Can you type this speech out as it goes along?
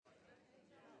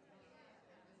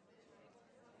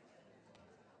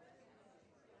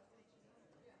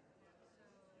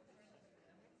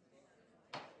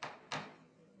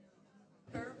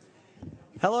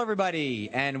Hello, everybody,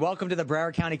 and welcome to the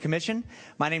Broward County Commission.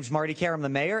 My name's Marty Kerr. I'm the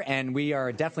mayor, and we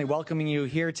are definitely welcoming you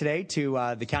here today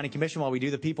to the County Commission while we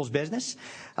do the people's business.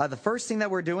 The first thing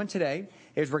that we're doing today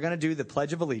is we're going to do the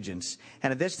Pledge of Allegiance.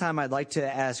 And at this time, I'd like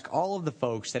to ask all of the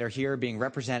folks that are here being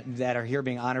honored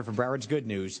for Broward's Good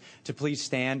News to please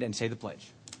stand and say the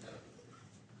pledge.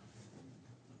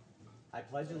 I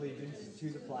pledge allegiance to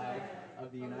the flag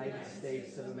of the United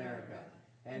States of America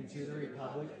and to the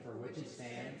republic for which it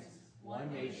stands,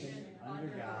 one nation, under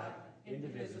God,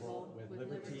 indivisible, with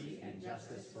liberty and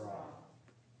justice for all.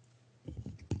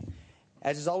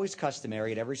 As is always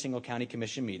customary at every single county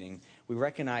commission meeting, we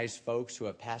recognize folks who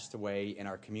have passed away in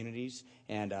our communities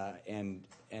and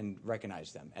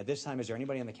recognize them. At this time, is there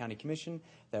anybody on the county commission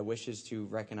that wishes to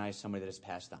recognize somebody that has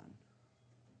passed on?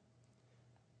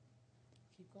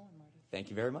 Keep going, Marty. Thank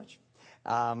you very much.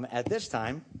 At this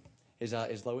time, is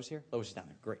Lois here? Lois is down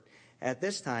there. Great. At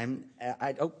this time,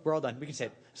 we're all done. We can say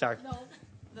it. Sorry. No,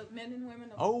 the men and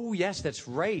women. Oh, yes, that's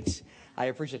right. I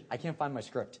appreciate it. I can't find my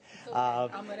script. It's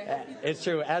okay. I'm going to help you. It's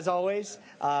true. As always,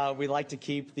 we like to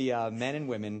keep the men and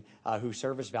women who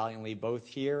serve us valiantly, both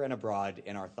here and abroad,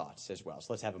 in our thoughts as well.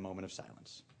 So let's have a moment of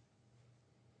silence.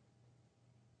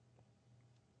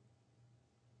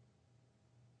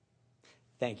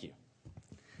 Thank you.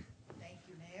 Thank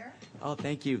you, Mayor. Oh,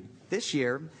 thank you. This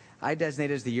year, I designate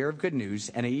as the Year of Good News,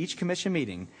 and at each commission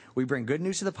meeting, we bring good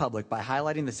news to the public by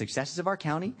highlighting the successes of our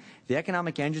county, the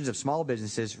economic engines of small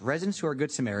businesses, residents who are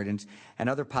good Samaritans, and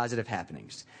other positive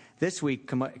happenings. This week,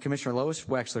 Commissioner Lois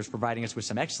Wexler is providing us with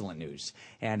some excellent news.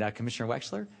 And Commissioner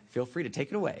Wexler, feel free to take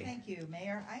it away. Thank you,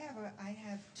 Mayor. I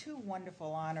have two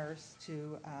wonderful honors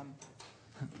to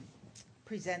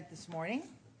present this morning.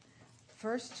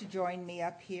 First, to join me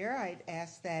up here, I'd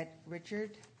ask that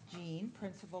Richard Jean,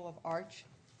 Principal of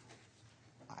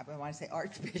I want to say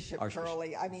Archbishop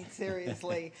Curley. I mean,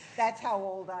 seriously, that's how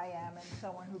old I am, and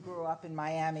someone who grew up in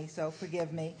Miami, so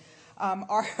forgive me.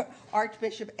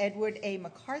 Archbishop Edward A.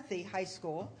 McCarthy High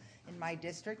School in my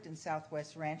district in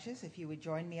Southwest Ranches, if you would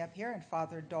join me up here, and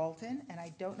Father Dalton, and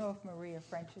I don't know if Maria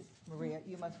French is, Maria,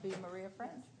 you must be Maria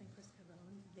French?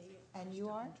 And you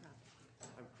are?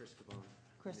 I'm Chris Cabone.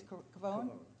 Chris Cabone?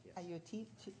 Yes. Are you a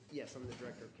teacher? Yes, I'm the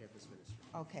Director of Campus Ministry.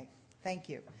 Okay, thank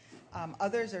you.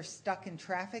 Others are stuck in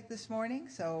traffic this morning,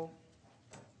 so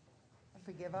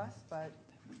forgive us, but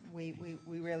we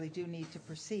really do need to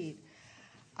proceed.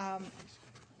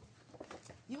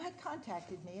 You had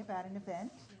contacted me about an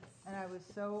event, and I was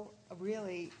so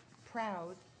really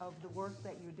proud of the work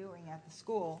that you're doing at the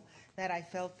school that I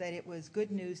felt that it was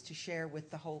good news to share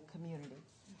with the whole community.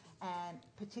 And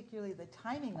particularly the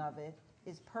timing of it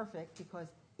is perfect because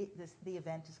the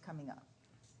event is coming up.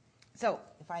 So,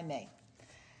 if I may.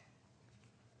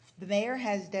 The mayor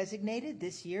has designated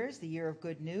this year as the Year of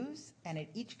Good News, and at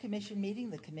each commission meeting,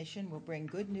 the commission will bring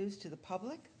good news to the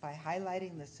public by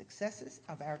highlighting the successes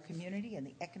of our community and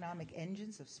the economic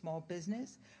engines of small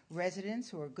business, residents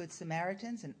who are good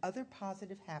Samaritans, and other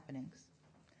positive happenings.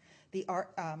 The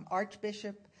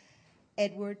Archbishop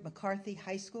Edward McCarthy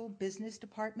High School Business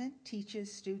Department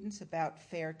teaches students about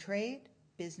fair trade,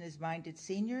 business-minded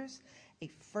seniors, a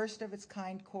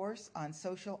first-of-its-kind course on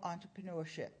social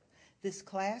entrepreneurship. This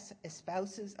class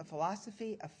espouses a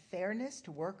philosophy of fairness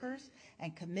to workers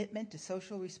and commitment to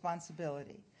social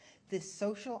responsibility. This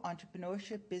social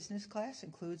entrepreneurship business class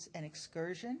includes an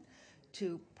excursion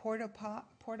to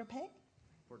Port-au-Pay,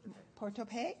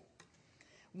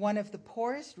 one of the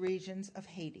poorest regions of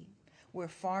Haiti, where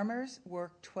farmers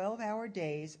work 12-hour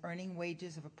days earning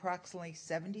wages of approximately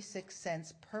 76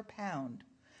 cents per pound,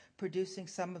 producing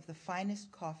some of the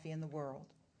finest coffee in the world.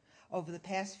 Over the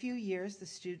past few years, the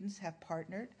students have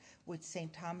partnered with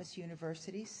St. Thomas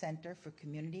University's Center for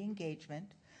Community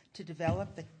Engagement to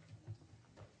develop the,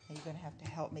 you're going to have to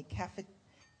help me, Café?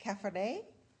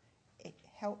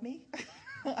 Help me?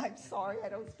 I'm sorry, I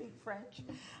don't speak French.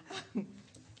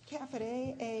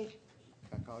 Café,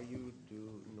 Cacao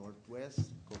do Northwest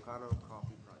Cocano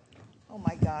Coffee Project. oh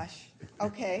my gosh,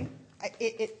 okay.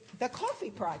 The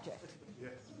Coffee Project.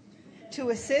 Yes.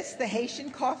 To assist the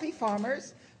Haitian coffee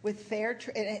farmers with fair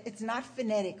it's not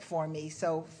phonetic for me,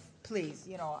 so please,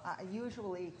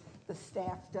 usually the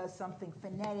staff does something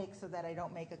phonetic so that I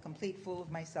don't make a complete fool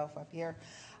of myself up here.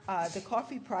 The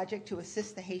Coffee Project to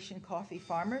assist the Haitian coffee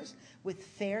farmers with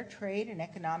fair trade and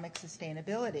economic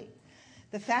sustainability.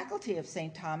 The faculty of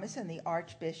St. Thomas and the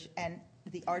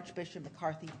Archbishop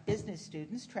McCarthy business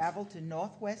students traveled to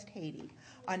Northwest Haiti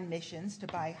on missions to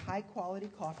buy high-quality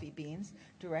coffee beans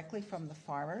directly from the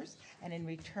farmers and in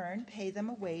return pay them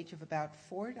a wage of about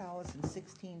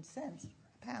 $4.16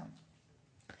 a pound.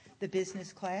 The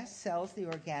business class sells the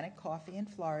organic coffee in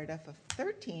Florida for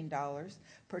 $13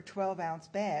 per 12-ounce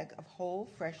bag of whole,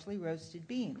 freshly roasted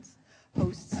beans.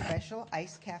 Hosts special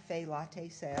iced cafe latte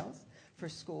sales for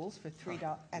schools for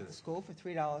at the school for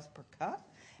 $3 per cup,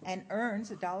 and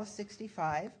earns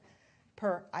 $1.65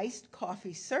 per iced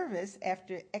coffee service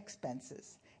after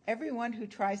expenses. Everyone who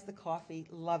tries the coffee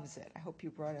loves it. I hope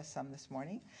you brought us some this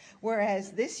morning.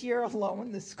 Whereas this year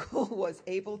alone, the school was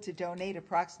able to donate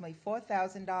approximately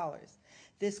 $4,000.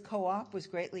 This co-op has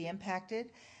greatly impacted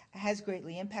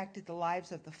the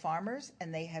lives of the farmers,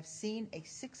 and they have seen a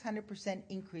 600%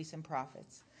 increase in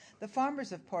profits. The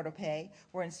farmers of Port-au-Paix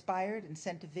were inspired and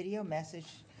sent a video message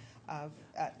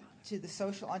to the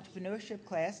social entrepreneurship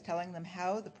class, telling them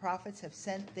how the profits have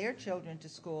sent their children to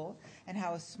school and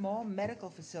how a small medical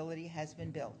facility has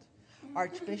been built.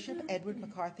 Archbishop Edward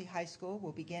McCarthy High School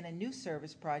will begin a new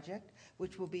service project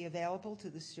which will be available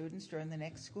to the students during the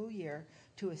next school year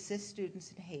to assist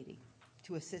students in Haiti,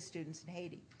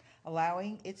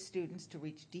 allowing its students to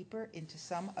reach deeper into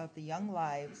some of the young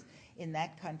lives in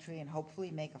that country and hopefully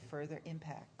make a further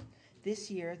impact.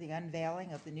 This year, the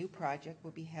unveiling of the new project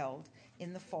will be held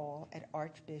in the fall at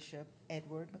Archbishop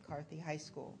Edward McCarthy High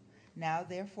School. Now,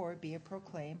 therefore, be it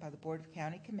proclaimed by the Board of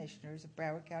County Commissioners of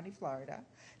Broward County, Florida,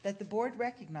 that the Board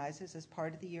recognizes as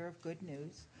part of the Year of Good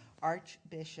News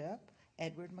Archbishop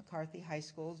Edward McCarthy High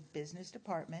School's Business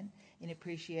Department in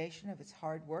appreciation of its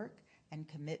hard work and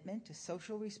commitment to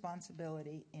social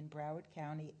responsibility in Broward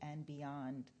County and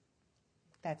beyond.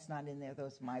 That's not in there,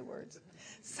 those are my words.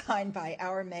 Signed by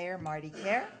our mayor, Marty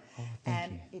Kerr.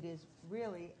 Thank you. It is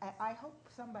really, I hope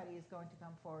somebody is going to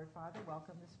come forward, Father.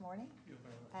 Welcome this morning.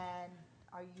 And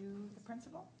are you the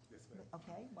principal? Yes, ma'am.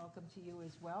 Okay, welcome to you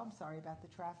as well. I'm sorry about the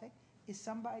traffic. Is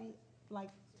somebody like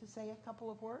to say a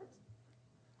couple of words?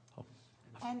 Oh,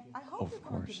 And I hope of you're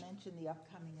going course. to mention the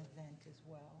upcoming event as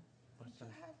well. Don't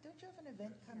you have an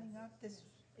event coming up this?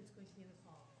 It's going to be in the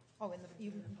fall. Oh,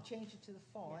 you changed it to the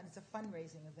fall, and it's a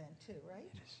fundraising event too, right?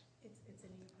 It is. It's a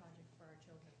new project for our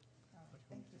children. Oh,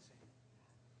 thank you.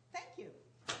 Thank you.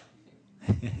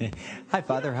 Hi,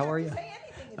 Father. How are you? Say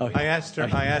anything if Oh, you I asked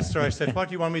her, I said, what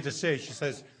do you want me to say? She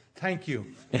says, thank you.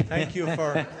 Thank you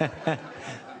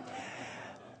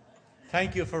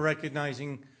for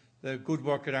recognizing the good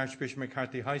work at Archbishop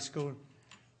McCarthy High School.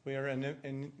 We are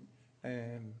in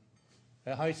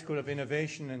a high school of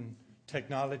innovation and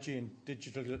technology and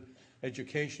digital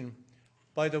education.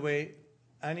 By the way,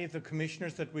 any of the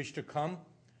commissioners that wish to come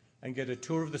and get a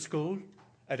tour of the school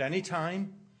at any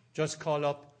time, just call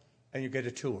up and you get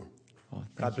a tour. Oh,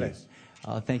 God you. bless.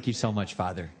 Thank you so much,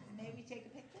 Father. May we take a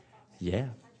picture? Yeah.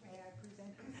 May I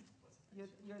present you?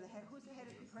 You're the head. Who's the head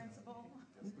of the principal?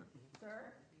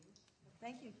 Sir?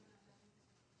 Thank you.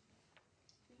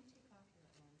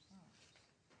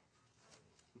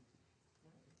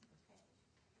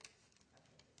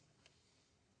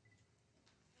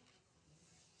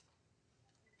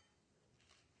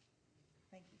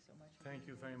 Thank you so much. Thank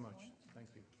you very much. Thank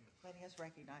you. Letting us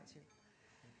recognize you.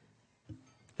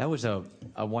 That was a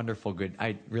wonderful, good.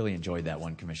 I really enjoyed that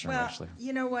one, Commissioner Well, Wexler.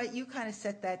 you know what? You kind of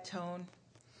set that tone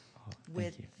Thank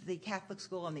with you. the Catholic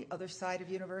school on the other side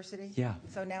of university. Yeah.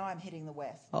 So now I'm hitting the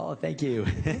west. Oh, thank you.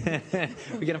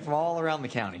 We get them from all around the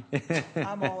county.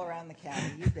 I'm all around the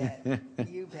county. You bet.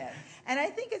 You bet. And I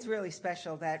think it's really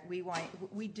special that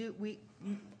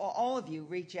all of you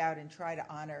reach out and try to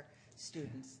honor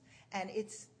students. And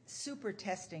it's super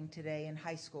testing today in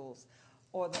high schools,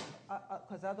 or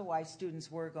because otherwise students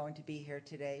were going to be here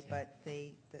today, but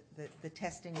the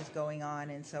testing is going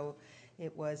on, and so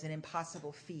it was an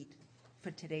impossible feat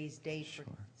for today's date for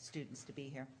students to be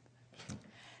here.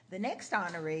 The next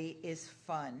honoree is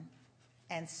fun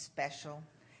and special,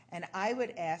 and I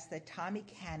would ask that Tommy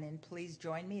Cannon please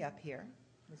join me up here.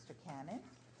 Mr. Cannon.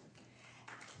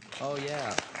 Oh,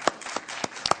 yeah.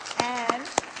 And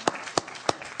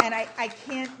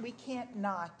we can't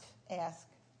not ask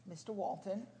Mr.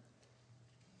 Walton,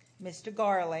 Mr.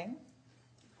 Garling,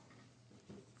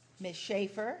 Ms.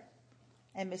 Schaefer,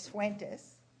 and Ms.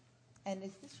 Fuentes. And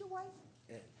is this your wife?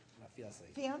 My fiance.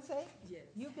 Fiance? Yes.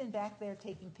 You've been back there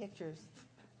taking pictures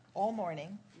all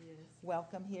morning. Yes.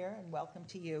 Welcome here and welcome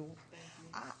to you.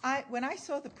 When I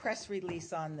saw the press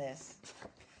release on this,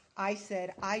 I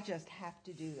said, I just have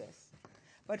to do this.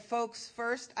 But folks,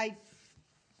 first I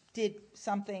did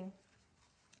something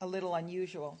a little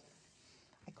unusual.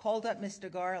 I called up Mr.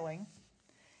 Garling,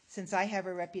 since I have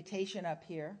a reputation up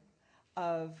here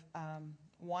of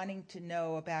wanting to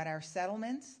know about our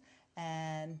settlements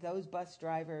and those bus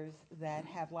drivers that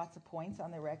have lots of points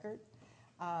on their record.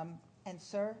 And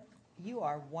sir, you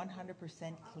are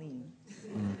 100% clean.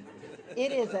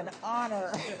 It is an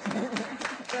honor. It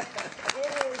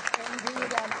is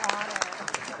indeed an honor.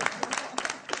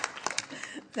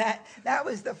 That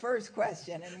was the first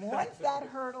question. And once that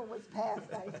hurdle was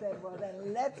passed, I said, well,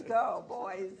 then let's go,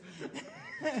 boys.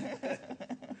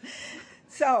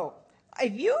 So,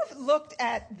 if you've looked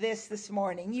at this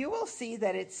morning, you will see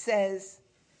that it says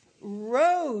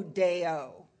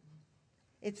Rodeo.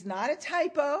 It's not a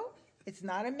typo. It's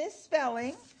not a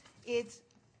misspelling. It's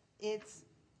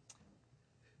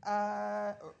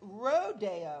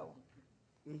Rodeo.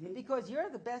 Because you're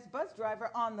the best bus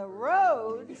driver on the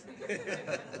roads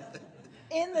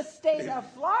in the state of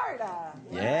Florida.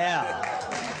 Yeah.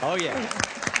 Oh, yeah.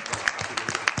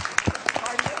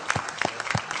 Pardon me?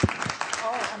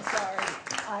 Oh, I'm sorry.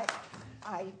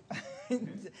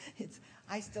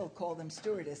 I still call them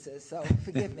stewardesses, so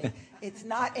forgive me. It's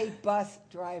not a bus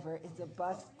driver, it's a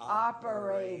bus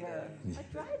operator. A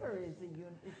driver is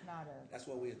not a... That's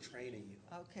what we're training you.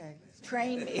 Okay,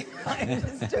 train me. I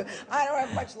don't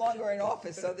have much longer in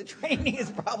office, so the training is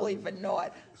probably for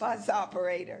naught. Bus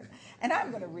operator. And I'm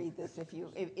going to read this if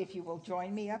you will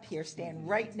join me up here. Stand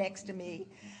right next to me.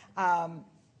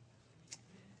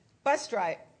 Bus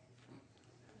driver.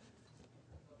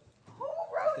 Who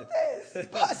wrote this?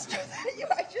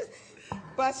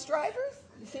 Bus drivers?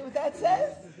 You see what that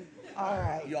says? All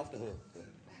right. You off the hook.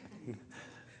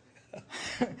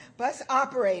 Bus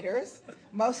operators,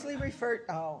 mostly referred.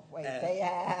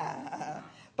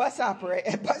 Bus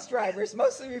drivers,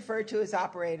 mostly referred to as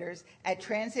operators at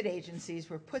transit agencies,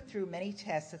 were put through many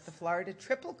tests at the Florida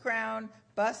Triple Crown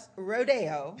Bus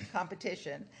Rodeo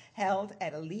competition held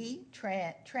at a Lee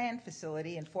Tran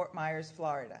facility in Fort Myers,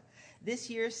 Florida. This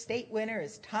year's state winner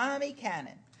is Tommy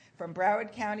Cannon from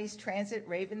Broward County's Transit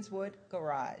Ravenswood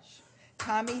Garage.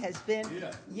 Tommy has been...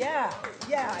 Yeah.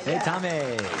 Hey,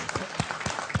 Tommy.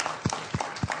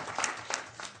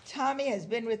 Tommy has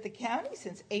been with the county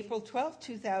since April 12,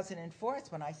 2004.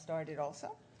 It's when I started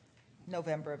also,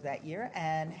 November of that year,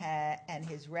 and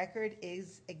his record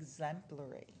is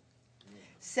exemplary.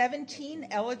 17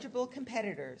 eligible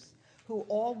competitors who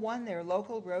all won their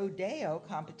local rodeo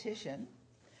competition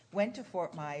went to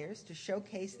Fort Myers to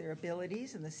showcase their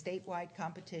abilities in the statewide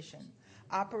competition.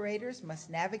 Operators must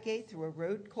navigate through a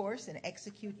road course and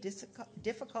execute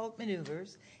difficult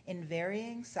maneuvers in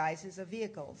varying sizes of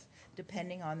vehicles,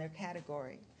 depending on their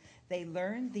category. They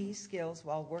learn these skills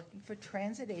while working for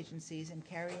transit agencies and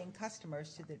carrying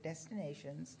customers to their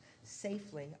destinations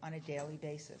safely on a daily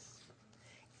basis.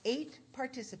 8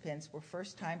 participants were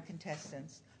first-time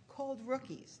contestants, called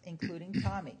rookies, including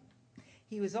Tommy.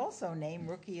 He was also named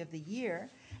Rookie of the Year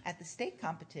at the state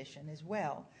competition, as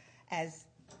well as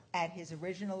at his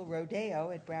original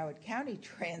rodeo at Broward County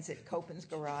Transit Copen's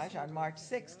Garage on March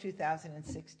 6,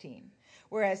 2016.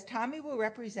 Whereas Tommy will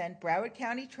represent Broward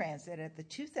County Transit at the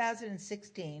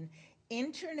 2016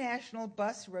 International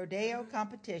Bus Rodeo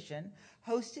Competition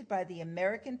hosted by the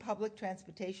American Public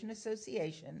Transportation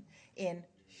Association in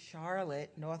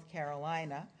Charlotte, North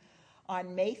Carolina,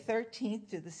 on May 13th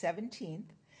to the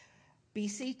 17th.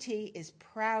 BCT is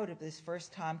proud of this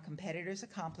first-time competitor's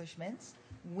accomplishments,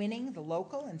 winning the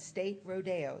local and state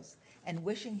rodeos, and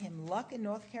wishing him luck in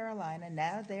North Carolina.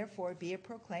 Now, therefore, be it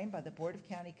proclaimed by the Board of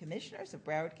County Commissioners of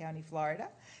Broward County, Florida,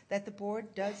 that the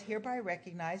board does hereby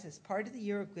recognize, as part of the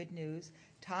Year of Good News,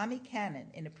 Tommy Cannon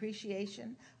in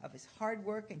appreciation of his hard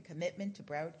work and commitment to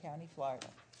Broward County, Florida.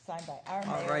 Signed by our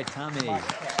mayor. All right, Tommy.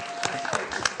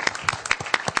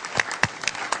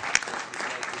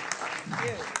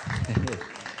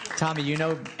 Tommy, you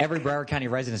know every Broward County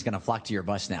resident is going to flock to your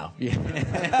bus now.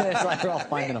 It's like we're all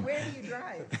finding them. Where do you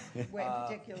drive? Where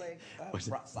particularly?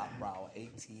 South Broward,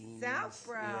 18. South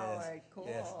Broward. Yes. Cool.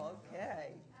 Yes.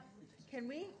 Okay. Can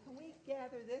we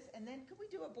gather this, and then can we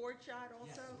do a board shot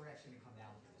also? We're actually going to come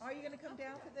down. Are you going to come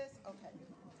down for this? Okay.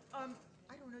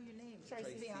 I don't know your name.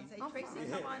 Tracy. Fiance. Tracy,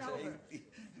 come on over.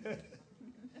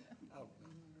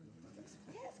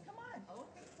 Yes, come on.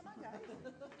 Okay, come on, guys.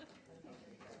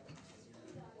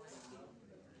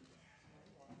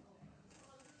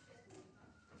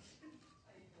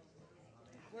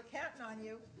 We're counting on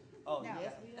you. Oh, No.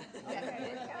 yes. Okay,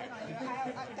 we're counting on you.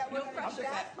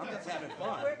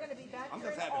 We're going to be back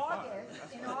here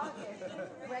in August,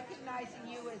 recognizing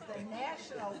you as the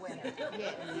national winner.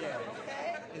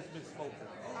 Okay? It's been spoken.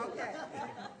 Okay.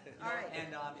 All right.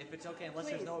 And if it's okay, unless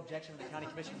there's no objection from the county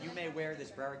commission, you may wear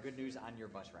this Broward Good News on your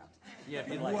bus route. Yeah, if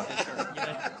you'd like. Sure.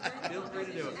 Feel free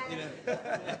to do it.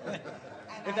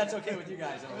 If that's okay with you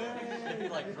guys, it'd be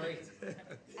like great.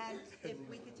 And if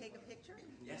we could take a picture?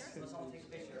 Yes, let's all take a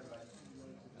picture.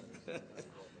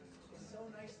 So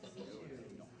nice to meet you.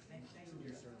 Thank you.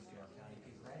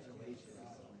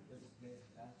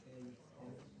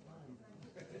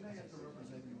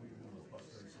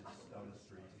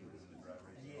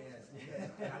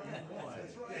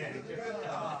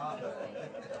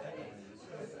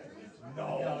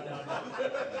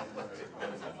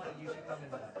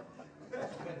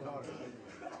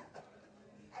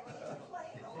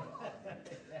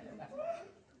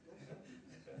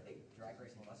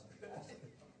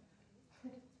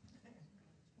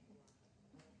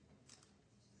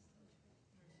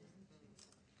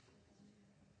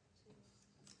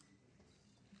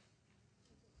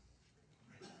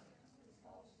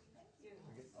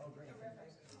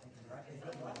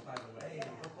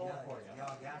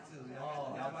 Y'all got to.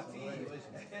 Y'all my team.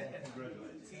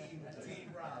 Team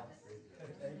Brown.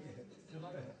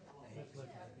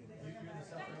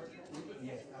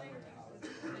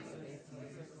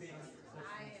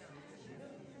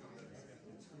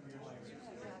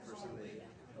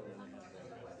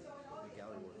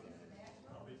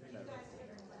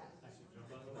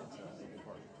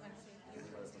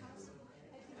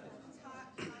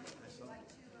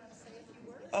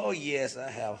 Oh, yes,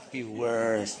 I have a few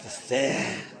words to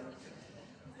say.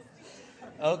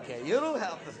 Okay, you don't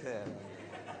have to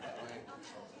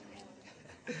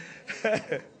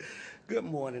say. Good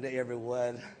morning to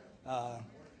everyone.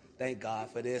 Thank God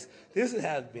for this. This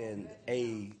has been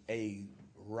a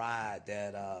ride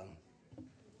that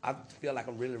I feel like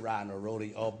I'm really riding a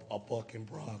rodeo, a bucking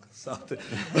bronc or something.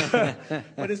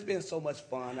 But it's been so much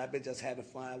fun. I've been just having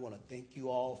fun. I want to thank you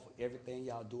all for everything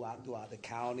y'all do throughout the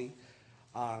county.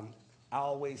 I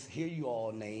always hear you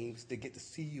all names. To get to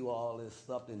see you all is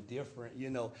something different, you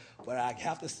know. But I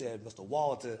have to say, Mr.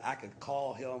 Walter, I could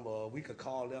call him or we could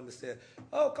call him and say,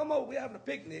 oh, come on, we're having a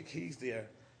picnic. He's there.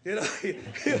 You know,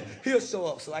 he'll show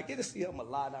up. So I get to see him a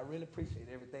lot, and I really appreciate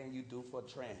everything you do for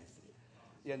transit,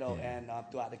 you know, and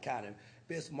throughout the county.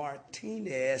 Miss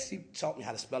Martinez, she taught me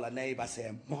how to spell her name by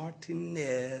saying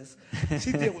Martinez.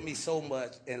 She dealt with me so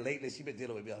much, and lately she's been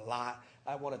dealing with me a lot.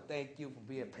 I want to thank you for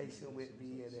being patient with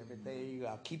me and everything.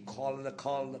 I keep calling her.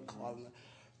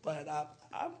 But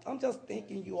I'm just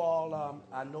thanking you all.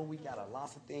 I know we got a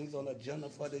lot of things on the agenda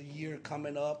for the year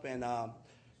coming up, and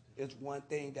it's one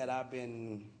thing that I've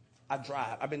been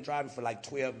driving for like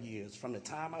 12 years. From the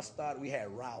time I started, we had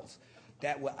routes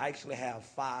that would actually have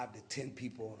 5 to 10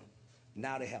 people.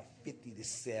 Now they have 50 to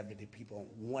 70 people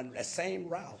on the same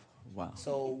route. Wow.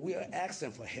 So we are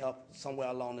asking for help somewhere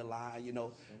along the line. You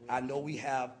know, I know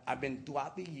I've been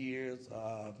throughout the years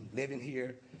living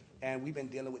here, and we've been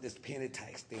dealing with this penny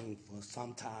tax thing for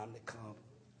some time to come.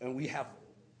 And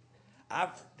I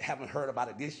haven't heard about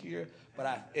it this year,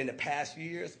 but in the past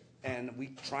years, and we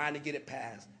trying to get it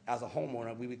passed. As a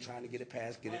homeowner, we were trying to get it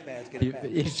passed.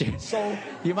 So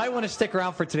you might want to stick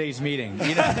around for today's meeting.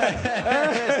 You know?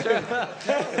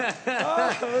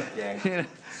 Okay. You know?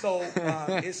 So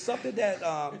it's something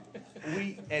that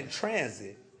we in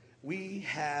transit, we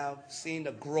have seen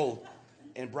the growth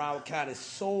in Broward County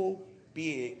so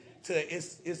big to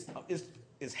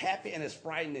it's happy and it's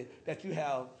frightening that you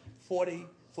have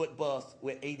 40-foot bus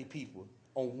with 80 people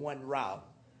on one route.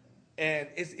 And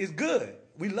it's good.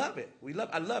 We love it.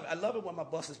 I love it. I love it when my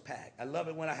bus is packed. I love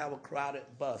it when I have a crowded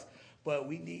bus. But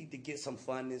we need to get some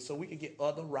funding so we can get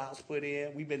other routes put in.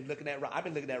 I've been looking at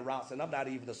routes, and I'm not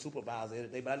even a supervisor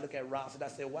today, but I look at routes and I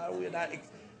say, why are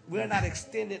we're not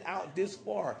extended out this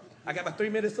far? I got my 3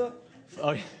 minutes up?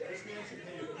 Oh, yeah.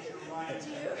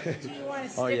 Do you want to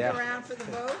stick around for the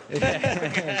vote? And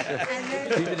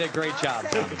then you did a great job,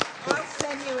 Tom. I'll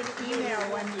send you an email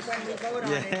when we vote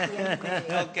on it at the end of the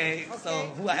meeting. Okay, so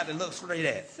who I have to look straight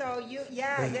at? So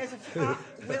there's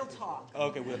we'll talk.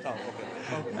 Okay, we'll talk. Okay.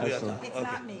 We'll talk. It's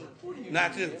not me.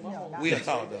 Not you? No, we'll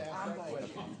talk though. I'm good.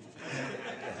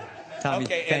 Tommy,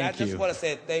 okay, and I just you. want to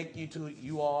say thank you to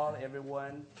you all,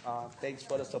 everyone. Thanks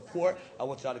for the support. I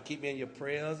want y'all to keep me in your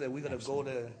prayers, and we're going to go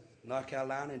to North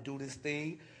Carolina and do this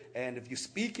thing. And if you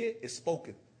speak it, it's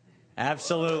spoken.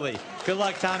 Absolutely. Good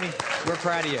luck, Tommy. We're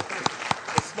proud of you.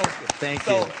 It's spoken. Thank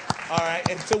you. All right,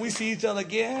 until we see each other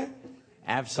again,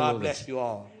 absolutely. God bless you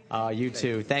all. You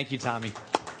too. Thank you, Tommy.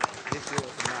 This yours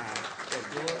is mine.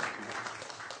 That's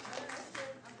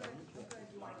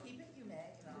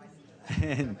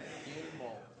yours.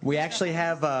 We actually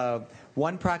have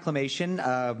one proclamation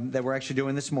that we're actually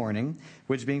doing this morning,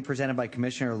 which is being presented by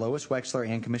Commissioner Lois Wexler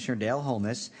and Commissioner Dale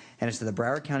Holness, and it's to the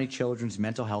Broward County Children's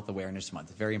Mental Health Awareness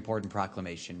Month. A very important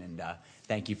proclamation, and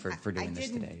thank you for doing this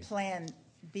today. I didn't plan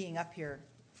being up here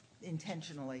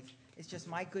intentionally. It's just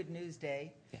my good news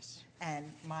day. Yes.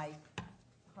 And my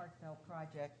heartfelt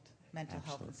project, Mental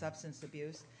Health and Substance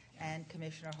Abuse, and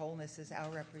Commissioner Holness is our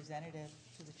representative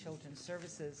to the Children's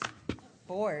Services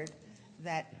Board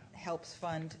that helps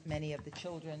fund many of the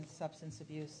children's substance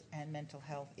abuse and mental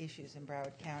health issues in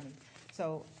Broward County.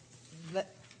 So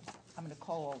I'm going to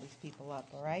call all these people up,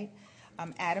 all right?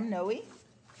 Adam Noe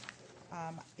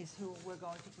is who we're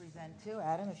going to present to.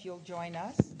 Adam, if you'll join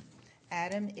us.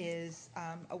 Adam is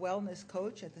a wellness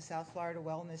coach at the South Florida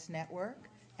Wellness Network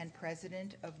and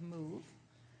president of MOVE.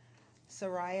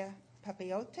 Soraya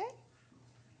Papiote, did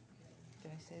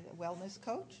I say that? Wellness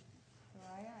coach.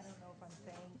 Soraya, I don't know if I'm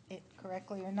saying it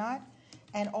correctly or not.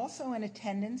 And also in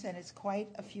attendance, and it's quite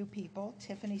a few people,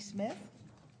 Tiffany Smith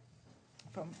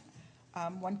from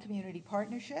One Community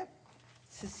Partnership,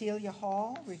 Cecilia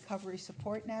Hall, Recovery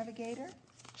Support Navigator,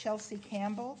 Chelsea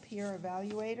Campbell, Peer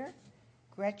Evaluator,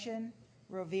 Gretchen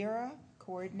Rovira,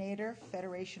 Coordinator,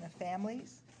 Federation of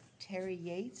Families, Terry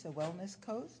Yates, a Wellness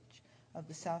Coach of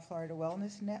the South Florida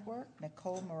Wellness Network,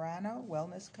 Nicole Morano,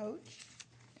 Wellness Coach,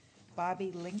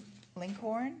 Bobby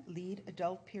Linkhorn, Lead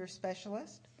Adult Peer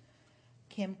Specialist,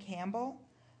 Kim Campbell,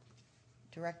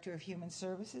 Director of Human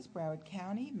Services, Broward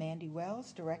County, Mandy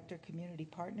Wells, Director, Community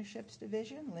Partnerships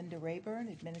Division, Linda Rayburn,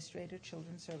 Administrator,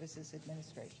 Children's Services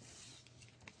Administration.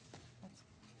 That's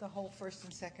the whole first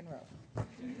and second row.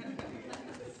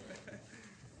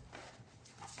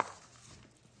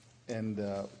 And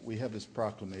we have this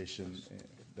proclamation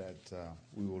that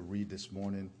we will read this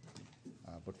morning.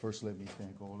 But first, let me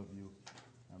thank all of you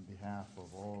on behalf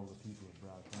of all the people of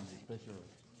Broward County,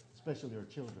 especially our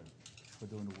children, for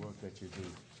doing the work that you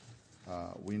do.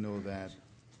 We know that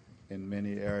in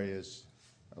many areas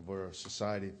of our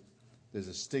society, there's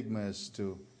a stigma as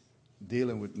to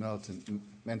dealing with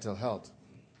mental health.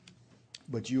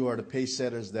 But you are the pace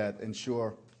setters that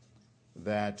ensure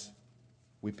that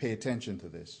we pay attention to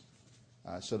this.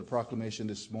 So the proclamation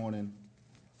this morning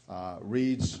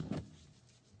reads,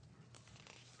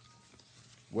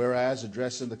 whereas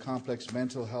addressing the complex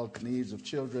mental health needs of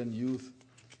children, youth,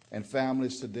 and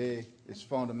families today is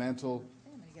fundamental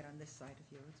I'm going to get on this side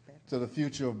of you. It's better. to the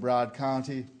future of Broward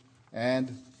County,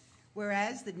 and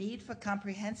Whereas the need for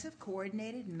comprehensive,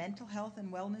 coordinated mental health and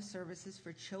wellness services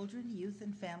for children, youth,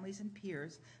 and families and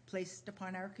peers placed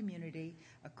upon our community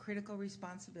a critical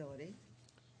responsibility.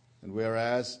 and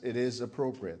whereas it is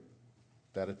appropriate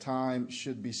that a time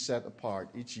should be set apart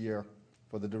each year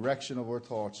for the direction of our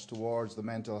thoughts towards the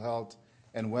mental health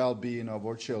and well-being of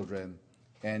our children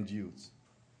and youth.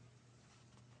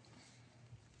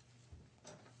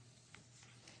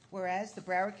 Whereas the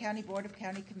Broward County Board of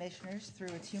County Commissioners, through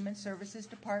its Human Services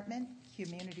Department,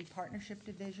 Community Partnership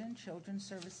Division, Children's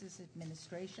Services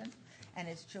Administration, and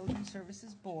its Children's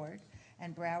Services Board,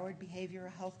 and Broward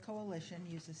Behavioral Health Coalition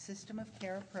use a system of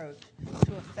care approach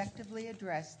to effectively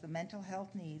address the mental health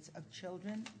needs of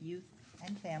children, youth,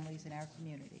 and families in our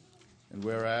community. And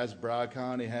whereas Broward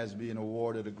County has been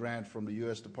awarded a grant from the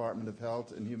U.S. Department of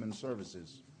Health and Human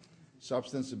Services,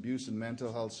 Substance Abuse and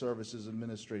Mental Health Services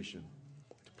Administration,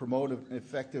 to promote an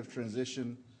effective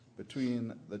transition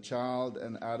between the child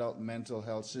and adult mental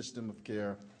health system of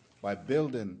care by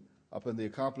building upon the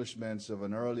accomplishments of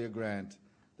an earlier grant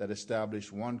that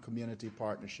established One Community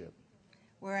Partnership.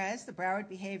 Whereas the Broward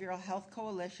Behavioral Health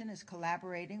Coalition is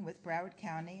collaborating with Broward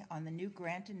County on the new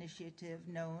grant initiative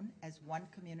known as One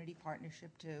Community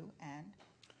Partnership 2, and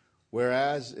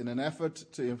whereas in an effort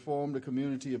to inform the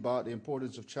community about the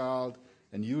importance of child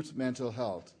and youth mental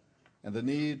health and the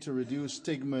need to reduce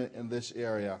stigma in this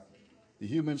area, the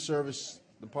Human Service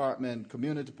Department,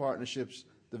 Community Partnerships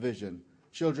Division,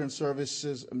 Children's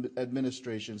Services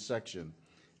Administration Section,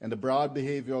 and the Broward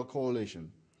Behavioral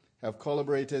Coalition have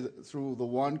collaborated through the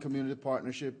One Community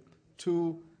Partnership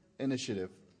 2 initiative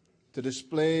to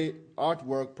display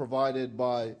artwork provided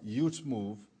by Youth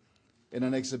Move in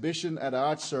an exhibition at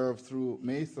ArtServe through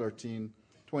May 13,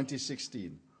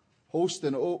 2016, host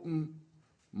an open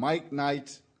mic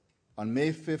night on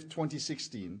May 5,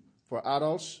 2016 for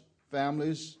adults,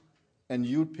 families, and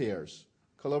youth peers.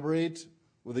 Collaborate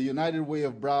with the United Way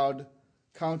of Broward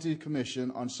County Commission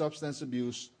on Substance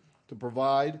Abuse to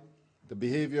provide the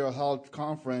Behavioral Health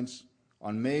Conference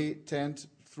on May 10th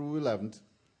through 11th,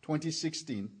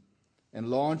 2016, and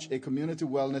launch a Community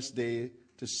Wellness Day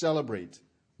to celebrate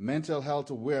mental health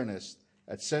awareness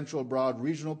at Central Broward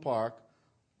Regional Park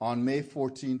on May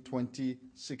 14,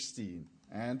 2016.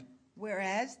 And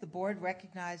whereas the board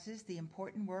recognizes the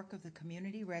important work of the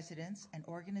community residents and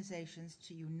organizations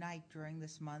to unite during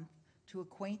this month to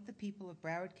acquaint the people of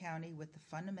Broward County with the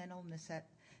fundamental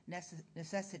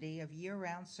necessity of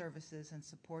year-round services and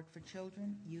support for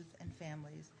children, youth, and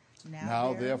families.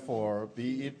 Now therefore,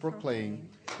 be it proclaimed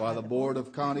by the Board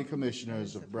of County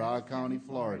Commissioners of Broward County,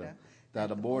 Florida, that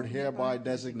the board hereby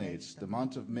designates the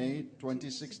month of May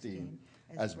 2016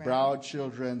 as Broward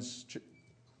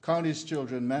County's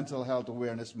Children Mental Health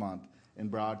Awareness Month in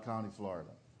Broward County, Florida.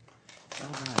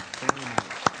 Well done. Very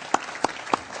nice.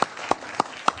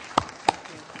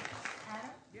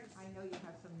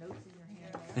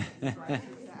 Right? I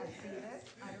see this.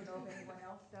 I don't know if anyone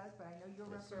else does, but I know you're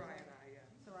representing. Soraya and I, yeah.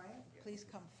 Soraya, please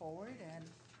come forward and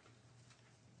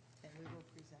we will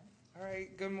present. All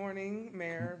right, good morning,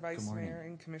 Mayor, Vice morning. Mayor,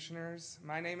 and Commissioners.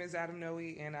 My name is Adam Noe,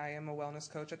 and I am a wellness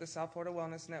coach at the South Florida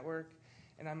Wellness Network,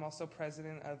 and I'm also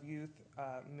president of Youth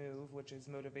Move, which is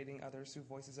motivating others through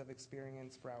Voices of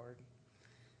Experience Broward.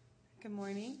 Good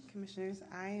morning, Commissioners.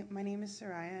 My name is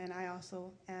Soraya, and I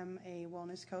also am a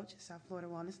wellness coach at South Florida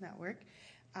Wellness Network,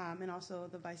 and also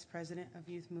the Vice President of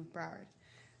Youth Move Broward.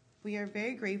 We are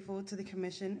very grateful to the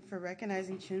Commission for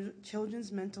recognizing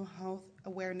Children's Mental Health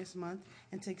Awareness Month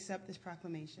and to accept this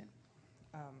proclamation.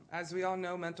 As we all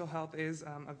know, mental health is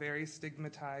a very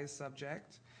stigmatized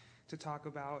subject to talk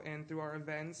about, and through our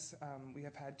events, we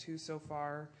have had 2 so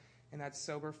far, and that's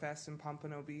Sober Fest in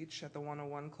Pompano Beach at the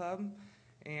 101 Club,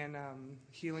 and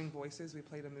Healing Voices. We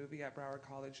played a movie at Broward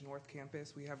College North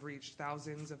Campus. We have reached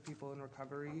thousands of people in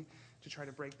recovery to try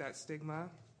to break that stigma,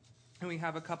 and we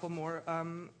have a couple more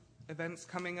events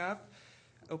coming up.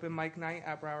 Open mic night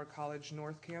at Broward College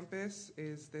North Campus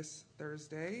is this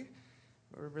Thursday.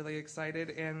 We're really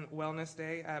excited. And Wellness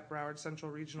Day at Broward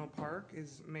Central Regional Park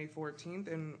is May 14th,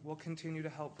 and we'll continue to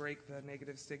help break the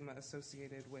negative stigma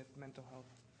associated with mental health.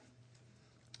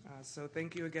 So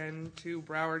thank you again to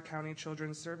Broward County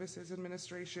Children's Services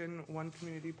Administration, One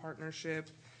Community Partnership,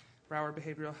 Broward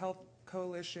Behavioral Health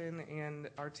Coalition, and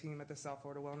our team at the South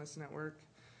Florida Wellness Network.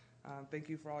 Thank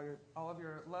you for all of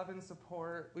your love and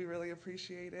support. We really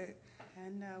appreciate it.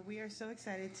 And we are so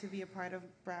excited to be a part of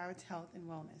Broward's Health and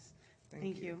Wellness.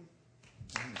 Thank you.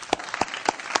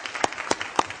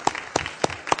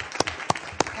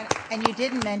 And you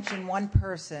didn't mention one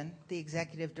person, the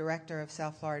Executive Director of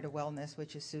South Florida Wellness,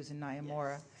 which is Susan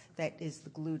Nyamura, that is the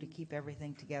glue to keep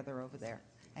everything together over there.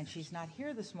 And she's not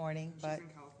here this morning, but... She's in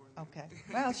California. Okay.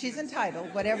 Well, she's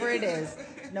entitled, whatever it is.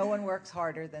 No one works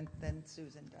harder than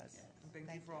Susan does.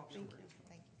 Thank you for all your work.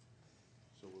 Thank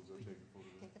you. So we'll go take a photo.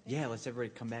 Take a picture. Yeah, let's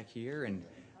everybody come back here, and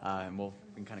we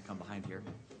can kind of come behind here.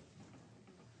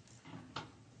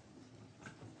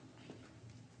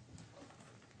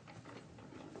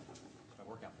 My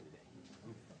workout for the day.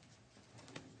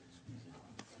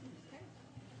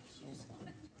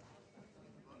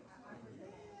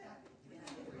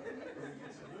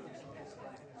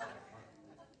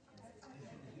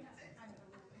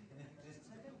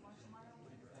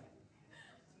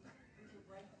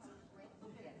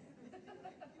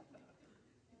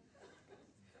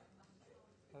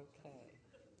 Okay,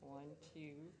 1, 2,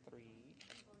 3,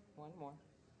 one more. All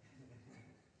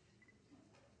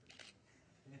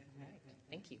right,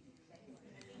 thank you.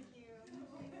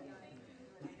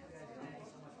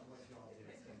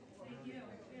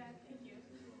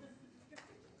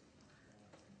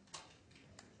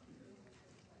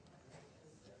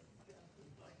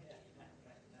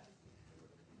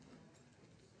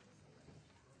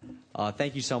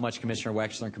 Thank you so much, Commissioner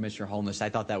Wexler and Commissioner Holness. I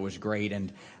thought that was great,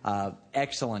 and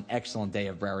excellent day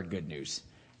of Broward good news.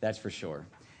 That's for sure.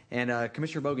 And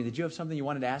Commissioner Bogan, did you have something you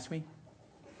wanted to ask me?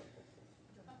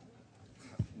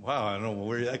 Wow, I don't know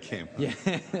where that came from. Yeah,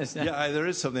 There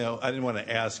is something I didn't want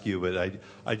to ask you, but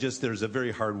there's a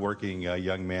very hardworking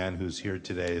young man who's here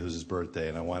today, who's his birthday,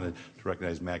 and I wanted to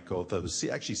recognize Matt Gotha, who's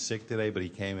actually sick today, but he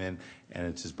came in, and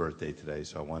it's his birthday today,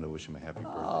 so I wanted to wish him a happy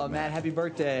birthday. Oh, Matt, happy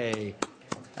birthday.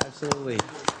 Absolutely.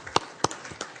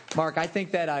 Mark, I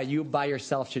think that you by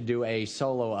yourself should do a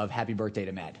solo of Happy Birthday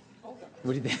to Matt.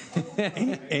 What do you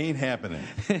think? Ain't happening.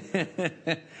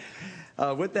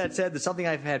 With that said, there's something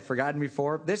I've had forgotten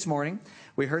before. This morning,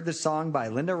 we heard the song by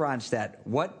Linda Ronstadt,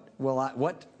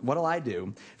 What'll I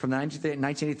Do, from the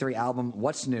 1983 album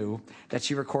What's New, that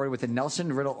she recorded with the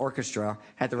Nelson Riddle Orchestra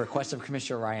at the request of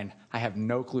Commissioner Ryan. I have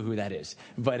no clue who that is,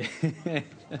 but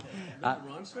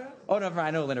Ronstadt? Oh, no, I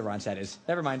know who Linda Ronstadt is.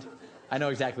 Never mind. I know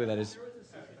exactly who that is.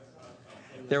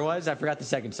 There was. I forgot the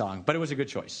second song, but it was a good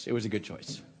choice. It was a good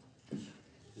choice.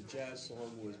 The jazz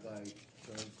song was by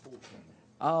John Coltrane.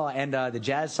 Oh, and the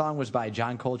jazz song was by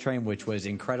John Coltrane, which was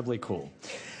incredibly cool.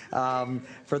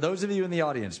 For those of you in the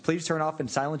audience, please turn off and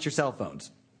silence your cell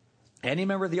phones. Any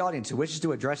member of the audience who wishes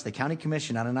to address the County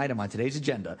Commission on an item on today's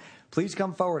agenda, please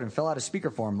come forward and fill out a speaker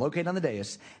form located on the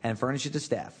dais and furnish it to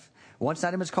staff. Once an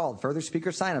item is called, further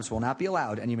speaker sign-ups will not be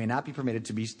allowed, and you may not be permitted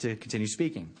to continue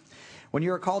speaking. When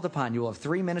you are called upon, you will have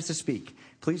 3 minutes to speak.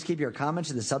 Please keep your comments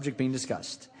to the subject being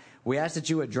discussed. We ask that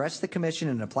you address the Commission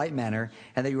in a polite manner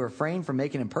and that you refrain from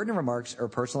making impertinent remarks or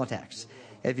personal attacks.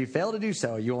 If you fail to do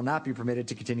so, you will not be permitted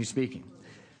to continue speaking.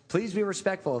 Please be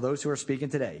respectful of those who are speaking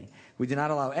today. We do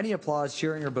not allow any applause,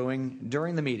 cheering, or booing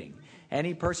during the meeting.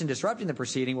 Any person disrupting the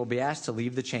proceeding will be asked to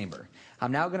leave the chamber.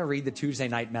 I'm now going to read the Tuesday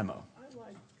night memo.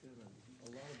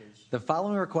 The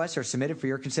following requests are submitted for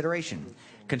your consideration.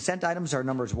 Consent items are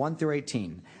numbers 1 through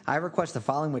 18. I request the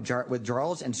following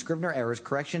withdrawals and Scrivener errors,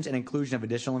 corrections, and inclusion of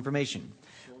additional information.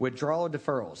 Withdrawal or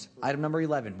deferrals. Item number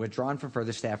 11, withdrawn for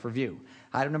further staff review.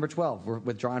 Item number 12,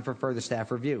 withdrawn for further staff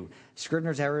review.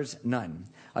 Scrivener's errors, none.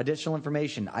 Additional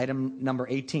information. Item number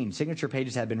 18, signature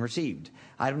pages have been received.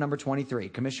 Item number 23,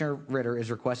 Commissioner Ritter is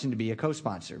requesting to be a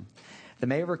co-sponsor. The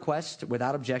mayor requests,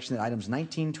 without objection, that items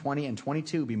 19, 20, and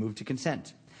 22 be moved to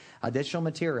consent. Additional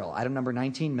material. Item number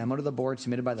 19, memo to the board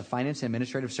submitted by the Finance and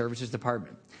Administrative Services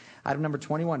Department. Item number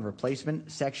 21,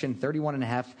 replacement section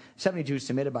 31.572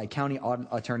 submitted by County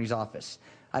Attorney's Office.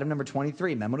 Item number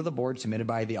 23, memo to the board submitted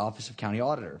by the Office of County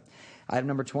Auditor. Item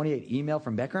number 28, email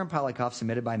from Becker and Polikoff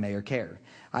submitted by Mayor Kerr.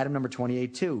 Item number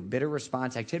 28.2, bidder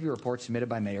response activity report submitted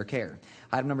by Mayor Kerr.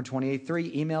 Item number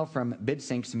 28.3, email from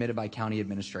BidSync submitted by County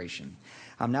Administration.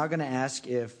 I'm now going to ask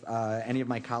if any of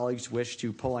my colleagues wish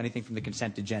to pull anything from the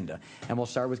consent agenda. And we'll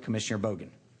start with Commissioner Bogan.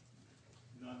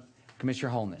 None. Commissioner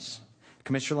Holness.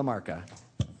 Commissioner LaMarca.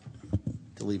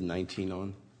 To leave 19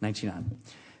 on. 19 on.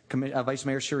 Vice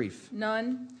Mayor Sharif.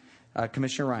 None.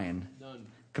 Commissioner Ryan. None.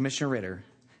 Commissioner Ritter.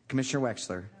 Commissioner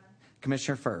Wexler. None.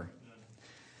 Commissioner Furr. None.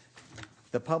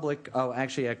 The public,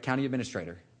 County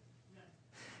Administrator. None.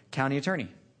 County Attorney.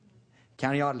 None.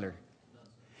 County Auditor.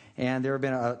 None. And there have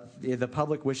been, the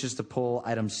public wishes to pull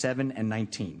items 7 and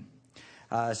 19.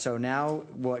 So now,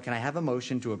 can I have a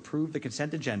motion to approve the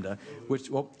consent agenda,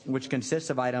 which consists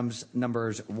of items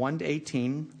numbers 1 to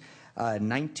 18,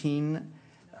 19,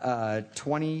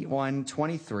 21,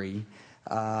 23,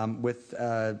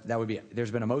 that would be it.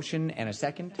 There's been a motion and a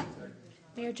second.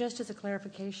 Mayor, just as a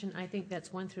clarification, I think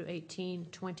that's 1 through 18,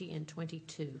 20, and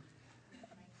 22.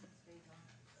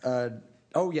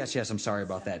 Yes, I'm sorry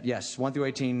about that. Yes, 1 through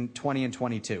 18, 20, and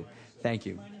 22. Thank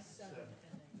you.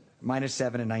 Minus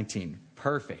 7 and 19.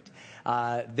 Perfect.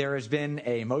 There has been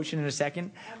a motion and a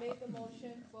second. I made the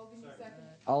motion. Bogan, second.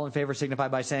 All in favor signify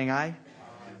by saying aye. Aye.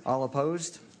 All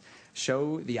opposed?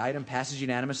 Show the item passes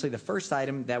unanimously. The first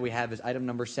item that we have is item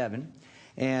number 7,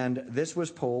 and this was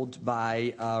pulled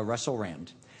by Russell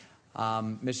Rand.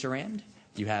 Mr. Rand,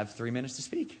 you have 3 minutes to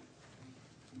speak.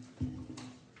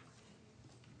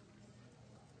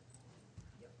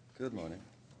 Good morning.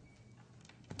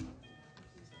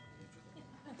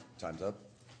 Time's up.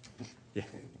 Yeah.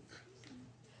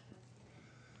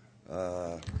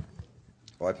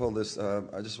 I pulled this.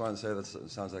 I just want to say that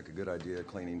sounds like a good idea,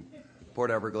 cleaning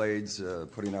Port Everglades,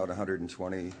 putting out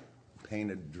 120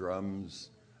 painted drums.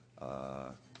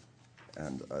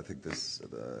 And I think this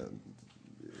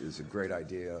is a great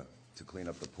idea to clean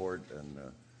up the port and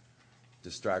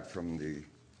distract from the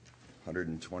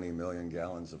 120 million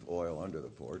gallons of oil under the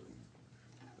port.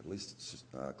 At least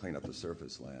clean up the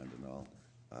surface land and all.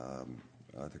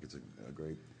 I think it's a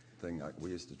great thing. We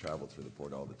used to travel through the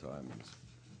port all the time. It was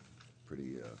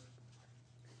pretty,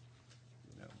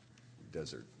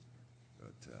 desert.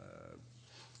 But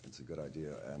it's a good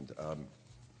idea. And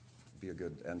be a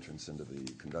good entrance into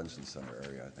the convention center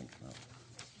area, I think.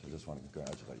 So I just want to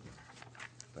congratulate you.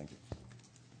 Thank you.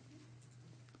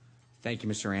 Thank you,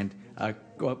 Mr. Rand.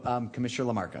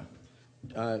 Commissioner LaMarca.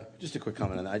 Just a quick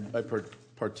comment on that. I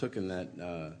partook in that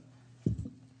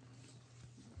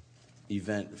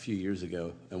event a few years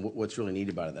ago, and what's really neat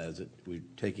about that is that we're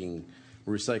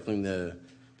recycling the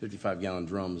 55-gallon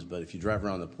drums, but if you drive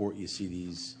around the port, you see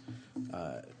these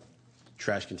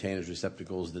trash containers,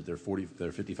 receptacles that they're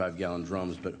 55-gallon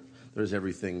drums, but there's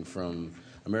everything from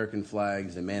American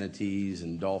flags and manatees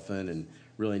and dolphin, and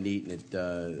really neat, and it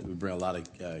would bring a lot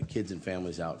of kids and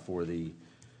families out for the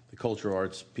cultural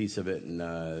arts piece of it,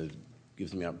 and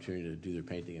gives them the opportunity to do their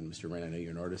painting. And Mr. Rand, I know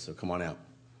you're an artist, so come on out.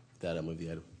 With that, I'll move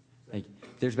the item. Thank you.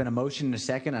 There's been a motion and a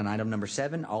second on item number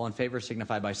 7. All in favor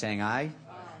signify by saying aye. Aye.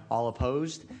 All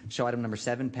opposed? Show item number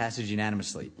 7 passes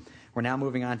unanimously. We're now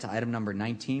moving on to item number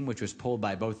 19, which was pulled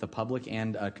by both the public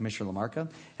and Commissioner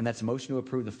LaMarca, and that's a motion to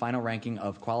approve the final ranking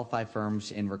of qualified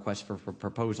firms in requests for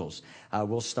proposals.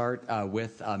 We'll start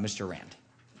with Mr. Rand,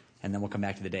 and then we'll come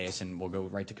back to the dais, and we'll go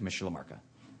right to Commissioner LaMarca.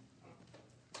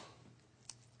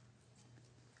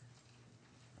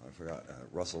 I forgot.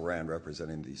 Russell Rand,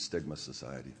 representing the Stigma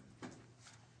Society.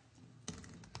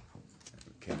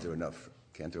 Can't do enough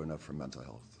for mental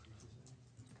health.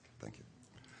 Thank you.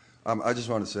 I just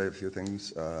want to say a few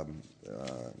things.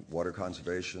 Water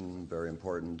conservation, very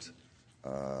important.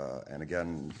 And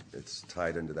again, it's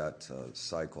tied into that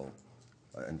cycle,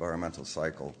 environmental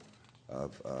cycle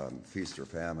of feast or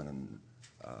famine. And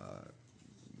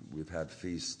we've had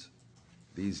feast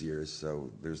these years,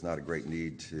 so there's not a great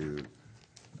need to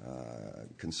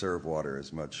conserve water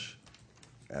as much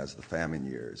as the famine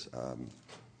years.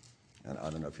 And I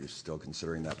don't know if you're still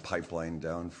considering that pipeline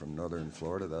down from northern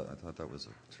Florida. I thought that was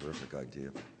a terrific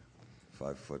idea.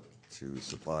 5 foot to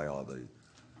supply all the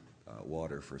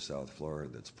water for South Florida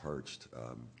that's parched.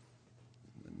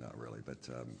 Not really, but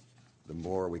the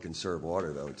more we conserve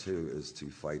water, though, too, is to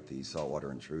fight the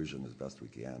saltwater intrusion as best we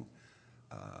can,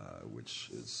 which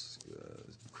is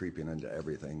creeping into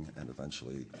everything, and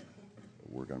eventually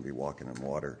we're going to be walking in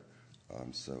water.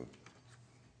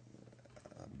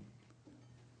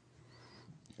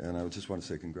 And I just want to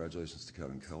say congratulations to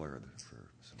Kevin Keller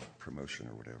for some promotion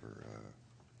or whatever.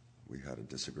 We had a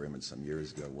disagreement some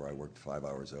years ago where I worked 5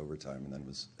 hours overtime and then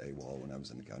was AWOL when I was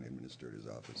in the county administrator's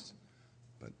office.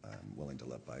 But I'm willing to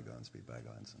let bygones be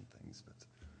bygones and things. But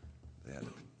they had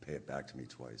to pay it back to me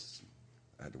twice.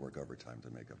 I had to work overtime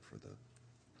to make up for the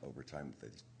overtime that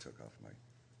they took off my.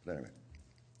 But anyway,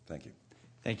 thank you.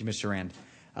 Thank you, Mr. Rand.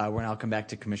 We're now come back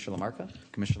to Commissioner LaMarca.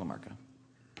 Commissioner LaMarca.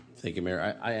 Thank you,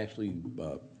 Mayor. I actually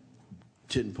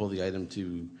didn't pull the item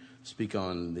to speak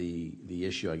on the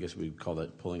issue. I guess we'd call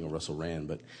that pulling a Russell Rand,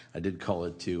 but I did call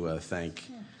it to thank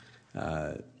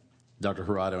Dr.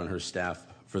 Jurado and her staff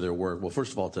for their work. Well,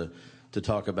 first of all, to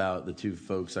talk about the two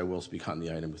folks, I will speak on the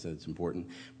item because it's important.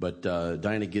 But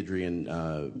Diana Guidry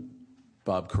and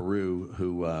Bob Carew,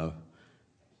 who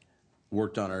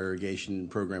worked on our irrigation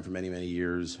program for many, many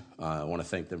years. I want to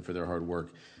thank them for their hard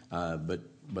work.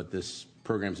 But this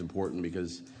program's important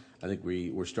because I think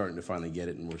we're starting to finally get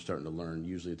it, and we're starting to learn.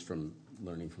 Usually it's from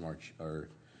learning from our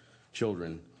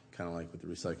children, kind of like with the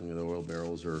recycling of the oil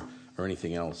barrels or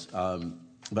anything else.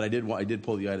 But I did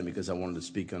pull the item because I wanted to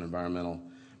speak on environmental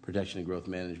protection and growth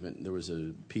management. There was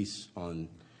a piece on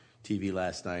TV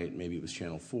last night, maybe it was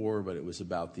Channel 4, but it was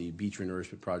about the beach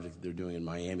renourishment project that they're doing in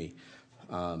Miami.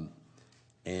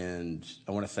 And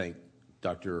I want to thank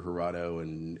Dr. Jurado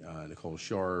and Nicole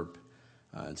Sharp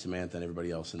and Samantha and everybody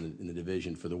else in the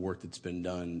division for the work that's been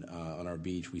done on our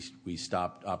beach. We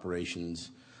stopped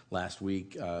operations last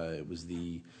week. It was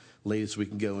the latest we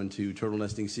can go into turtle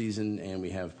nesting season, and we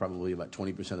have probably about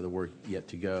 20% of the work yet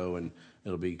to go, and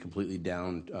it'll be completely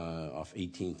down off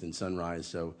 18th and Sunrise,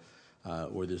 so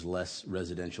where there's less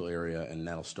residential area, and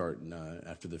that'll start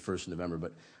after the 1st of November.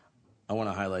 But I want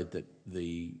to highlight that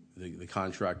the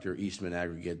contractor, Eastman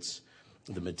Aggregates,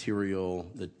 the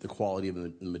material, the quality of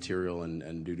the material,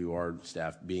 and due to our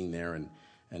staff being there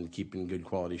and keeping good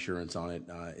quality assurance on it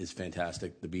is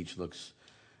fantastic. The beach looks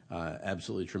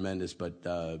absolutely tremendous, but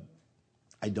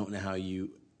I don't know how you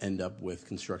end up with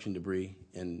construction debris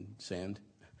and sand,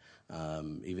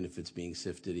 even if it's being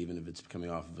sifted, even if it's coming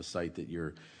off of a site that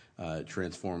you're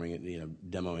transforming it,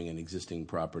 demoing an existing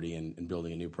property and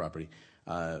building a new property.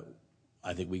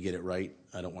 I think we get it right.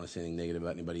 I don't want to say anything negative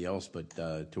about anybody else, but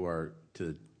to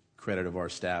the credit of our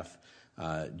staff,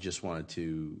 just wanted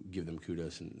to give them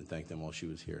kudos and thank them while she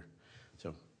was here.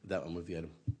 So that one with the item.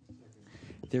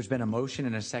 There's been a motion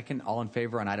and a second. All in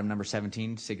favor on item number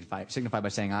 17, signify by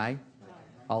saying aye.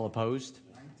 All opposed?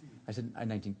 I said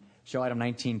 19. Show item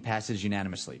 19 passes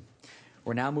unanimously.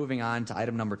 We're now moving on to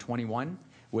item number 21,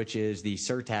 which is the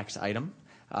surtax item.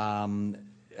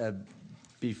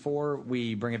 Before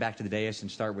we bring it back to the dais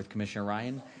and start with Commissioner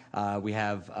Ryan, we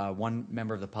have one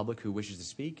member of the public who wishes to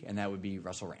speak, and that would be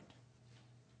Russell Rand.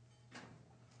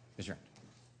 Mr. Rand.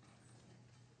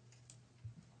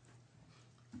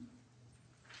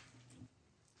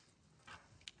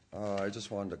 I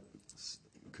just wanted to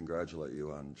congratulate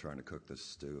you on trying to cook this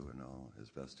stew and all as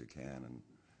best you can,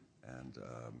 and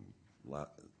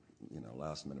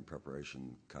last minute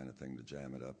preparation kind of thing to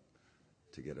jam it up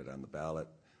to get it on the ballot,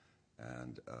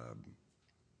 and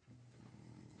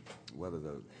whether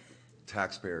the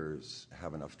taxpayers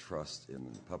have enough trust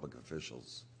in public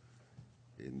officials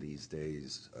in these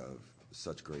days of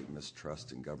such great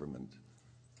mistrust in government,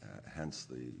 hence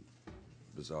the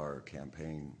bizarre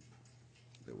campaign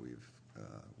that we've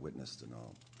witnessed and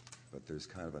all. But there's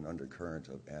kind of an undercurrent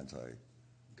of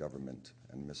anti-government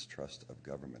and mistrust of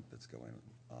government that's going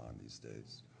on these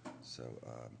days. So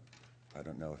I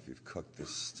don't know if you've cooked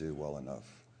this stew well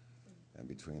enough. And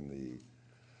between the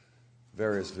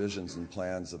various visions and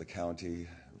plans of the county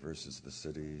versus the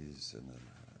cities and the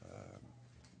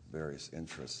various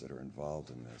interests that are involved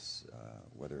in this,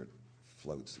 whether it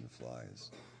floats and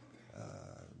flies,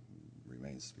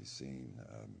 remains to be seen.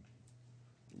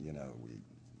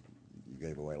 You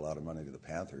gave away a lot of money to the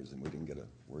Panthers, and we didn't get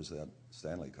where's that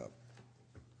Stanley Cup?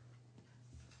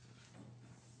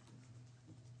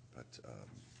 But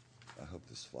I hope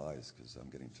this flies, because I'm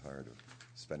getting tired of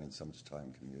spending so much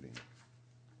time commuting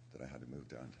that I had to move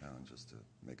downtown just to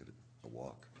make it a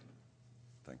walk.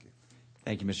 Thank you.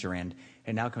 Thank you, Mr. Rand.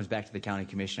 And now comes back to the County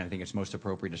Commission. I think it's most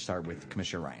appropriate to start with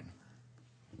Commissioner Ryan.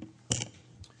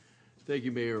 Thank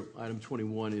you, Mayor. Item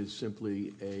 21 is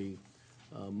simply a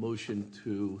motion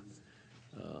to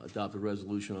adopt a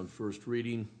resolution on first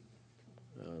reading,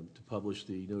 to publish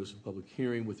the notice of public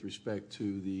hearing with respect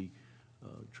to the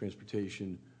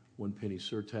transportation 1 penny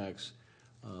surtax.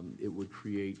 It would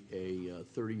create a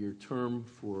 30-year term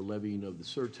for levying of the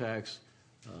surtax.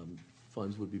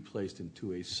 Funds would be placed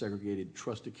into a segregated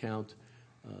trust account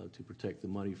to protect the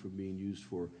money from being used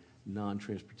for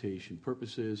non-transportation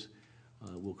purposes.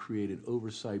 We'll create an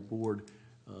oversight board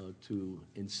to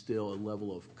instill a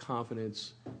level of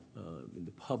confidence in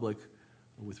the public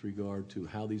with regard to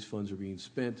how these funds are being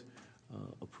spent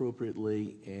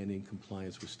appropriately and in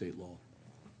compliance with state law.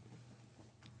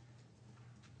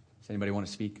 Does anybody want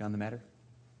to speak on the matter?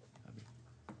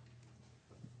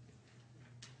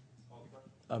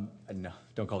 No,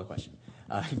 don't call the question.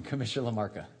 Commissioner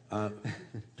LaMarca.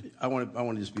 I want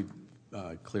to just be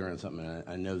clear on something.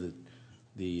 I know that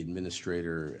the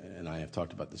administrator and I have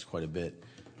talked about this quite a bit,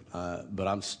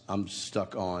 but I'm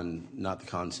stuck on not the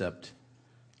concept.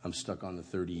 I'm stuck on the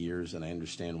 30 years, and I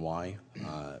understand why.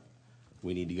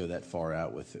 We need to go that far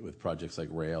out with projects like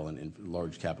rail and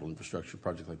large capital infrastructure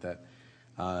projects like that.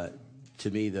 To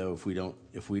me, though,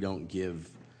 if we don't give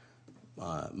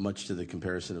much to the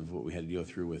comparison of what we had to go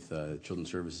through with Children's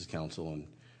Services Council and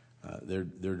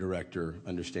their director,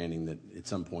 understanding that at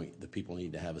some point the people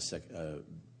need to have a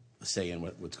say in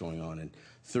what's going on, and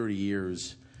 30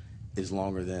 years is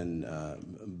longer than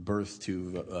birth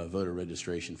to voter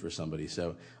registration for somebody.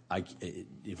 So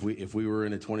if we were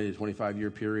in a 20 to 25 year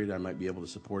period, I might be able to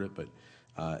support it, but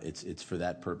it's for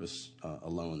that purpose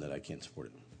alone that I can't support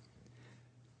it.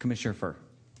 Commissioner Furr.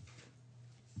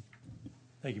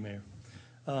 Thank you, Mayor.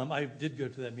 I did go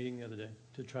to that meeting the other day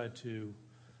to try to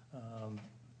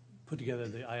put together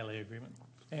the ILA agreement,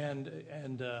 and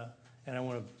I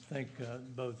want to thank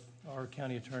both our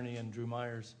county attorney and Drew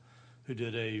Myers, who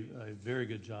did a very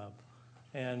good job.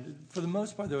 And for the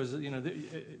most part, there's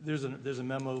a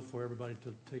memo for everybody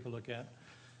to take a look at,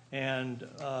 and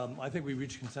I think we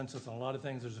reached consensus on a lot of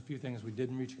things. There's a few things we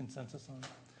didn't reach consensus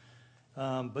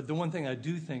on, but the one thing I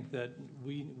do think that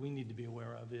we need to be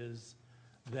aware of is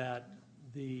that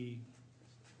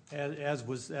as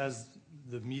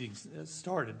the meeting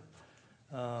started,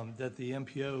 that the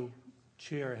MPO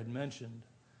chair had mentioned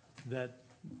that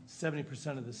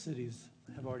 70% of the cities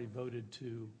have already voted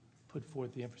to put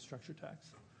forth the infrastructure tax.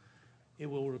 It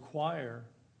will require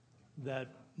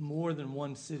that more than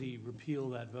one city repeal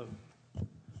that vote.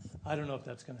 I don't know if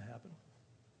that's going to happen.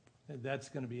 That's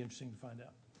going to be interesting to find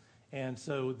out. And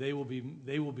so they will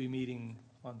be meeting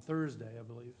on Thursday, I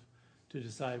believe, to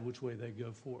decide which way they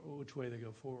go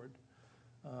forward.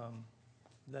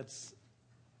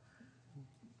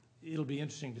 It'll be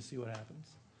interesting to see what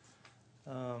happens.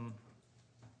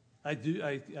 I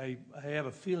have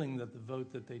a feeling that the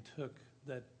vote that they took,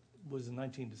 that was a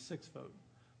 19-6 vote,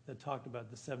 that talked about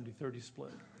the 70-30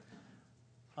 split.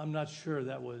 I'm not sure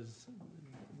that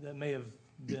may have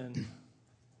been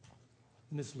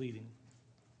misleading,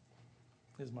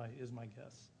 is my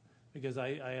guess, because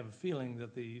I have a feeling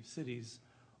that the cities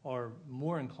are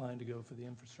more inclined to go for the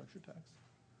infrastructure tax.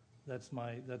 That's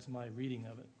my reading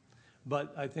of it.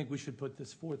 But I think we should put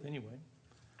this forth anyway.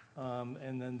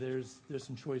 And then there's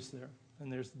some choice there,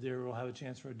 and we'll have a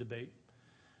chance for a debate.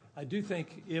 I do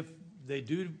think if they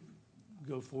do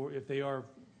go forward, if they are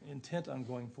intent on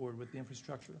going forward with the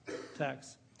infrastructure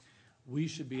tax, we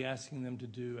should be asking them to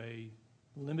do a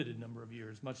limited number of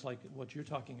years, much like what you're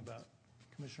talking about,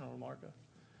 Commissioner LaMarca.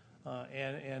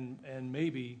 And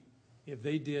maybe if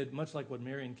they did, much like what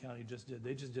Marion County just did,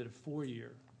 they just did a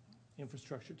 4-year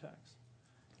infrastructure tax.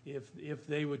 If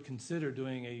they would consider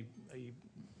doing a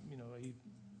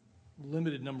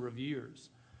limited number of years,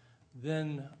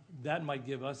 then that might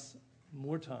give us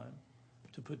more time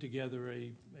to put together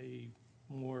a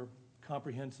more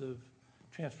comprehensive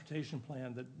transportation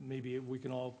plan that maybe we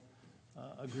can all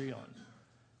agree on.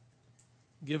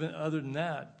 Other than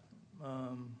that,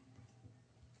 I'm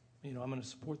going to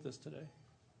support this today,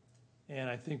 and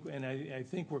I think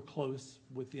we're close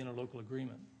with the interlocal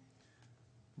agreement,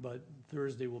 but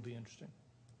Thursday will be interesting.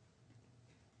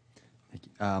 Thank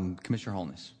you. Commissioner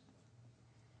Holness.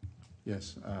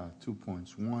 Yes, 2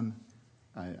 points. One,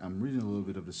 I'm reading a little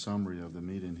bit of the summary of the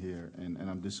meeting here, and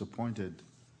I'm disappointed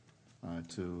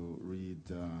to read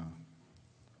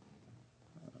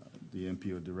the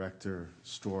MPO Director,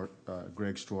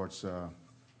 Greg Stort's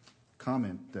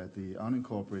comment that the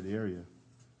unincorporated area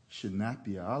should not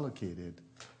be allocated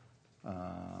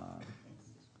a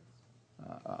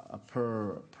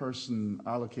per person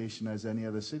allocation as any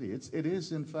other city. It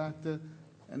is, in fact, an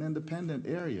independent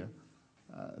area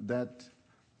that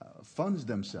funds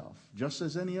themselves, just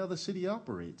as any other city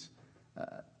operates.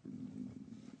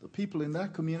 The people in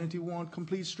that community want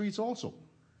complete streets also.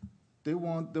 They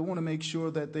want to make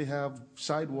sure that they have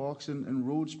sidewalks and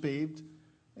roads paved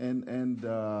and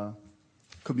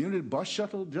community bus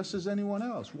shuttle just as anyone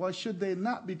else. Why should they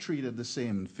not be treated the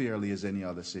same and fairly as any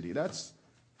other city? That's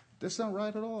not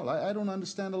right at all. I don't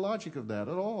understand the logic of that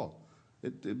at all.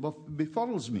 It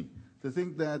befuddles me to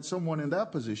think that someone in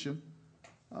that position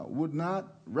would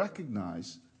not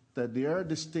recognize that there are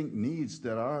distinct needs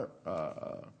that are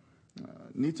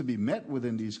need to be met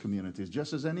within these communities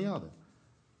just as any other.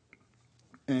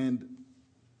 And,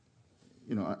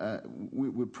 you know,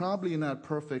 we're probably not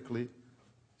perfectly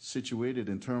situated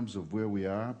in terms of where we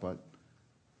are, but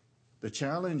the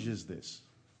challenge is this.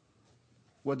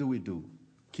 What do?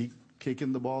 Keep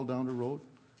kicking the ball down the road?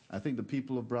 I think the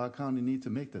people of Broward County need to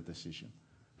make that decision.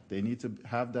 They need to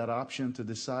have that option to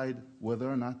decide whether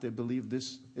or not they believe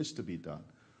this is to be done.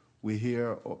 We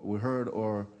heard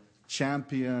our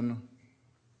champion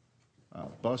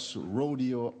bus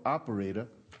rodeo operator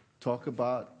talk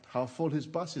about how full his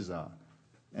buses are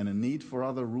and a need for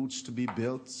other routes to be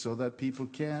built so that people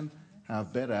can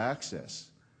have better access.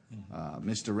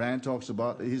 Mr. Rand talks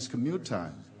about his commute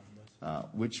time,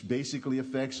 which basically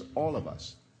affects all of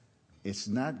us. It's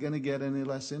not going to get any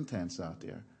less intense out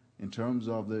there in terms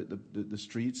of the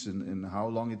streets and how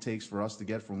long it takes for us to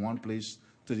get from one place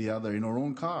to the other in our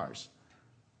own cars.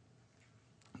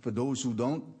 For those who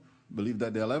don't believe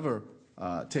that they'll ever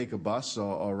take a bus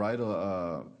or ride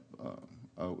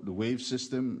the wave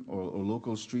system or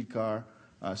local streetcar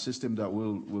system that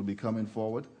will be coming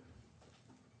forward,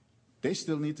 they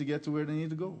still need to get to where they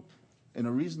need to go in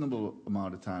a reasonable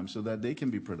amount of time so that they can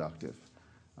be productive.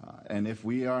 And if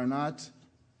we are not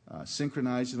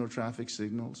synchronizing our traffic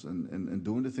signals and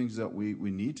doing the things that we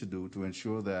need to do to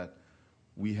ensure that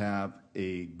we have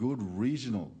a good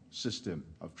regional system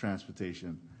of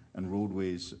transportation and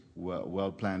roadways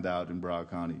well planned out in Broward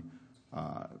County,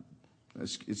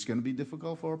 it's going to be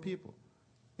difficult for our people.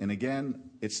 And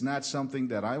again, it's not something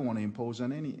that I want to impose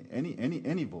on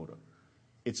any voter.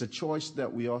 It's a choice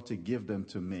that we ought to give them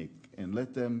to make and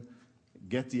let them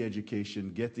get the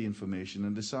education, get the information,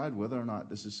 and decide whether or not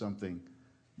this is something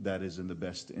that is in the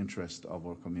best interest of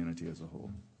our community as a whole.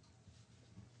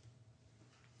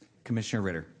 Commissioner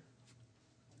Ritter.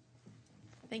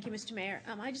 Thank you, Mr. Mayor.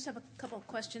 I just have a couple of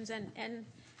questions, and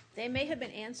they may have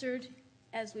been answered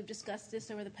as we've discussed this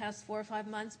over the past 4 or 5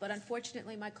 months, but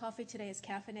unfortunately my coffee today is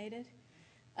caffeinated.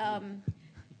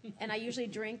 And I usually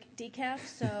drink decaf,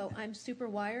 so I'm super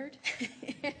wired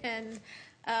and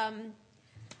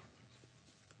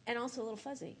also a little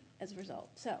fuzzy as a result.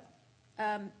 So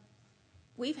I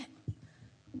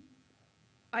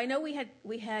know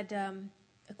we had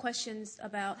questions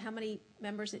about how many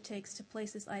members it takes to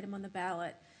place this item on the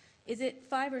ballot. Is it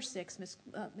 5 or 6, Ms.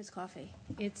 Coffey?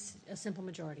 It's a simple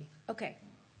majority. Okay.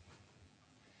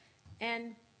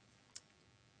 And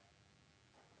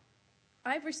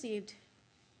I've received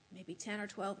maybe 10 or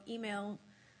 12 email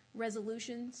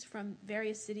resolutions from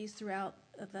various cities throughout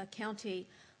the county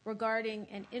regarding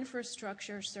an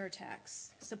infrastructure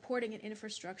surtax, supporting an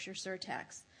infrastructure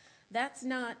surtax. That's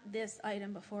not this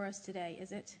item before us today,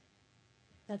 is it?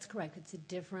 That's correct. It's a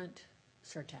different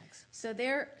surtax. So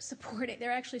they're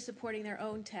actually supporting their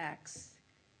own tax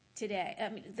today. I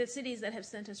mean, the cities that have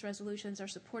sent us resolutions are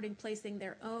supporting placing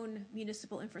their own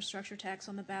municipal infrastructure tax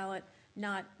on the ballot,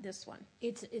 not this one.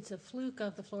 It's a fluke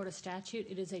of the Florida statute.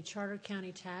 It is a charter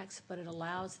county tax, but it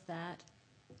allows that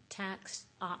tax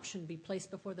option be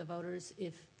placed before the voters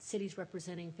if cities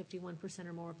representing 51%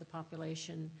 or more of the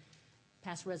population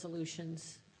pass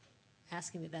resolutions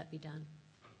asking that be done.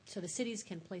 So the cities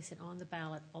can place it on the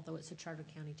ballot, although it's a charter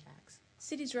county tax.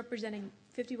 Cities representing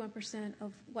 51%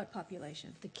 of what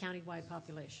population? The countywide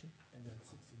population.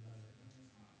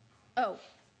 Oh,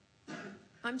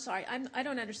 I'm sorry. I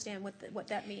don't understand what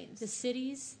that means. The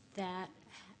cities that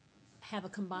have a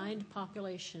combined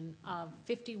population of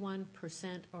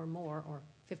 51% or more, or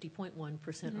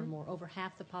 50.1% or more, over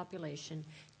half the population,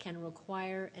 can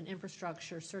require an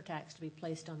infrastructure surtax to be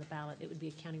placed on the ballot. It would be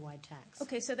a countywide tax.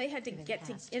 Okay, so they had to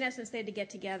in essence, they had to get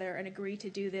together and agree to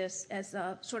do this as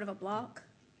a sort of a block?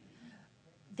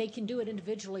 They can do it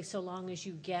individually so long as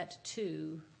you get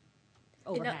to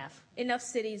over half. Enough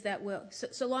cities that will,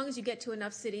 so long as you get to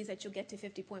enough cities that you'll get to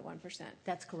 50.1%.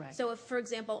 That's correct. So if, for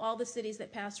example, all the cities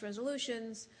that passed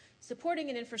resolutions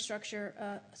supporting an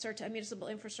infrastructure, municipal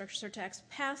infrastructure surtax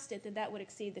passed it, then that would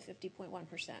exceed the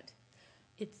 50.1%.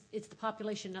 It's the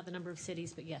population, not the number of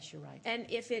cities, but yes, you're right. And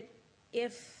if they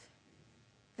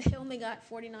only got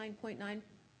 49.9,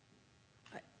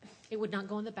 It would not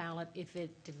go on the ballot if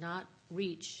it did not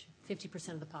reach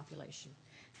 50% of the population.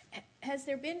 Has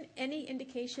there been any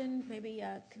indication, maybe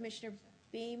Commissioner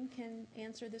Beam can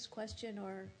answer this question,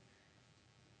 or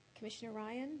Commissioner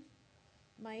Ryan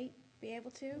might be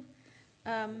able to?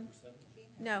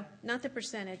 No, not the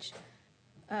percentage.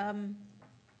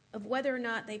 Of whether or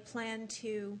not they plan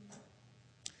to,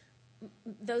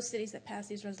 those cities that pass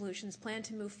these resolutions plan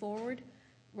to move forward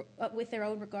with their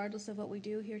own, regardless of what we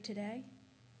do here today?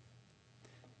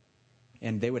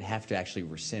 And they would have to actually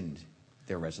rescind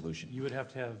their resolution. You would have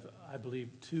to have, I believe,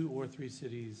 2 or 3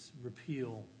 cities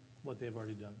repeal what they've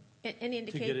already done Any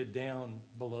to get it down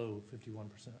below 51%.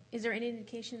 Is there any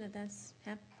indication that that's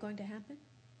going to happen?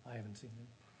 I haven't seen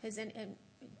it. Has in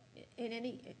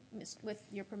any, with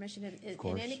your permission,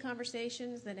 in any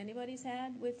conversations that anybody's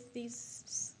had with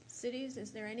these cities, is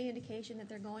there any indication that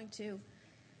they're going to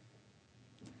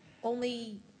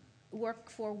only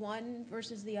work for one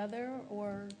versus the other,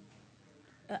 or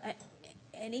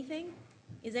anything?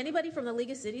 Is anybody from the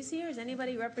League of Cities here? Is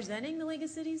anybody representing the League of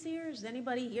Cities here? Is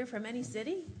anybody here from any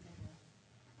city?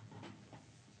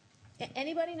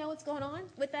 Anybody know what's going on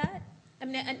with that? I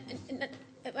mean,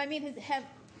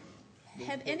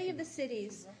 have any of the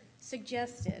cities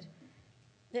suggested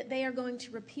that they are going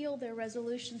to repeal their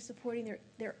resolution supporting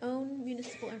their own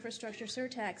municipal infrastructure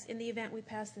surtax in the event we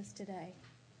pass this today?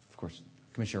 Of course.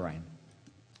 Commissioner Ryan.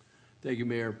 Thank you,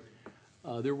 Mayor.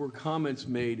 There were comments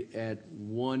made at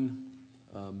one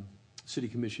City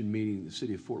Commission meeting, the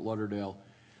City of Fort Lauderdale,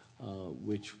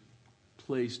 which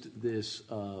placed this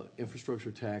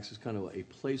infrastructure tax as kind of a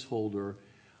placeholder,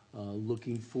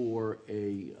 looking for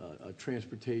a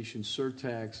transportation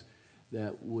surtax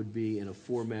that would be in a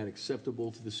format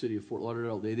acceptable to the City of Fort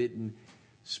Lauderdale. They didn't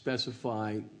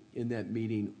specify in that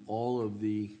meeting all of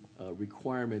the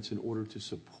requirements in order to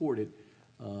support it,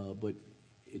 but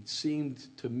it seemed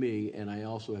to me, and I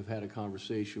also have had a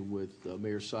conversation with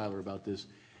Mayor Seiler about this,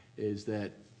 is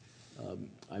that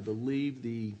I believe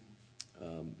the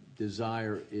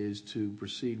desire is to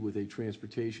proceed with a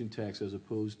transportation tax as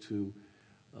opposed to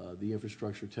the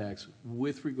infrastructure tax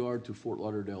with regard to Fort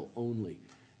Lauderdale only.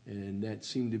 And that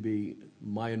seemed to be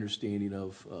my understanding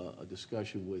of a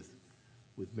discussion with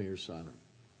Mayor Seiler.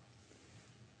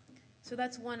 So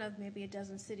that's one of maybe a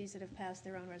dozen cities that have passed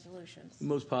their own resolutions. The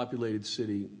most populated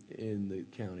city in the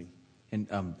county. And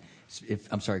I'm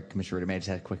sorry, Commissioner Ritter, may I just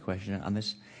ask a quick question on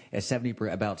this?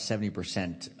 About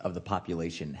 70% of the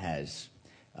population has,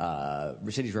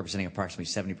 cities representing approximately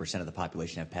 70% of the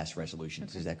population have passed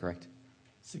resolutions. Okay. Is that correct?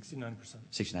 69%.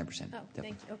 69%. Oh,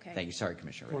 thank you. Okay. Thank you. Sorry,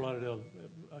 Commissioner Fort Ritter. Lauderdale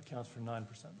accounts for 9%.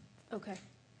 Okay.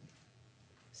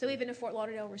 So even if Fort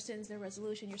Lauderdale rescinds their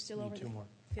resolution, you're still over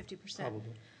 50%.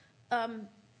 Probably.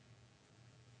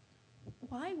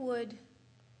 Why would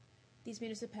these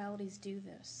municipalities do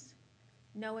this,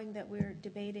 knowing that we're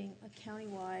debating a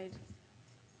countywide?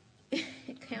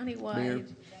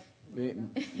 May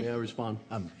I respond?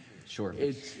 Sure.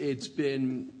 It's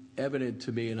been evident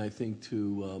to me, and I think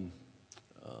to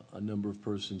a number of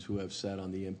persons who have sat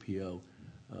on the MPO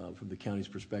from the county's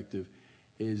perspective,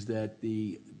 is that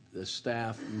the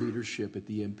staff leadership at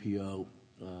the MPO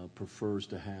prefers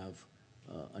to have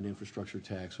an infrastructure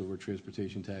tax over a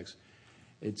transportation tax.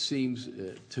 It seems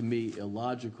to me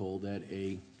illogical that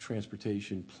a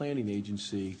transportation planning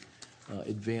agency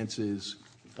advances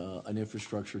an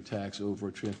infrastructure tax over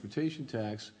a transportation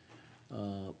tax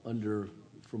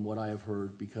from what I have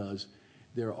heard, because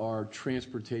there are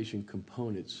transportation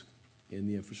components in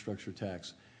the infrastructure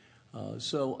tax.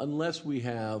 So unless we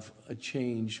have a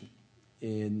change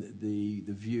in the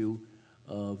view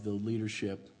of the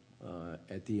leadership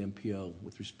at the MPO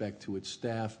with respect to its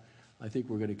staff, I think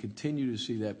we're going to continue to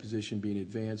see that position being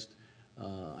advanced.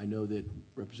 I know that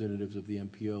representatives of the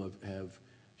MPO have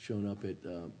shown up at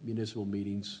municipal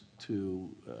meetings to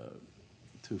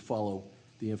follow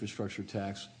the infrastructure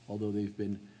tax, although they've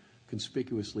been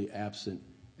conspicuously absent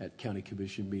at county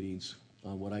commission meetings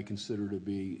on what I consider to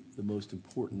be the most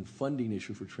important funding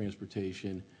issue for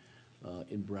transportation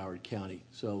in Broward County.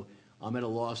 So I'm at a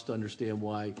loss to understand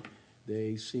why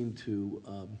they seem to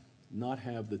not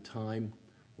have the time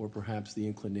or perhaps the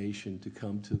inclination to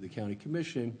come to the county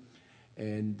commission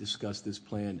and discuss this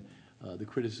plan. The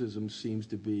criticism seems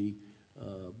to be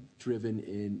driven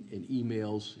in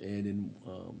emails and in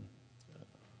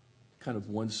kind of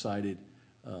one-sided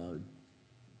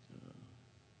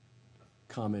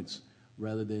comments,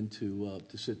 rather than to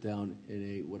sit down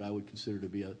in what I would consider to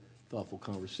be a thoughtful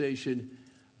conversation.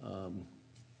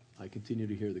 I continue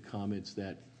to hear the comments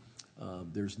that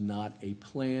there's not a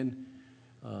plan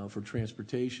for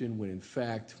transportation, when in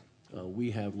fact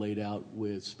we have laid out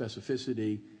with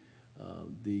specificity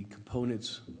the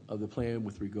components of the plan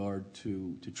with regard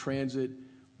to transit,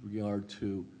 with regard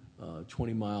to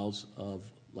 20 miles of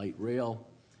light rail,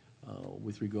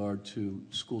 with regard to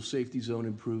school safety zone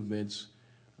improvements,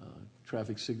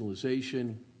 traffic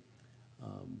signalization,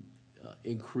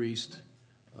 increased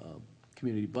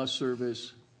community bus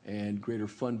service, and greater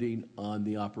funding on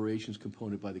the operations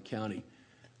component by the county.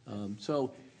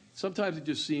 So sometimes it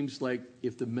just seems like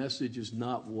if the message is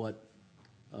not what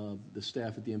the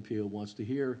staff at the MPO wants to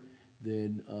hear,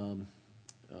 then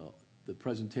the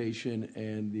presentation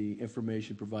and the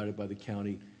information provided by the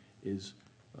county is,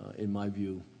 in my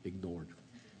view, ignored.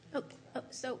 Okay,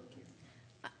 so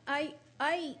I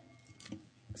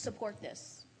support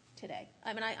this today.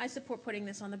 I mean, I support putting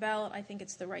this on the ballot. I think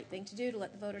it's the right thing to do to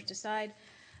let the voters decide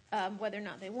whether or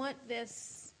not they want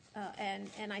this.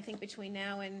 And I think between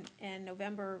now and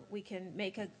November, we can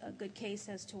make a good case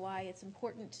as to why it's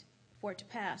important for it to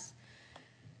pass.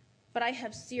 But I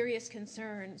have serious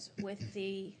concerns with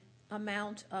the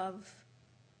amount of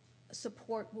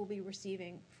support we'll be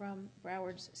receiving from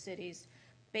Broward's cities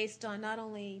based on not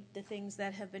only the things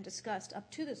that have been discussed up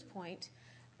to this point,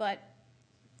 but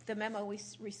the memo we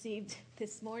received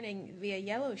this morning via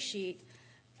Yellow Sheet,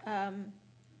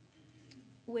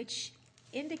 which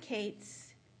indicates,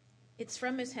 it's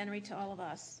from Ms. Henry to all of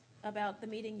us, about the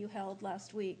meeting you held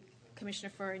last week,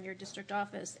 Commissioner Furr, in your district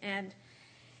office. And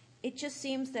it just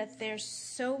seems that there's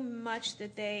so much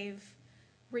that they've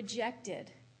rejected,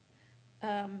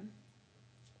 and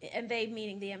they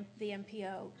meaning the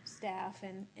MPO staff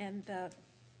and the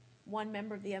one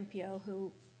member of the MPO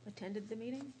who attended the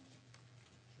meeting,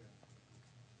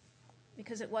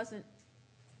 because it wasn't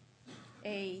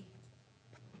a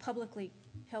publicly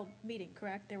held meeting,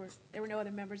 correct? There were no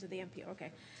other members of the MPO.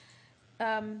 Okay.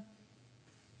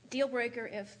 Deal breaker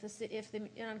if the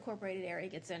unincorporated area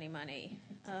gets any money.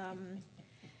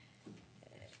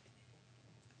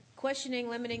 Questioning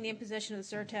limiting the imposition of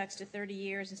the surtax to 30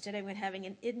 years instead of having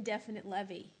an indefinite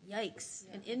levy. Yikes.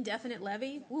 An indefinite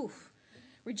levy? Oof.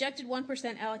 Rejected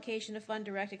 1% allocation to fund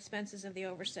direct expenses of the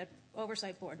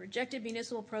Oversight Board. Rejected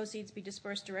municipal proceeds be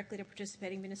dispersed directly to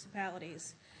participating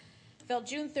municipalities. Felt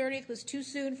June 30th was too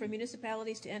soon for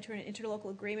municipalities to enter an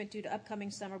interlocal agreement due to upcoming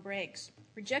summer breaks.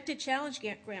 Rejected challenge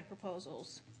grant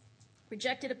proposals.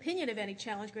 Rejected opinion of any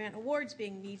challenge grant awards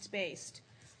being needs-based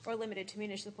or limited to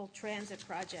municipal transit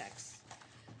projects.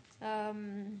 I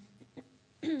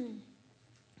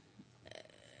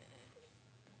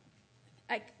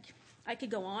could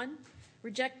go on.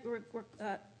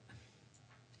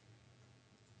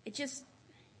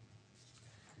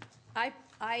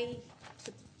 I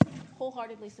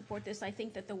wholeheartedly support this. I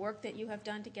think that the work that you have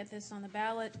done to get this on the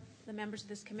ballot, the members of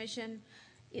this commission,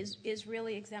 is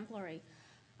really exemplary.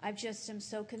 I just am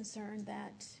so concerned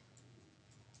that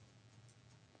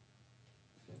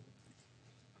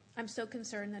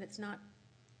it's not,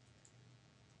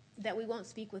 that we won't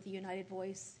speak with a united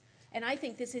voice. And I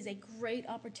think this is a great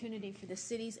opportunity for the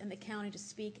cities and the county to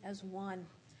speak as one.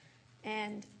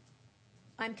 And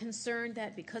I'm concerned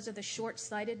that because of the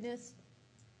short-sightedness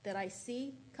that I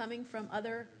see coming from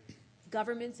other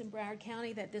governments in Broward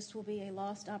County, that this will be a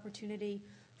lost opportunity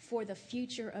for the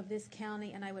future of this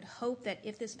county. And I would hope that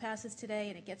if this passes today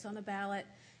and it gets on the ballot,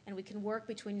 and we can work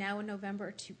between now and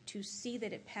November to see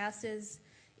that it passes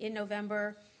in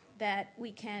November, that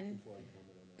we can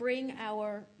bring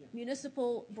our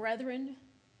municipal brethren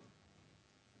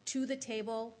to the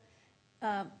table.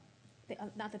 Not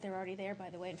that they're already there, by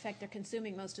the way. In fact, they're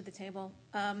consuming most of the table.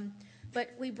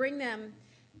 But we bring them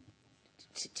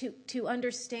to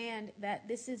understand that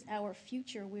this is our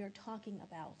future we are talking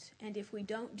about. And if we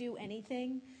don't do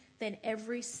anything, then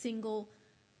every single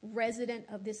resident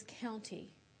of this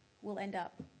county will end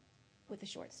up with a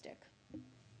short stick.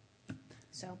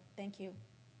 So thank you,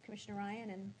 Commissioner Ryan,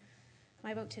 and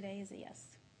my vote today is a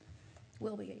yes.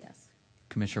 Will be a yes.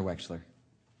 Commissioner Wexler.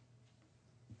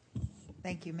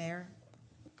 Thank you, Mayor.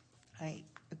 I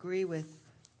agree with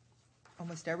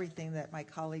almost everything that my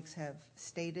colleagues have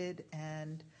stated,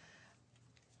 and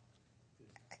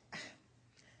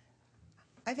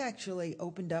I've actually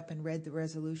opened up and read the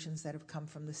resolutions that have come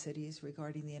from the cities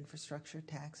regarding the infrastructure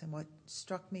tax, and what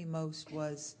struck me most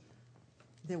was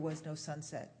there was no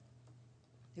sunset.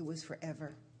 It was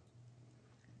forever.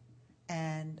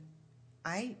 And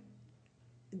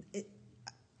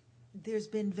there's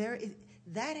been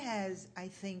that has, I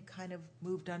think, kind of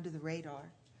moved under the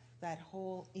radar, that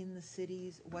whole in the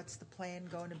cities, what's the plan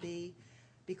going to be?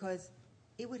 Because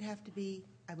it would have to be,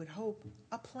 I would hope,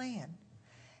 a plan.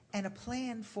 And a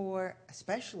plan for,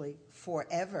 especially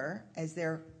forever, as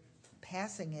they're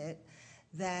passing it,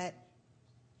 that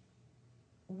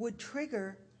would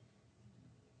trigger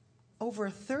over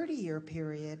a 30-year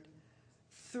period,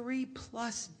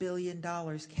 $3+ billion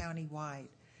countywide.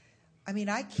 I mean,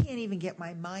 I can't even get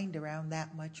my mind around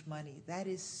that much money. That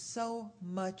is so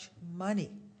much money.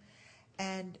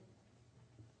 And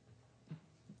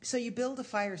so you build a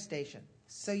fire station.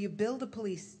 So you build a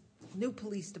new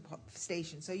police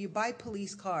station. So you buy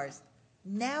police cars.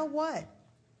 Now what?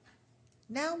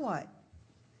 Now what?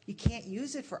 You can't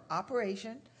use it for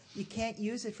operation. You can't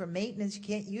use it for maintenance. You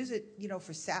can't use it,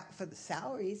 for the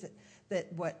salaries.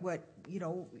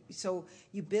 So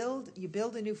you build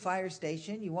a new fire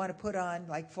station. You want to put on,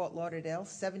 like Fort Lauderdale,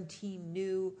 17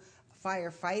 new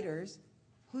firefighters.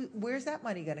 Where's that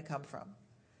money going to come from?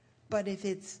 But if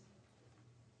it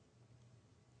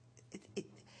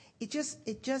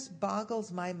just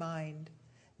boggles my mind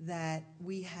that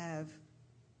we have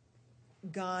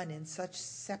gone in such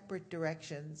separate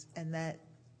directions, and that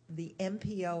the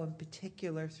MPO in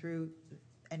particular, through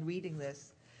and reading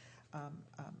this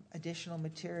additional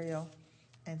material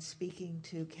and speaking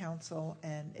to council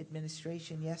and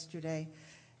administration yesterday,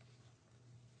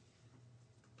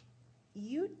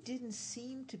 you didn't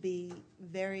seem to be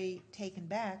very taken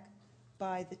back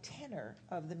by the tenor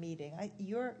of the meeting.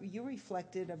 You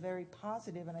reflected a very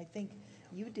positive, and I think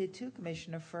you did too,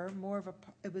 Commissioner Furr,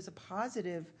 it was a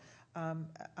positive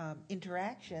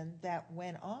interaction that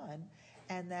went on,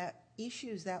 and that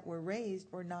issues that were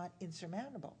raised were not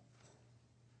insurmountable.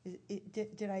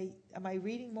 Am I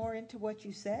reading more into what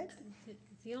you said?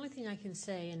 The only thing I can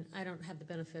say, and I don't have the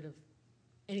benefit of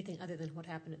anything other than what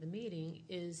happened at the meeting,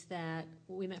 is that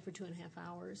we met for 2.5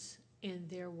 hours, and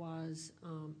there was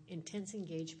intense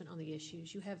engagement on the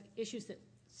issues. You have issues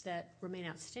that remain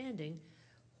outstanding.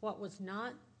 What was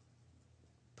not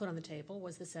put on the table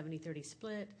was the 70-30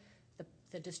 split,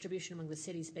 the distribution among the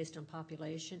cities based on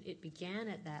population. It began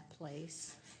at that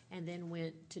place and then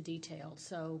went to detail.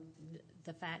 So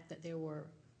the fact that there were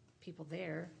people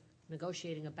there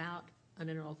negotiating about an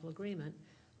interlocal agreement,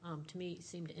 to me,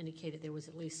 seemed to indicate that there was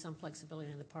at least some flexibility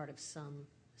on the part of some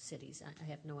cities. I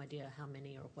have no idea how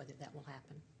many or whether that will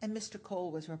happen. And Mr.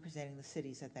 Cole was representing the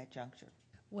cities at that juncture.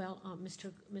 Well,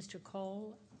 Mr.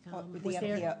 Cole was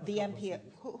there. The MPO.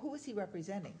 Who was he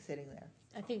representing sitting there?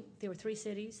 I think there were 3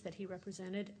 cities that he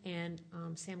represented, and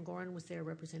Sam Gorin was there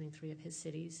representing 3 of his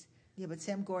cities. Yeah, but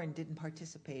Sam Gorin didn't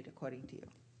participate, according to you.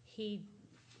 He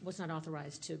was not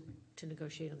authorized to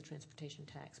negotiate on the transportation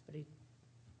tax, but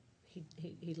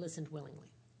he listened willingly.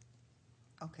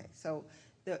 Okay, so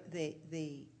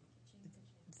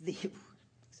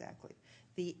exactly,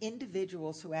 the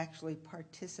individuals who actually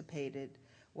participated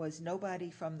was nobody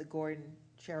from the Gordon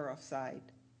Sheriff side.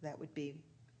 That would be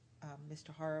Mr.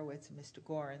 Horowitz and Mr.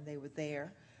 Gorin. They were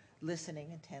there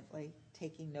listening intently,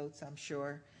 taking notes, I'm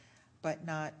sure, but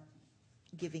not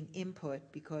giving input,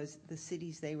 because the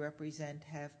cities they represent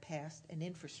have passed an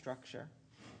infrastructure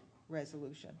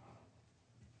resolution.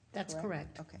 That's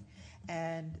correct. Okay.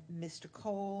 And Mr.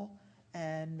 Cole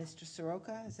and Mr.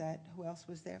 Soroka, is that who else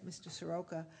was there? Mr.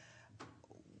 Soroka,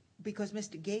 because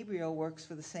Mr. Gabriel works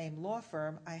for the same law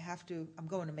firm, I'm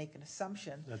going to make an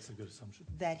assumption. That's a good assumption.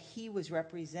 That he was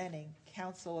representing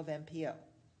Council of MPO.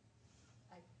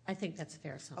 I think that's a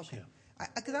fair assumption. Okay.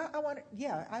 Because I want to, Say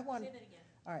that again.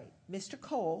 All right. Mr.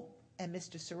 Cole and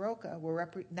Mr. Soroka were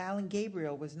Nalin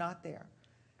Gabriel was not there,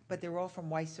 but they were all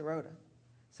from Weiss-Serota.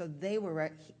 So they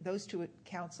were, those 2 at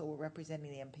council were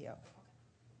representing the MPO.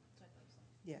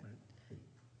 Yeah. Right.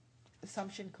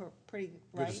 Assumption pretty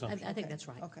right? Assumption. I think that's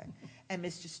right. Okay. And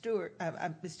Mr.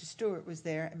 Stewart was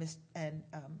there, and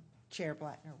Chair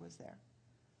Blattner was there.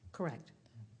 Correct.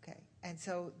 Okay. And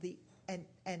so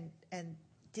and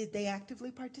did they actively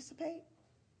participate,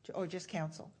 or just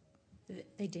council?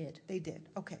 They did. They did.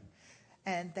 Okay.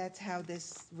 And that's how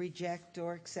this reject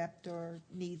or accept or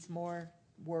needs more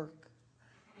work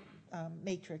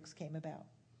matrix came about,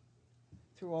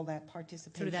 through all that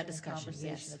participation, through that discussion, and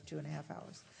conversation yes. of 2.5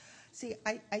 hours. See,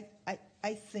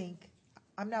 I think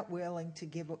I'm not willing to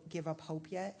give up hope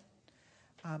yet.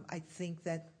 I think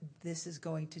that this is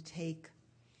going to take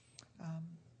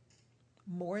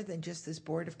more than just this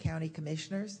Board of County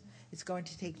Commissioners. It's going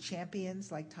to take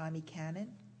champions like Tommy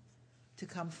Cannon to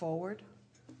come forward.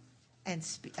 And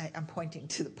I'm pointing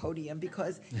to the podium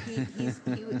because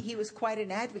he was quite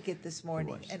an advocate this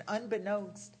morning. And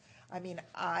unbeknownst, I mean,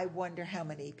 I wonder how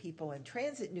many people in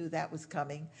transit knew that was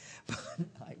coming. But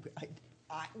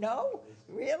no,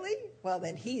 really? Well,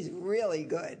 then he's really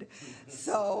good.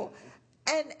 So,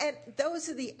 and those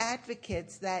are the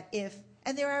advocates that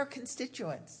and there are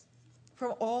constituents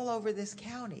from all over this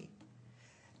county.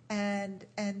 And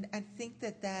I think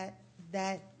that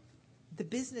the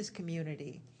business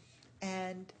community,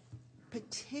 and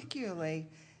particularly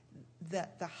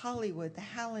the Hollywood, the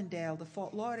Hallandale, the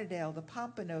Fort Lauderdale, the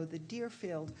Pompano, the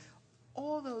Deerfield,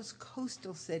 all those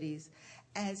coastal cities,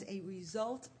 as a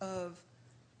result of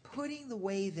putting the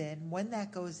wave in, when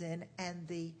that goes in, and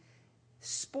the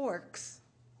sporks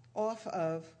off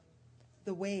of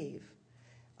the wave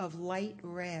of light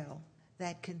rail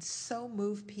that can so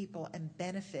move people and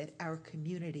benefit our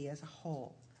community as a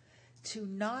whole. To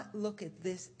not look at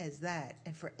this as that,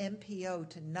 and for MPO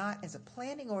to not, as a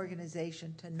planning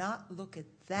organization, to not look at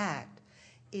that,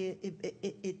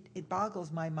 it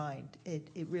boggles my mind.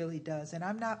 It really does. And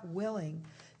I'm not willing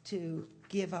to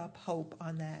give up hope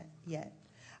on that yet.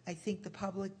 I think the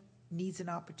public needs an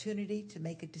opportunity to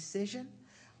make a decision.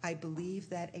 I believe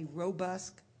that a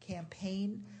robust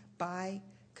campaign by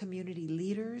community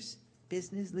leaders,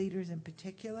 business leaders in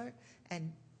particular,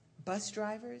 and bus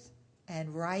drivers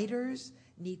and riders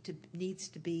needs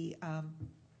to be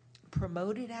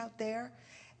promoted out there,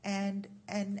 and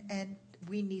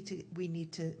we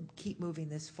need to keep moving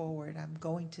this forward. I'm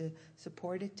going to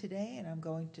support it today, and I'm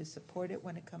going to support it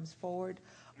when it comes forward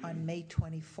on May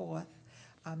 24th.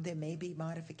 There may be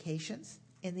modifications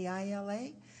in the ILA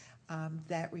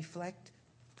that reflect,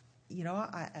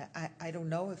 I don't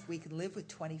know if we can live with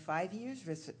 25 years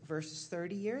versus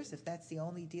 30 years, if that's the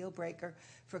only deal breaker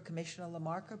for Commissioner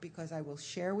LaMarca, because I will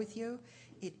share with you,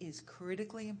 it is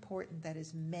critically important that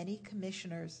as many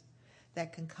commissioners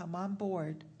that can come on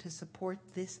board to support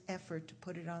this effort to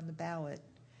put it on the ballot.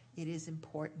 It is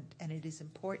important, and it is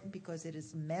important because it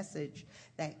is a message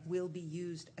that will be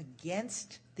used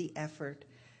against the effort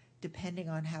depending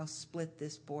on how split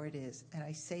this board is. And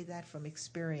I say that from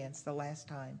experience the last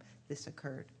time this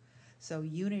occurred. So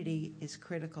unity is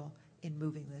critical in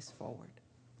moving this forward.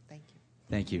 Thank you.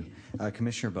 Thank you.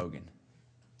 Commissioner Bogan.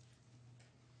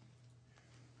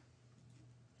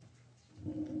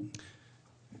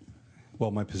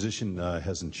 Well, my position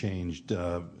hasn't changed.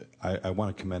 I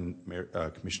want to commend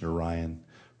Commissioner Ryan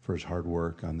for his hard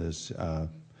work on this,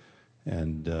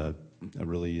 and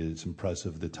really it's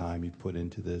impressive the time he put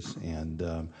into this. And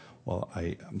well,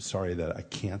 I'm sorry that I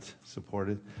can't support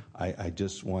it. I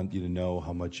just want you to know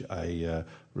how much I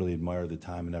really admire the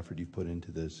time and effort you've put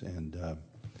into this, and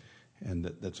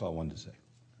that's all I wanted to say.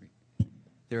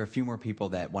 There are a few more people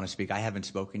that want to speak. I haven't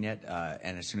spoken yet,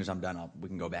 and as soon as I'm done, we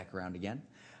can go back around again.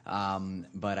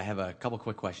 But I have a couple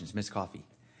quick questions. Ms. Coffey,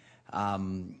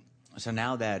 so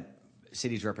now that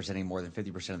cities representing more than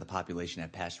 50% of the population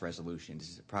have passed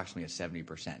resolutions, approximately at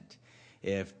 70%.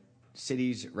 If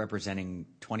cities representing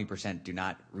 20% do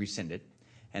not rescind it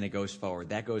and it goes forward,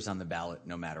 that goes on the ballot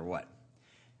no matter what.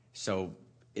 So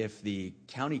if the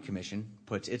county commission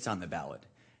puts its on the ballot,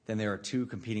 then there are two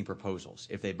competing proposals.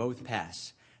 If they both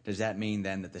pass, does that mean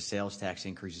then that the sales tax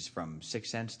increases from 6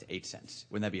 cents to 8 cents?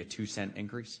 Wouldn't that be a 2 cent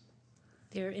increase?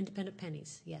 They're independent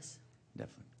pennies, yes.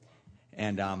 Definitely.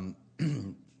 And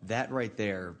that right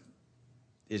there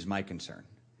is my concern.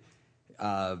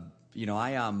 I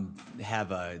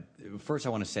first I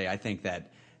want to say I think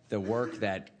that the work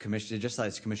that just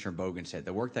as Commissioner Bogan said,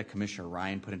 the work that Commissioner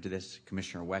Ryan put into this,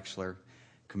 Commissioner Wexler,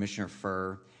 Commissioner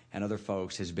Furr, and other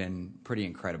folks has been pretty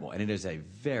incredible. And it is a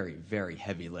very, very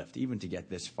heavy lift, even to get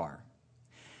this far.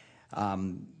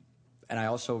 And I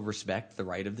also respect the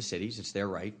right of the cities. It's their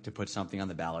right to put something on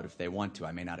the ballot if they want to.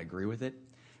 I may not agree with it,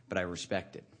 but I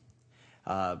respect it.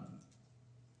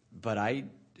 But I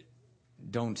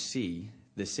don't see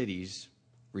the cities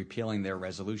repealing their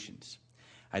resolutions.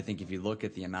 I think if you look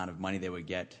at the amount of money they would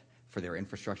get for their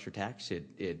infrastructure tax,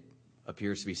 it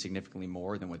appears to be significantly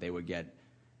more than what they would get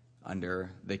under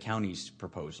the county's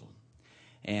proposal.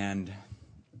 And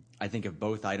I think if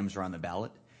both items are on the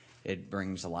ballot, it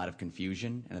brings a lot of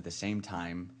confusion, and at the same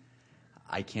time,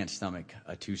 I can't stomach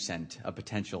a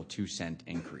potential 2 cent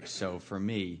increase. So for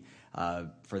me,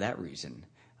 for that reason,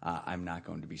 I'm not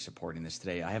going to be supporting this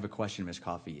today. I have a question, Ms.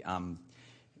 Coffey.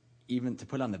 Even to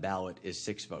put on the ballot is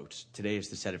 6 votes. Today is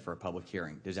to set it for a public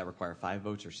hearing. Does that require 5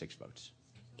 votes or 6 votes?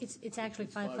 It's actually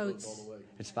 5 votes.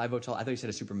 It's 5 votes all. I thought you said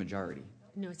a supermajority.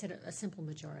 No, it said a simple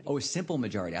majority. Oh, a simple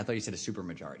majority. I thought you said a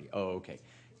supermajority. Oh, okay.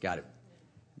 Got it.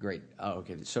 Great. Oh,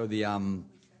 okay. So the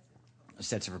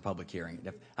sets it for public hearing.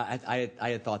 I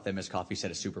had thought that Ms. Coffey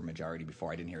said a supermajority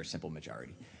before. I didn't hear a simple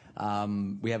majority.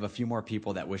 We have a few more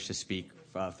people that wish to speak.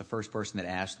 The first person that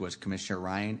asked was Commissioner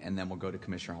Ryan, and then we'll go to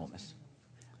Commissioner Holness.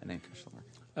 And then Commissioner Mark.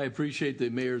 I appreciate the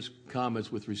mayor's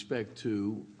comments with respect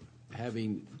to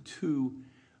having 2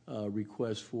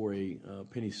 requests for a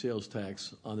penny sales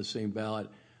tax on the same ballot.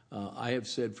 I have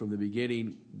said from the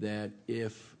beginning that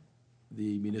if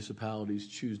the municipalities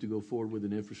choose to go forward with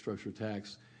an infrastructure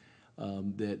tax,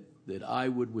 that I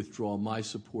would withdraw my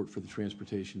support for the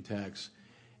transportation tax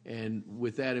And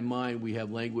with that in mind, we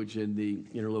have language in the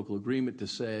interlocal agreement to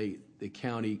say the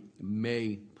county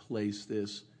may place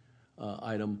this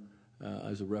item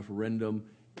as a referendum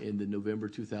in the November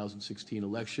 2016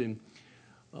 election.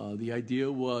 The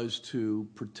idea was to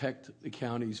protect the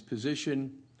county's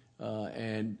position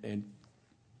and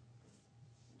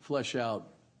flesh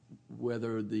out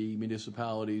whether the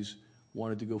municipalities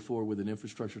wanted to go forward with an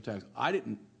infrastructure tax. I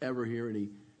didn't ever hear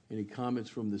any comments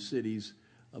from the cities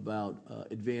about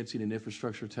advancing an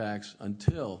infrastructure tax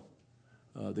until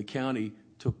the county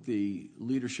took the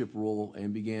leadership role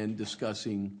and began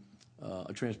discussing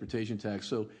a transportation tax.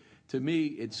 So to me,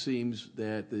 it seems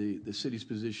that the city's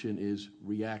position is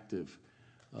reactive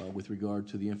with regard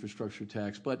to the infrastructure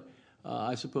tax. But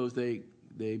I suppose the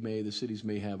cities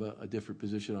may have a different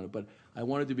position on it. But I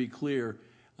wanted to be clear,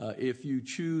 if you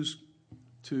choose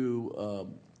to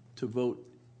vote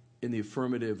in the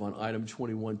affirmative on item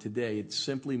 21 today, it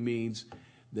simply means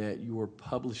that you are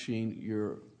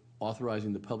you're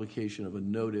authorizing the publication of a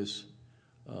notice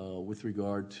with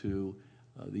regard to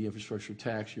the infrastructure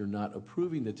tax. You're not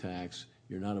approving the tax.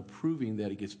 You're not approving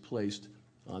that it gets placed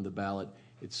on the ballot.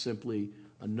 It's simply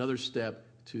another step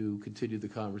to continue the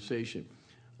conversation.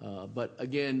 But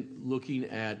again, looking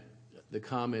at the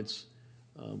comments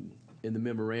in the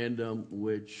memorandum,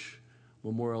 which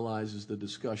memorializes the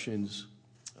discussions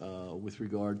with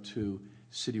regard to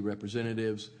city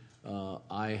representatives,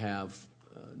 I have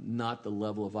not the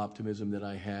level of optimism that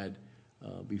I had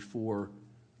before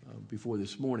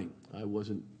this morning. I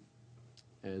wasn't,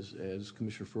 as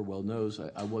Commissioner Furwell knows,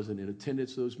 I wasn't in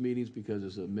attendance at those meetings because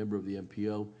as a member of the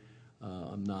MPO,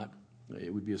 I'm not.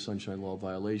 It would be a sunshine law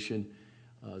violation.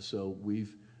 So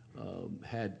we've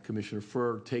had Commissioner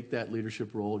Furr take that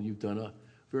leadership role. You've done a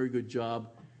very good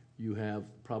job. You have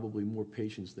probably more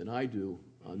patience than I do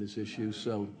on this issue.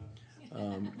 So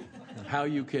how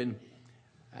you can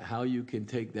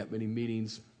take that many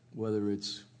meetings, whether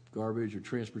it's garbage or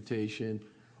transportation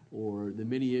or the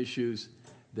many issues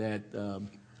that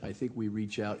I think we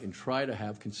reach out and try to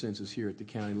have consensus here at the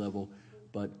county level,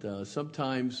 but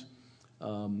sometimes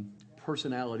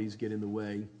personalities get in the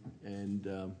way, and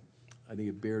I think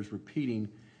it bears repeating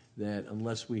that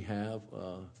unless we have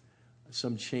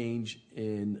some change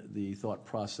in the thought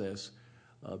process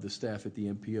of the staff at the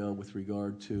MPO with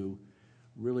regard to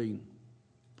really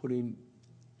putting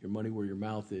your money where your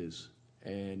mouth is,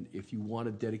 and if you want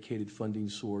a dedicated funding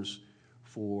source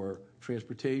for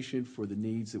transportation, for the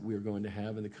needs that we are going to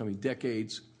have in the coming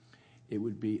decades, it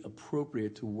would be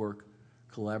appropriate to work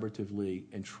collaboratively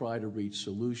and try to reach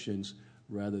solutions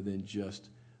rather than just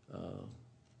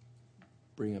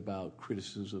bring about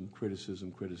criticism.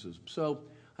 So,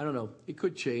 I don't know. It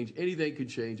could change. Anything could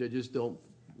change. I just don't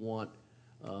want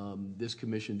this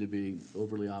commission to be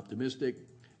overly optimistic,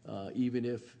 even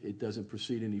if it doesn't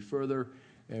proceed any further,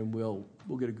 and we'll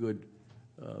get a good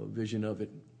vision of it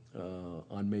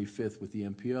on May 5th with the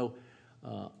MPO.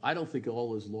 I don't think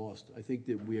all is lost. I think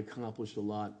that we accomplished a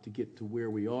lot to get to where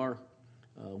we are.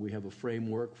 We have a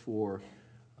framework for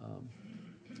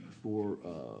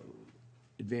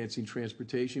advancing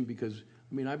transportation because,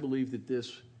 I believe that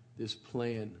this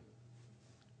plan,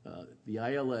 the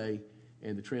ILA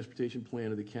and the transportation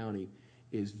plan of the county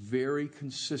is very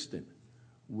consistent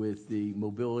with the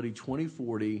Mobility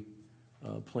 2040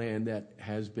 plan that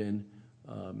has been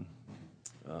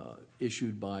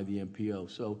issued by the MPO.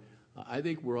 So I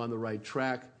think we're on the right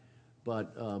track,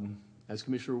 but as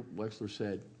Commissioner Wexler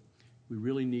said, we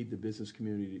really need the business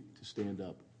community to stand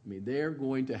up. They're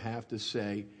going to have to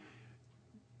say,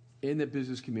 in the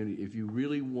business community, if you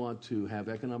really want to have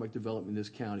economic development in this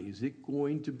county, is it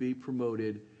going to be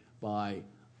promoted by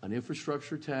an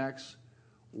infrastructure tax,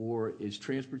 or is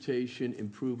transportation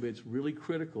improvements really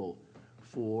critical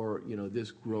for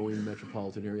this growing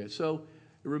metropolitan area? So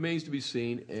it remains to be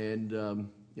seen, and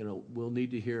we'll need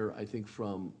to hear, I think,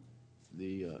 from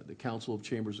the Council of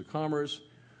Chambers of Commerce,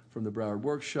 from the Broward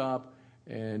Workshop,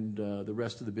 and the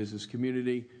rest of the business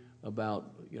community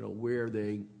about where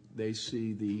they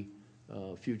see the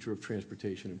future of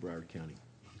transportation in Broward County.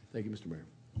 Thank you, Mr. Mayor.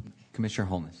 Commissioner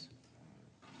Holness.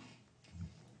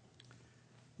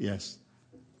 Yes.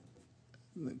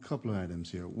 A couple of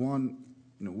items here. One,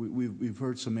 we've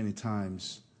heard so many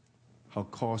times how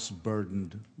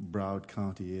cost-burdened Broward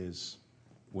County is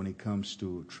when it comes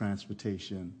to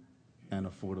transportation and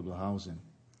affordable housing.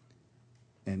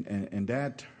 And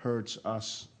that hurts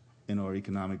us in our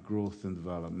economic growth and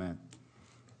development.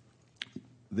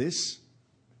 This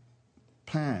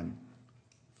plan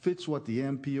fits what the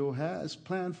MPO has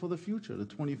planned for the future, the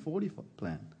 2040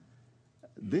 plan.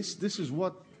 This is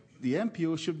what the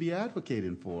MPO should be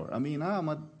advocating for.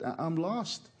 I'm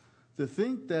lost. to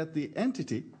think that the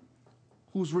entity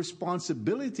whose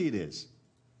responsibility it is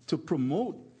to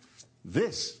promote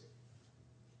this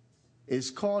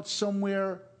is caught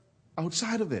somewhere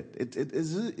outside of it.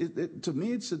 To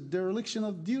me, it's a dereliction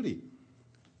of duty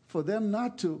for them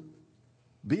not to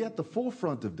be at the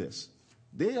forefront of this.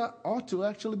 They ought to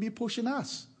actually be pushing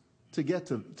us to get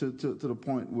to the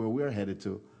point where we're headed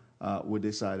to with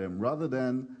this item, rather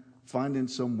than finding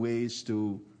some ways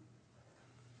to,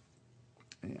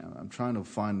 I'm trying to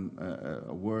find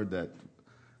a word that,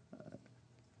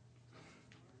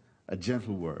 a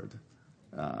gentle word.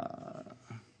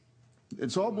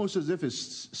 It's almost as if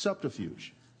it's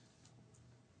subterfuge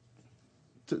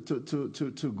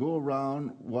to go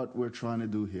around what we're trying to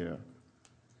do here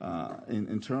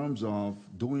in terms of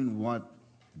doing what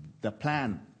the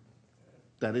plan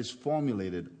that is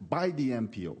formulated by the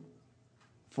MPO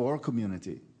for our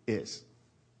community is.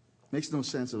 Makes no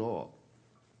sense at all.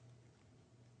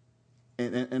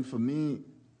 And for me,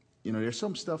 there's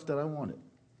some stuff that I wanted.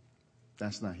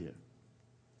 That's not here.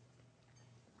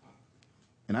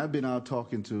 And I've been out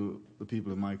talking to the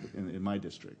people in my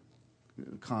district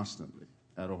constantly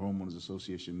at our Homeowners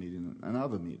Association meeting and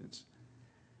other meetings.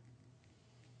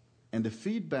 And the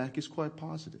feedback is quite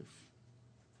positive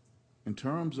in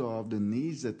terms of the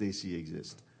needs that they see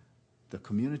exist. The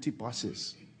community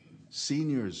buses,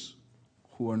 seniors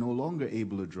who are no longer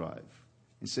able to drive,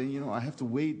 and saying, I have to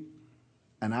wait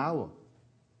an hour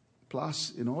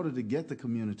plus in order to get the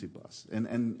community bus. And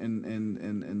in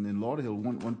Lauderhill,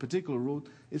 one particular route,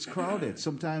 it's crowded.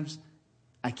 Sometimes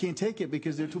I can't take it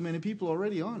because there are too many people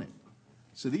already on it.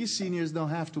 So these seniors now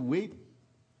have to wait.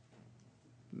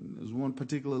 There's one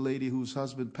particular lady whose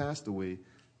husband passed away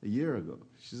a year ago.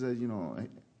 She said,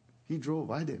 he drove,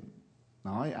 I didn't.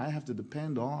 Now I have to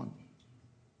depend on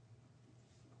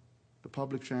the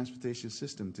public transportation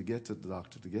system to get to the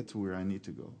doctor, to get to where I need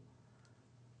to go.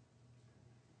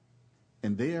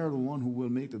 And they are the one who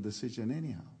will make the decision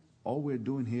anyhow. All we're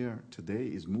doing here today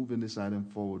is moving this item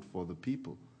forward for the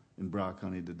people in Broward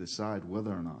County to decide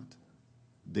whether or not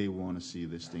they want to see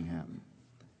this thing happen.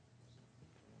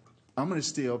 I'm going to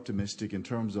stay optimistic in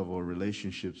terms of our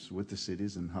relationships with the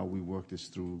cities and how we work this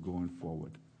through going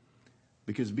forward.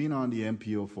 Because being on the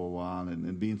MPO for a while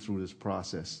and being through this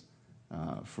process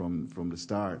from the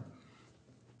start,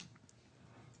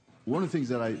 one of the things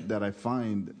that I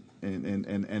find,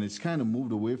 and it's kind of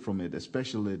moved away from it,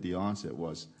 especially at the onset,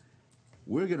 was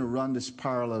we're going to run this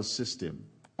parallel system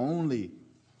only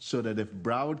so that if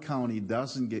Broward County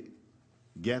doesn't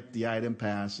get the item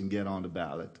passed and get on the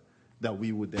ballot, that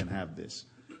we would then have this.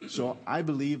 So I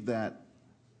believe that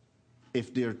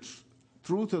if they're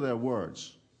true to their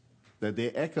words, that they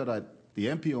echoed at the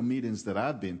MPO meetings that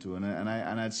I've been to, and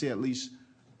I'd say at least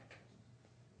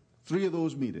 3 of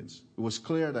those meetings, it was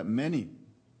clear that many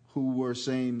who were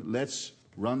saying, let's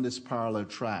run this parallel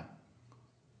track,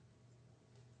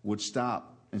 would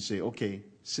stop and say, okay,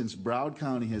 since Broward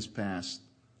County has passed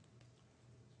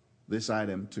this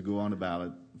item to go on the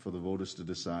ballot for the voters to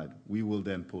decide, we will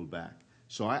then pull back.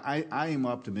 So I am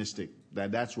optimistic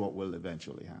that that's what will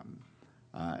eventually happen.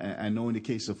 I know in the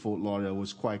case of Fort Lauderdale, it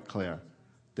was quite clear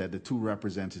that the 2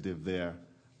 representatives there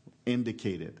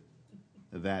indicated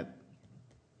that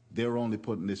they're only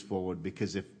putting this forward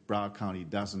because if Broward County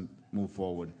doesn't move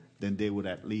forward, then they would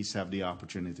at least have the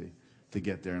opportunity to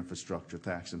get their infrastructure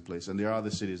tax in place. And there are other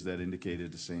cities that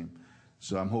indicated the same.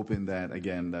 So I'm hoping that,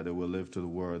 again, that it will live to the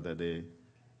word that they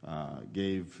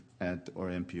gave at our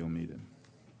MPO meeting.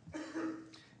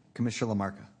 Commissioner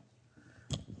LaMarca.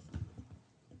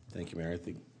 Thank you, Mayor. I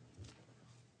think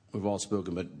we've all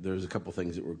spoken, but there's a couple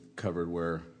things that were covered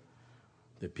where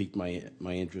they piqued my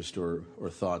interest or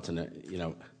thoughts. And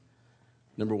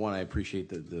number one, I appreciate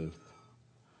the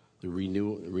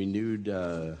renewed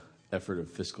effort of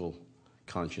fiscal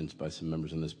conscience by some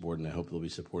members on this board, and I hope they'll be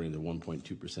supporting the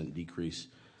 1.2% decrease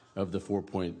of the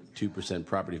 4.2%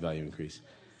 property value increase.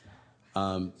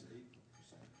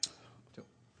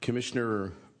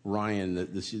 Commissioner Ryan,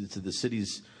 the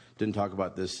cities didn't talk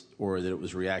about this or that it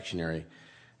was reactionary,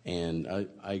 and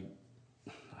I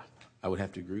would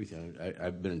have to agree with you.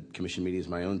 I've been in commission meetings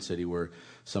in my own city where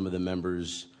some of the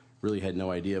members really had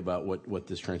no idea about what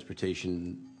this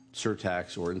transportation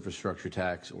surtax or infrastructure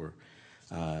tax or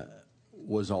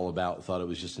was all about. Thought it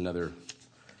was just another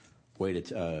way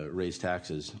to raise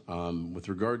taxes. With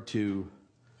regard to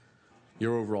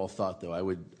your overall thought, though,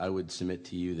 I would submit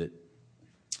to you that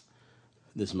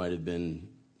this might have been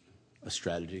a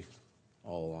strategy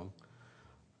all along.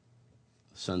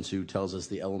 Sun Tzu tells us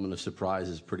the element of surprise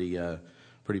is pretty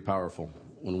powerful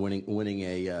when winning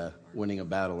a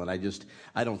battle, and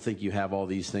I don't think you have all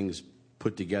these things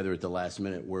put together at the last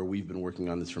minute, where we've been working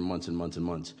on this for months and months and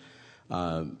months.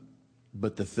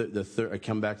 But I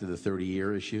come back to the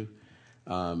 30-year issue.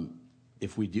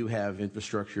 If we do have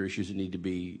infrastructure issues that need to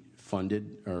be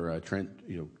funded, or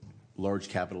large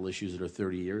capital issues that are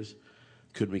 30 years,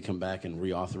 could we come back and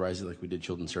reauthorize it like we did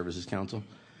Children's Services Council?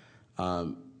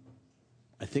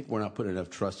 I think we're not putting enough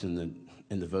trust in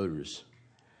the voters.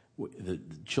 The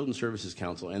Children's Services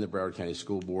Council and the Broward County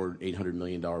School Board $800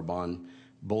 million bond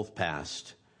both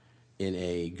passed in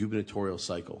a gubernatorial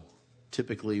cycle.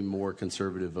 Typically, more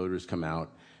conservative voters come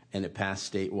out, and it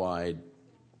passed statewide.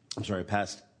 It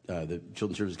passed the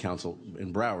Children's Services Council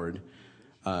in Broward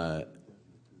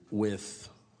with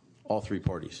all three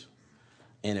parties.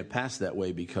 And it passed that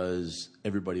way because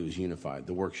everybody was unified.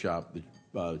 The workshop,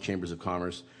 the Chambers of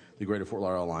Commerce, the Greater Fort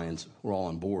Lauderdale Alliance were all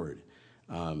on board.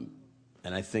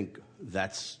 And I think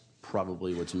that's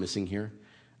probably what's missing here.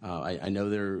 I know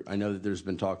that there's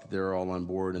been talk that they're all on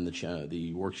board, and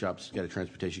the workshop's got a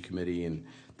transportation committee, and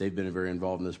they've been very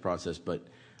involved in this process. But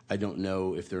I don't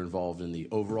know if they're involved in the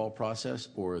overall process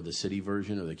or the city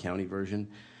version or the county version.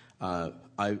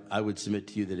 I would submit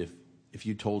to you that if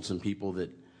you told some people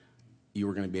that you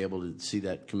were going to be able to see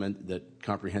that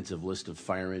comprehensive list of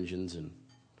fire engines and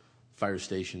fire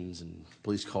stations and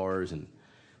police cars and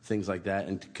things like that,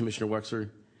 and Commissioner Wexler,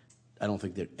 I don't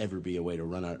think there'd ever be a way to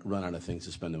run out of things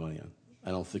to spend the money on. I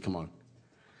don't think. Come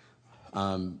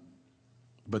on.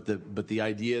 But the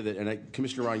idea that,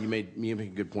 Commissioner Ryan, you make a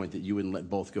good point that you wouldn't let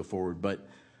both go forward. But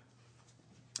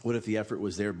what if the effort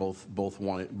was there? Both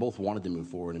wanted to move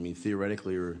forward. I mean,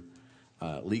 theoretically or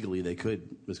legally, they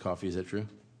could. Ms. Coffey, is that true?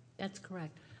 That's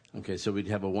correct. Okay, so we'd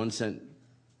have a 1 cent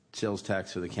sales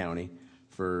tax for the county.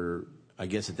 For, I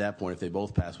guess at that point, if they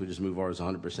both pass, we just move ours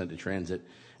 100% to transit,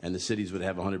 and the cities would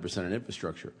have 100% on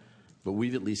infrastructure. But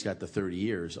we've at least got the 30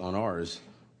 years on ours.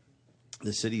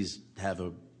 The cities have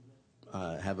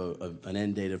an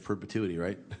end date of perpetuity,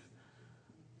 right?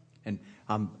 And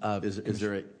is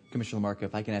there a Commissioner LaMarca,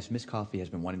 if I can ask, Ms. Coffey has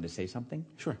been wanting to say something.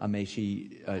 Sure. May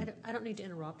she? I don't need to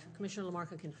interrupt. Commissioner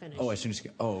LaMarca can finish. Oh, as soon as.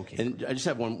 Oh, okay. And I just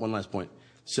have one last point.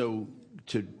 So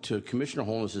to Commissioner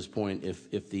Holness's point,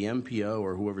 if the MPO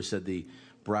or whoever said the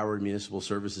Broward Municipal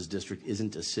Services District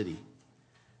isn't a city,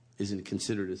 isn't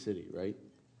considered a city, right?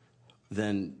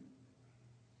 Then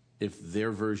if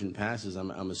their version passes,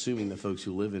 I'm assuming the folks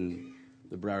who live in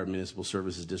the Broward Municipal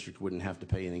Services District wouldn't have to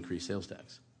pay an increased sales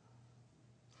tax.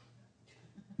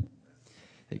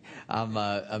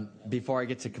 Before I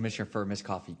get to Commissioner Furr, Ms.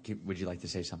 Coffey, would you like to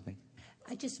say something?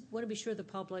 I just want to be sure the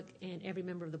public and every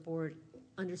member of the board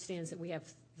understands that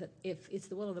if it's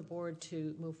the will of the board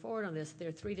to move forward on this, there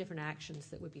are 3 different actions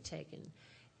that would be taken,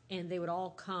 and they would all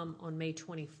come on May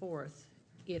 24th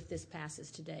if this passes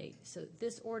today. So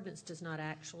this ordinance does not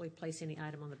actually place any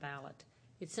item on the ballot.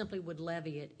 It simply would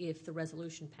levy it if the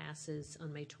resolution passes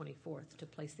on May 24th to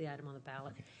place the item on the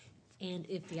ballot. Okay. And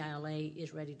if the ILA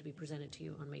is ready to be presented to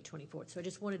you on May 24th. So I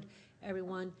just wanted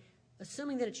everyone,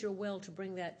 assuming that it's your will to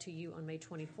bring that to you on May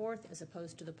 24th as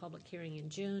opposed to the public hearing in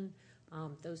June,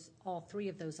 all 3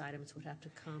 of those items would have to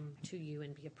come to you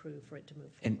and be approved for it to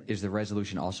move forward. And is the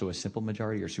resolution also a simple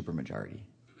majority or supermajority?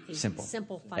 Simple.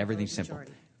 Simple. Everything's simple.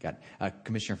 Majority. Got it.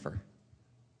 Commissioner Furr.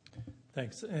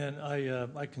 Thanks. And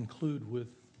I conclude with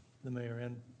the mayor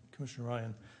and Commissioner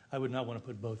Ryan. I would not want to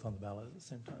put both on the ballot at the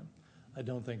same time. I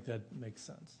don't think that makes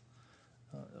sense.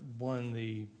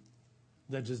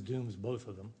 That just dooms both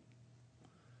of them.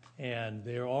 And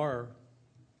there are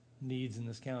needs in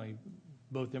this county,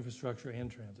 both infrastructure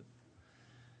and transit.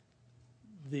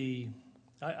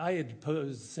 I had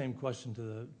posed the same question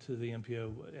to the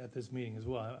MPO at this meeting as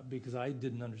well, because I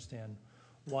didn't understand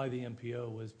why the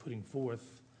MPO was putting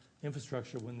forth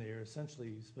infrastructure when they're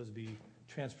essentially supposed to be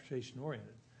transportation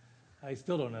oriented. I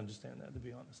still don't understand that, to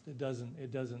be honest. It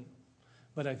doesn't.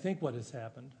 But I think what has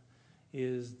happened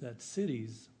is that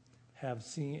cities have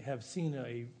seen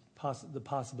the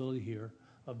possibility here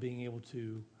of being able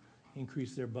to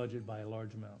increase their budget by a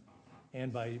large amount,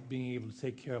 and by being able to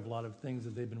take care of a lot of things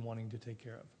that they've been wanting to take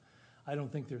care of. I don't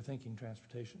think they're thinking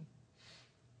transportation.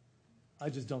 I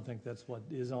just don't think that's what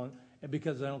is on,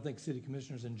 because I don't think city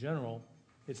commissioners in general,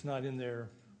 it's not in their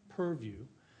purview,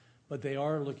 but they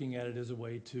are looking at it as a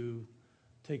way to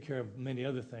take care of many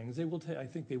other things. I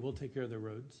think they will take care of their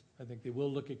roads. I think they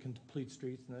will look at complete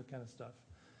streets and that kind of stuff.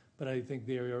 But I think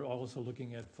they are also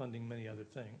looking at funding many other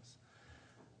things.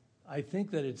 I think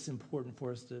that it's important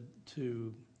for us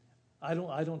to I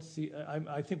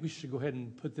think we should go ahead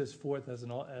and put this forth as an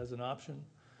option.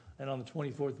 And on the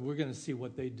 24th, we're going to see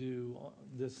what they do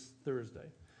this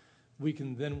Thursday.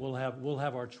 We'll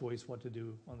have our choice what to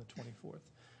do on the 24th.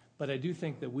 But I do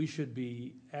think that we should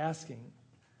be asking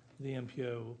the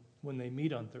MPO when they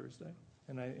meet on Thursday.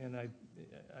 And I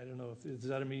don't know if is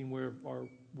that a meeting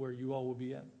where you all will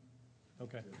be at?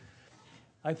 Okay.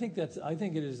 I think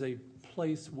it is a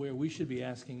place where we should be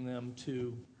asking them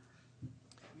to,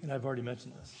 and I've already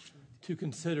mentioned this, to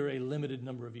consider a limited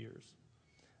number of years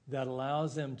that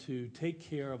allows them to take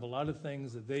care of a lot of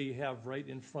things that they have right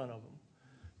in front of them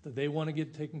that they want to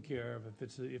get taken care of.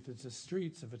 If it's the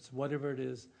streets, if it's whatever it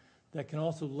is, that can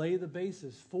also lay the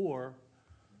basis for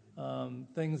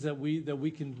things that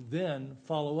we can then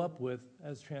follow up with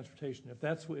as transportation. If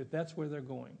that's where they're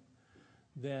going,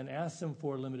 then ask them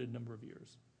for a limited number of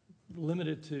years. Limit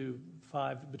it to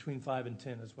between 5 and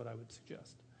 10 is what I would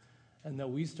suggest. And that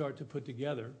we start to put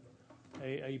together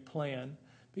a plan.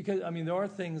 Because, I mean, there are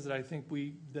things that I think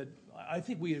we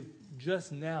have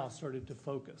just now started to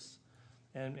focus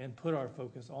and put our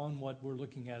focus on what we're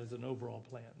looking at as an overall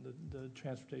plan, the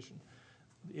transportation.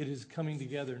 It is coming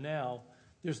together now.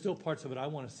 There's still parts of it I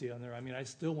want to see on there. I mean, I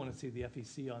still want to see the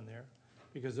FEC on there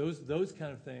because those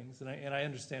kind of things, and I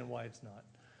understand why it's not.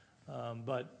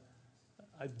 But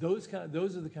those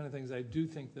are the kind of things I do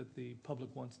think that the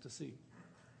public wants to see.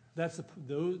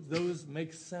 Those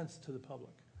make sense to the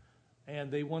public.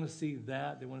 And they want to see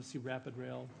that. They want to see rapid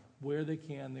rail where they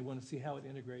can. They want to see how it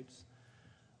integrates.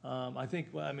 I had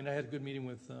a good meeting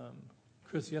with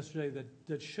Chris yesterday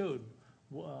that showed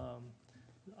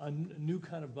a new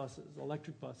kind of buses,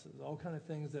 electric buses, all kind of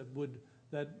things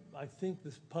that I think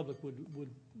this public would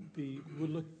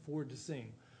look forward to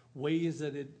seeing. Ways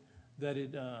that it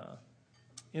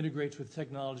integrates with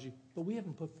technology, but we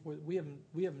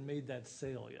haven't made that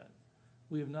sale yet.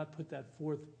 We have not put that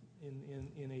forth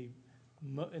in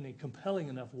a compelling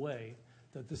enough way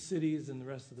that the cities and the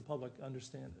rest of the public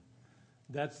understand it.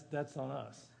 That's on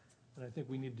us, and I think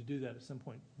we need to do that at some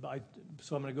point.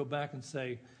 So I'm going to go back and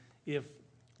say,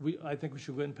 I think we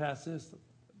should go ahead and pass this,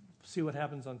 see what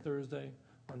happens on Thursday.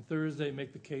 On Thursday,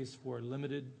 make the case for a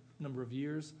limited number of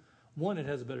years. One, it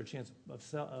has a better chance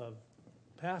of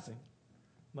passing,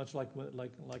 much like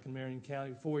in Marion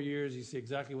County. 4 years, you see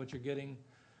exactly what you're getting.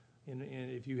 And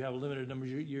if you have a limited number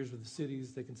of years with the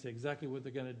cities, they can say exactly what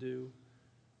they're going to do.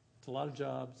 It's a lot of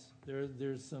jobs.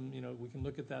 There's some, we can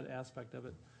look at that aspect of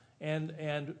it,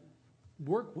 and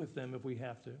work with them if we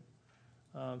have to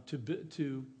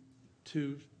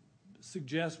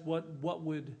suggest what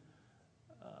would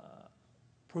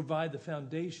provide the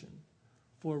foundation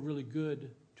for a really good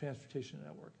transportation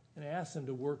network, and ask them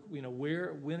to work, when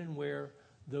and where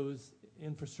those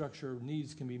infrastructure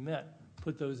needs can be met,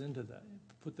 put those into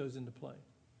play.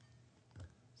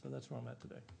 So that's where I'm at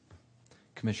today.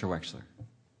 Commissioner Wexler.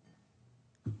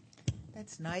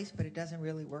 That's nice, but it doesn't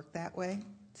really work that way.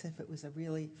 It's if it was a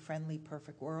really friendly,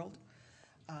 perfect world.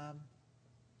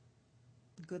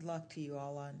 Good luck to you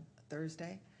all on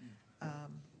Thursday.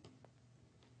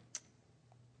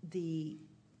 The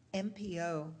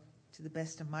MPO, to the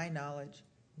best of my knowledge,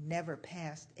 never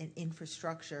passed an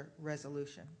infrastructure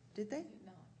resolution. Did they?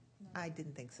 No. I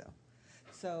didn't think so.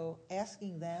 So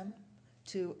asking them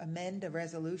to amend a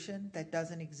resolution that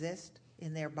doesn't exist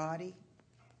in their body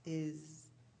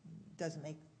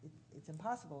it's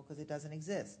impossible because it doesn't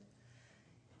exist.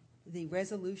 The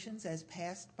resolutions as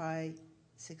passed by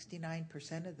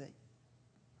 69% of the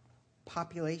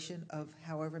population of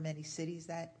however many cities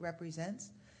that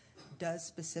represents does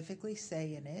specifically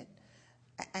say in it,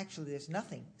 actually there's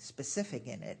nothing specific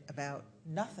in it about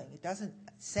nothing. It doesn't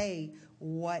say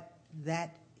what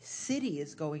that city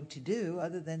is going to do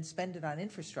other than spend it on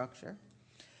infrastructure.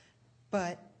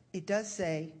 But it does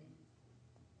say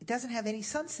it doesn't have any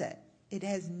sunset. It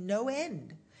has no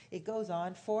end. It goes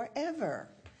on forever.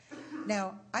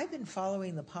 Now, I've been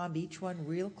following the Palm Beach one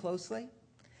real closely,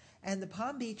 and the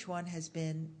Palm Beach one has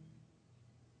been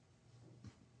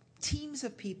teams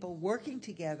of people working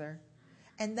together,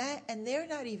 and they're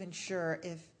not even sure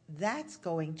if that's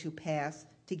going to pass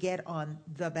to get on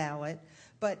the ballot.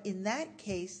 But in that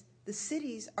case, the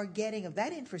cities are getting of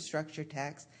that infrastructure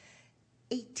tax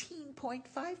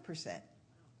 18.5%.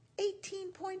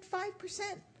 18.5%.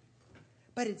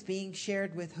 But it's being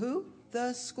shared with who?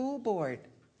 The school board,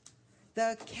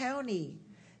 the county,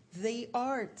 the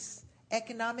arts,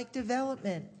 economic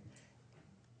development.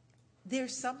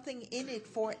 There's something in it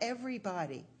for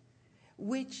everybody,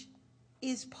 which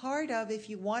is part of, if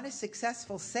you want a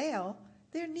successful sale,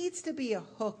 there needs to be a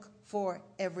hook for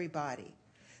everybody.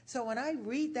 So when I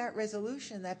read that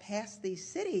resolution that passed these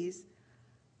cities,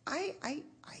 I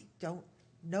don't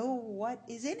know what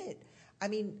is in it. I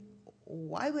mean,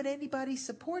 why would anybody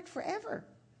support forever?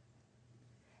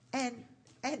 And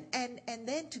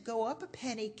then to go up a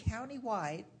penny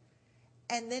countywide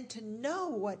and then to know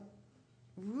what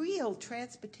real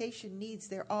transportation needs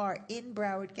there are in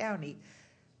Broward County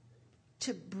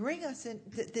to bring us in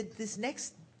this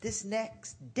next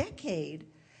decade.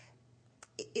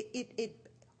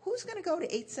 Who's going to go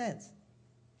to 8 cents?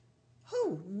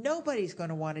 Who? Nobody's going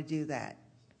to want to do that.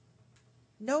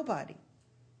 Nobody.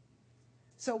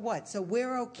 So what? So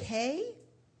we're okay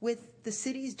with the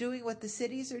cities doing what the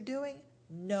cities are doing?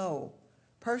 No.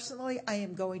 Personally, I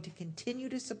am going to continue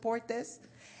to support this.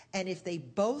 And if they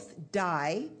both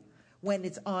die when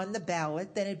it's on the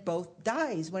ballot, then it both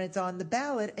dies when it's on the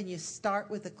ballot, and you start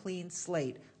with a clean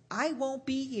slate. I won't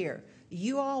be here.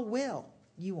 You all will.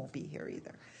 You won't be here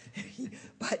either.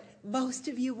 But most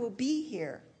of you will be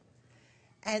here.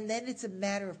 And then it's a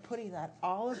matter of putting that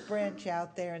olive branch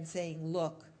out there and saying,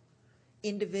 look,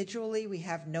 individually we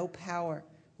have no power.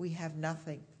 We have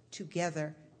nothing.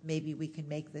 Together, maybe we can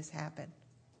make this happen.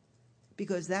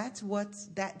 Because that's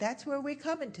where we're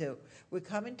coming to. We're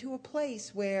coming to a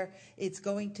place where it's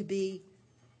going to be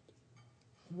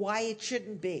why it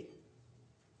shouldn't be.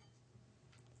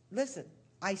 Listen,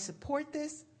 I support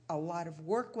this. A lot of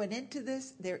work went into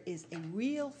this. There is a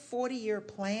real 40-year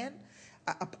plan,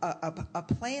 a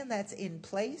plan that's in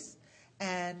place,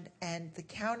 and the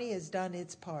county has done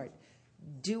its part.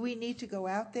 Do we need to go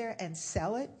out there and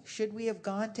sell it? Should we have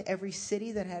gone to every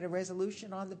city that had a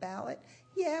resolution on the ballot?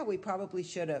 Yeah, we probably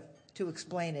should have to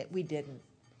explain it. We didn't.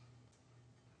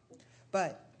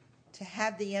 But to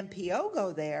have the MPO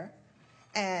go there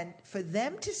and for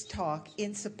them to talk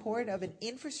in support of an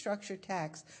infrastructure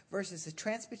tax versus a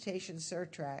transportation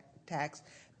tax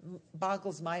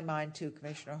boggles my mind too,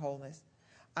 Commissioner Holness.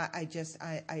 I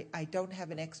don't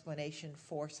have an explanation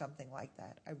for something like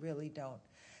that. I really don't.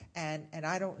 And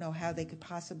I don't know how they could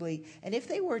possibly, and if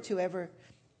they were to ever,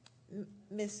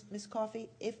 Miss Coffey,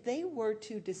 if they were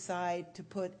to decide to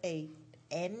put a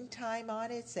end time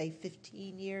on it, say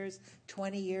 15 years,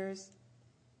 20 years,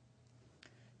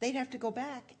 they'd have to go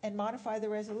back and modify the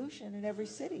resolution in every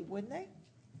city, wouldn't they?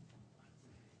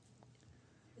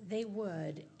 They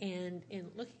would, and in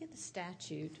looking at the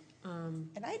statute,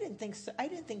 and I didn't think so. I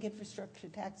didn't think infrastructure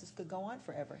taxes could go on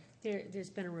forever. There's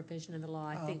been a revision in the law.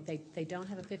 I think they don't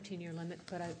have a 15-year limit,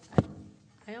 but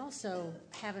I also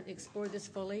haven't explored this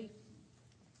fully.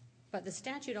 But the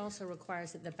statute also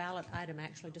requires that the ballot item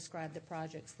actually describe the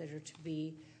projects that are to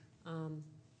be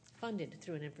funded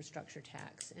through an infrastructure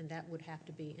tax, and that would have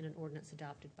to be in an ordinance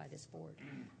adopted by this board.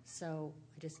 So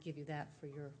I just give you that for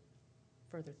your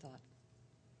further thought.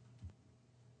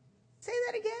 Say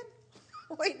that again?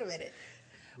 Wait a minute.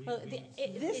 Well,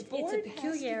 it's a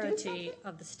peculiarity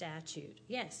of the statute.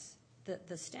 Yes,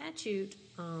 the statute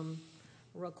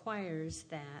requires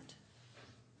that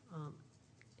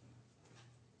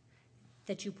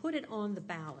you put it on the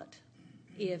ballot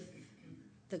if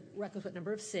the requisite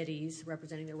number of cities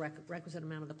representing the requisite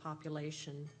amount of the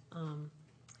population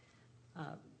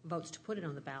votes to put it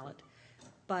on the ballot.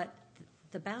 But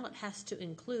the ballot has to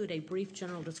include a brief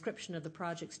general description of the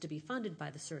projects to be funded by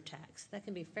the surtax. That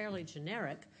can be fairly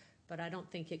generic, but I don't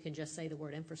think it can just say the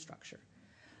word infrastructure.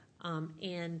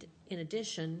 And in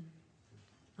addition,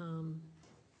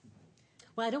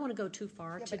 well, I don't want to go too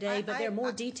far today, but there are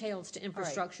more details to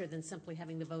infrastructure than simply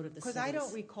having the vote of the cities. Because I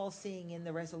don't recall seeing in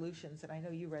the resolutions, and I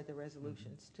know you read the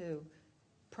resolutions too,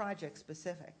 project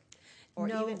specific. Or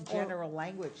even general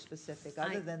language specific,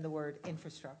 other than the word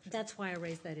infrastructure. That's why I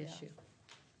raised that issue.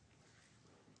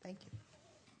 Thank you.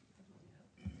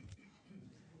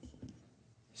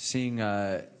 Seeing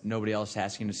nobody else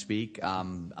asking to speak,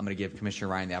 I'm going to give Commissioner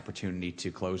Ryan the opportunity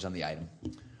to close on the item.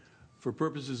 For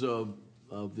purposes of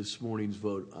this morning's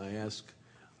vote, I ask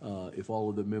if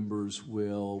all of the members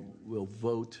will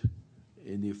vote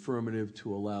in the affirmative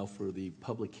to allow for the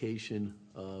publication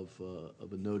of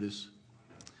a notice.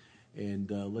 And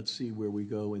let's see where we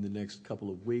go in the next couple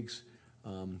of weeks.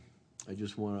 I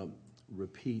just want to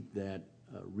repeat that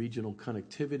regional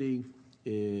connectivity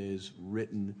is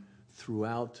written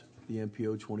throughout the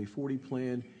MPO 2040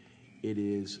 plan. It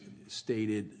is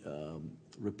stated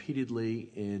repeatedly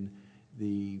in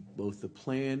both the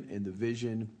plan and the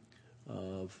vision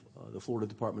of the Florida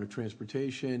Department of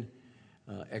Transportation.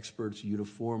 Experts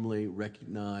uniformly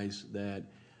recognize that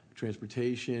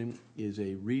transportation is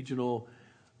a regional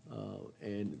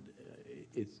and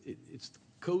it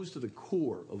goes to the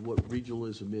core of what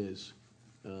regionalism is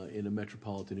in a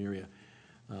metropolitan area.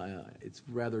 It's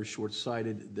rather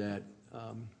short-sighted that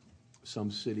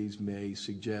some cities may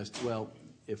suggest, well,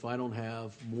 if I don't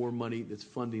have more money that's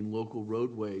funding local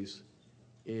roadways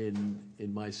in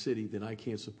my city, then I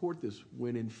can't support this,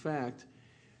 when in fact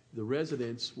the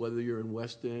residents, whether you're in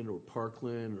West End or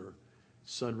Parkland or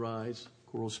Sunrise,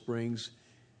 Coral Springs,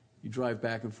 you drive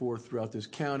back and forth throughout this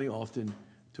county, often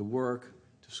to work,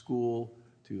 to school,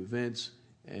 to events,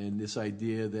 and this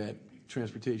idea that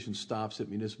transportation stops at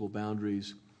municipal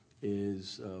boundaries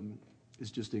is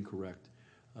just incorrect.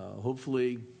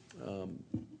 Hopefully,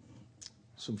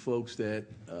 some folks that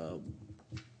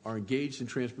are engaged in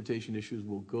transportation issues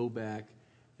will go back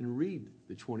and read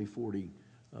the 2040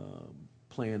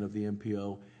 plan of the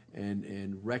MPO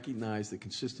and recognize the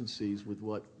consistencies with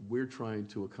what we're trying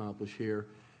to accomplish here.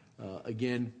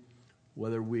 Again,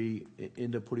 whether we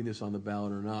end up putting this on the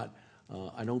ballot or not,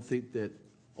 I don't think that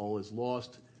all is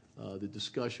lost. The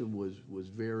discussion was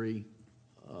very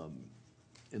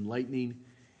enlightening,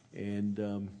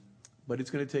 but it's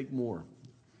going to take more.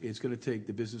 It's going to take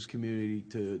the business community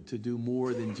to do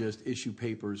more than just issue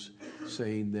papers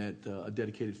saying that a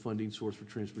dedicated funding source for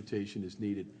transportation is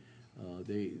needed.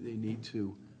 They need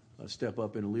to step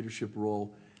up in a leadership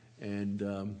role and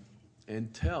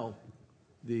tell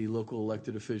the local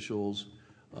elected officials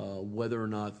whether or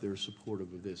not they're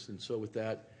supportive of this. And so with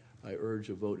that, I urge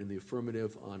a vote in the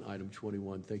affirmative on item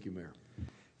 21. Thank you, Mayor.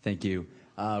 Thank you.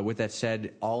 With that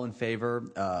said, all in favor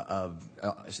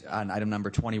on item number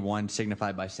 21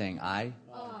 signify by saying aye.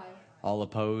 Aye. All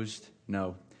opposed? No.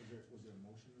 Was there a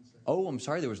motion? Oh, I'm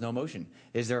sorry, there was no motion.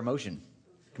 Is there a motion?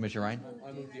 Commissioner Ryan?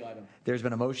 I move the item. There's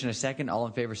been a motion, a second. All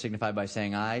in favor signify by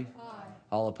saying aye. Aye.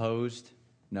 All opposed?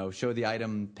 No. Show the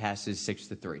item passes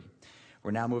 6-3.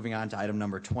 We're now moving on to item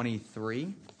number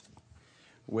 23,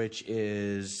 which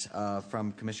is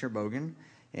from Commissioner Bogan,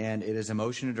 and it is a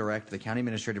motion to direct the county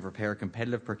administrator to prepare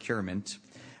competitive procurement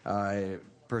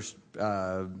with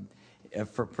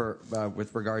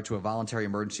regard to a voluntary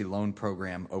emergency loan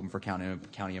program open for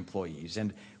county employees.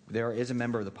 And there is a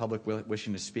member of the public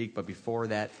wishing to speak, but before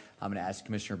that, I'm going to ask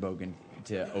Commissioner Bogan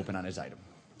to open on his item.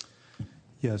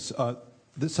 Yes.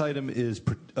 This item is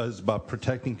about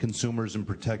protecting consumers and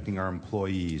protecting our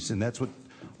employees, and that's what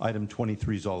item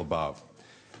 23 is all about.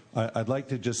 I'd like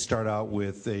to just start out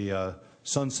with a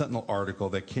Sun Sentinel article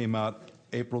that came out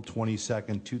April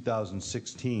 22nd,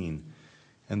 2016.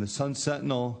 And the Sun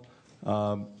Sentinel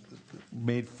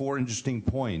made 4 interesting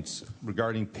points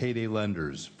regarding payday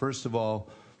lenders. First of all,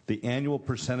 the annual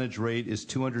percentage rate is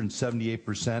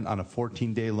 278% on a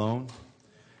 14-day loan.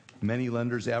 Many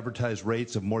lenders advertise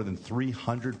rates of more than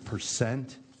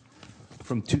 300%.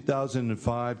 From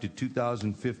 2005 to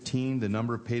 2015, the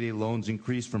number of payday loans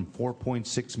increased from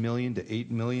 4.6 million to 8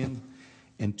 million,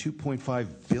 and 2.5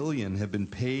 billion have been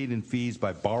paid in fees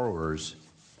by borrowers.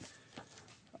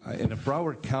 And if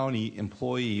Broward County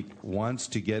employee wants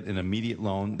to get an immediate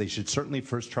loan, they should certainly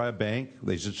first try a bank.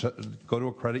 They should go to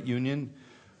a credit union.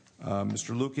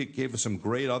 Mr. Lukic gave us some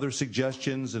great other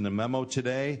suggestions in a memo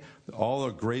today. All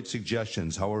are great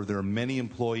suggestions. However, there are many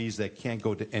employees that can't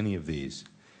go to any of these.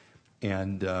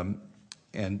 And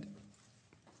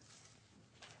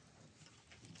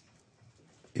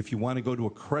if you want to go to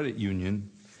a credit union,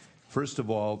 first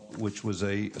of all, which was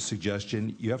a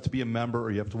suggestion, you have to be a member or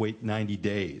you have to wait 90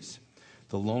 days.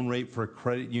 The loan rate for a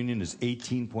credit union is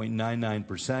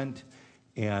 18.99%,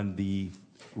 and the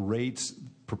rates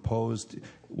proposed,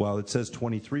 while it says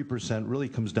 23%, really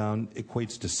comes down,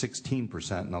 equates to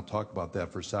 16%, and I'll talk about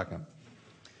that for a second.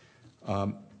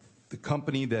 The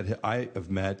company that I have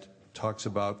met talks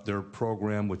about their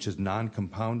program, which is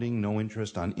non-compounding, no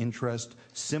interest on interest,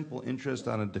 simple interest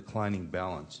on a declining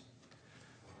balance.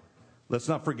 Let's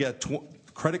not forget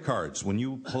credit cards. When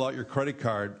you pull out your credit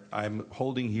card, I'm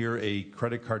holding here a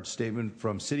credit card statement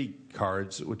from Citi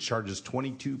Cards, which charges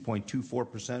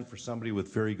 22.24% for somebody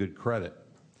with very good credit.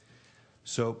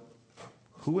 So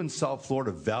who in South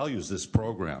Florida values this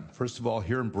program? First of all,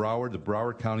 here in Broward, the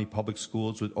Broward County Public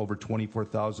Schools with over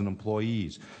 24,000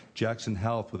 employees, Jackson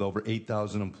Health with over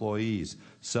 8,000 employees,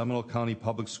 Seminole County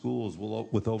Public Schools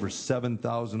with over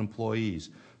 7,000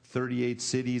 employees, 38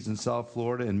 cities in South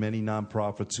Florida, and many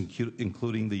nonprofits,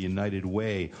 including the United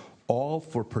Way, all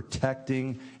for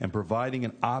protecting and providing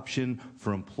an option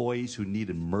for employees who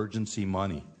need emergency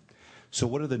money. So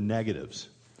what are the negatives?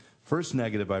 First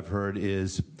negative I've heard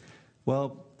is,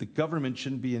 well, the government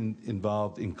shouldn't be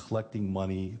involved in collecting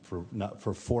money for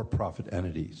for-profit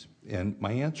entities. And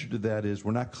my answer to that is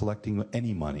we're not collecting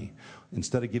any money.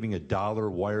 Instead of giving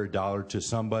wire a dollar to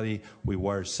somebody, we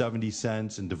wire 70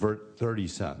 cents and divert 30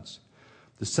 cents.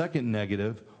 The second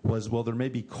negative was, well, there may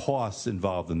be costs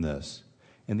involved in this.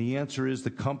 And the answer is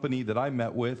the company that I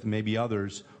met with, maybe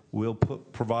others, will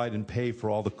provide and pay for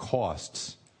all the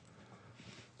costs.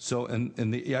 So,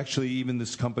 actually, even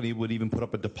this company would even put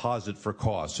up a deposit for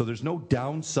costs. So there's no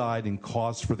downside in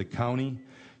costs for the county.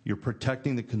 You're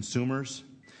protecting the consumers.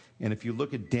 And if you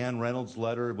look at Dan Reynolds'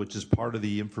 letter, which is part of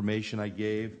the information I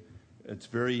gave,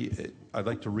 I'd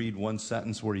like to read one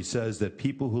sentence where he says that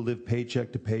people who live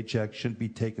paycheck to paycheck shouldn't be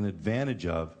taken advantage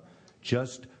of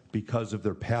just because of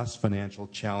their past financial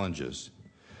challenges.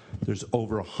 There's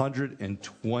over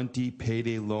 120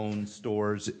 payday loan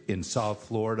stores in South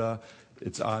Florida.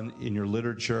 It's in your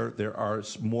literature. There are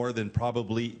more than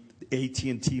probably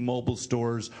AT&T mobile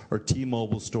stores or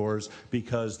T-Mobile stores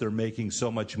because they're making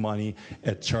so much money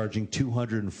at charging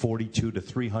 242 to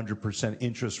 300%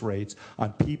 interest rates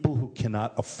on people who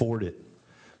cannot afford it.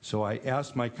 So I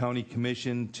asked my county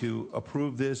commission to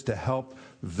approve this to help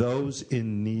those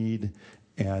in need,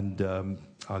 and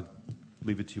I'll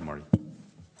leave it to you, Marty.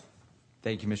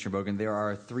 Thank you, Commissioner Bogan. There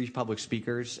are 3 public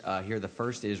speakers here. The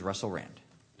first is Russell Rand.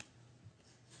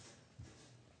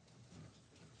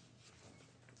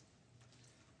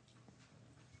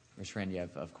 Mr. Rand, you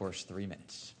have, of course, 3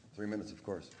 minutes. 3 minutes, of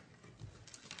course.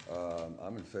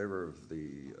 I'm in favor of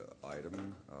the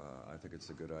item. I think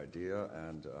it's a good idea,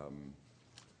 and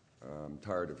I'm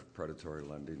tired of predatory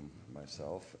lending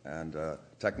myself. And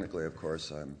technically, of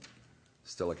course, I'm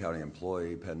still a county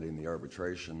employee pending the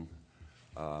arbitration.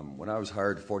 When I was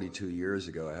hired 42 years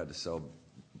ago, I had to sell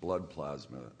blood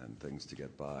plasma and things to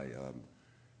get by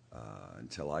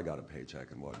until I got a paycheck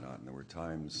and whatnot. And there were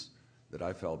times that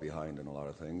I fell behind in a lot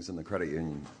of things, and the credit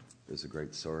union is a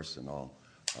great source and all.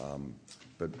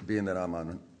 But being that I'm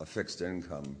on a fixed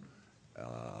income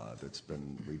that's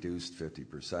been reduced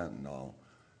 50% and all,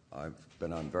 I've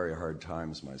been on very hard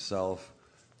times myself.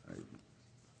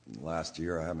 Last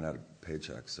year I haven't had a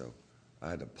paycheck, so I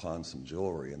had to pawn some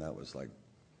jewelry, and that was like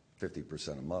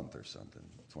 50% a month or something,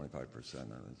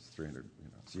 25%. It's 300,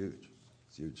 it's huge.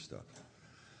 It's huge stuff.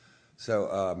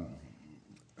 So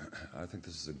I think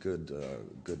this is a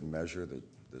good measure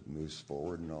that moves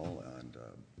forward and all, and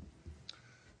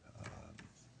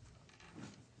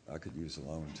I could use a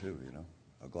loan too,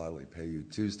 I'll gladly pay you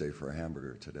Tuesday for a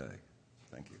hamburger today.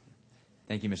 Thank you.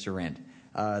 Thank you, Mr. Rand.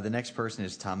 The next person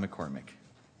is Tom McCormick.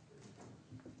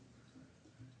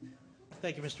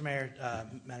 Thank you, Mr. Mayor,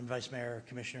 Madam Vice Mayor,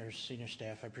 Commissioners, senior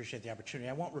staff. I appreciate the opportunity.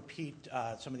 I won't repeat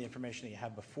some of the information that you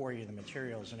have before you, the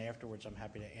materials, and afterwards I'm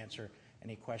happy to answer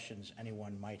any questions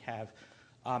anyone might have.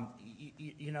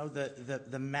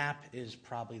 The map is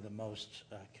probably the most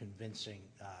convincing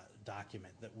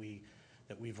document that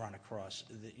we've run across.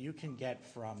 That you can get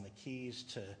from the Keys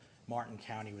to Martin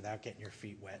County without getting your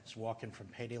feet wet. It's walking from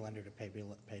payday lender to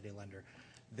payday lender.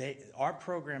 Our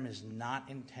program is not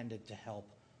intended to help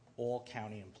all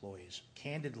county employees.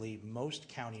 Candidly, most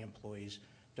county employees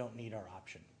don't need our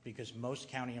option because most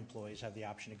county employees have the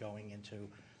option of going into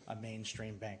a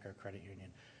mainstream bank or credit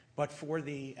union. But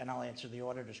and I'll answer the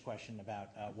auditor's question about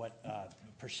what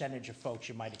percentage of folks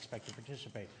you might expect to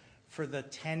participate. For the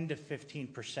 10 to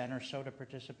 15% or so to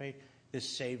participate, this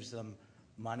saves them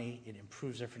money. It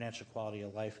improves their financial quality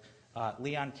of life.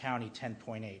 Leon County,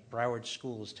 10.8%. Broward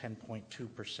Schools,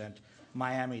 10.2%.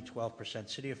 Miami, 12%.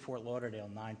 City of Fort Lauderdale,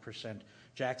 9%.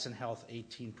 Jackson Health,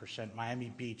 18%.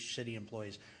 Miami Beach city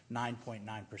employees,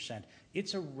 9.9%.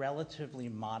 It's a relatively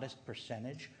modest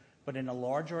percentage, but in a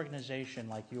large organization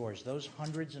like yours, those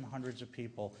hundreds and hundreds of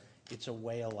people, it's a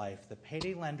way of life. The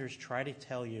payday lenders try to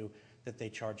tell you that they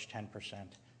charge 10%,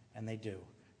 and they do.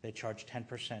 They charge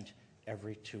 10%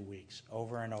 every 2 weeks,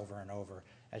 over and over and over.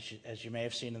 As you may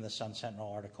have seen in the Sun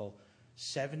Sentinel article,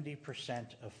 70%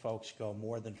 of folks go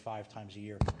more than 5 times a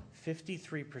year.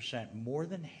 53%, more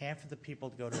than half of the people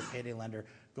that go to a payday lender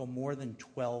go more than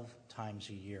 12 times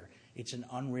a year. It's an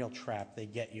unreal trap. They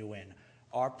get you in.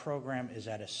 Our program is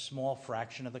at a small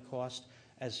fraction of the cost.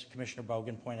 As Commissioner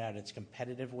Bogan pointed out, it's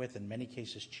competitive with, in many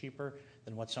cases, cheaper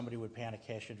than what somebody would pay on a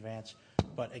cash advance.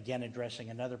 But again, addressing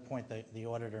another point that the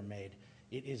auditor made,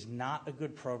 it is not a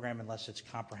good program unless it's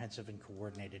comprehensive and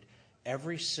coordinated.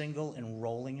 Every single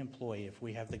enrolling employee, if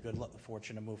we have the good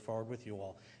fortune to move forward with you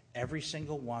all, every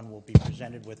single one will be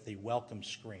presented with the welcome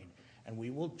screen. And we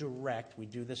will direct, we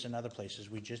do this in other places,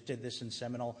 we just did this in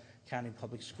Seminole County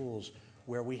Public Schools,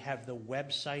 where we have the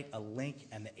website, a link,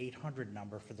 and the 800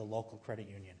 number for the local credit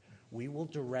union. We will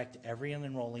direct every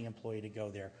enrolling employee to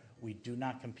go there. We do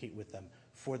not compete with them.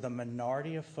 For the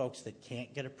minority of folks that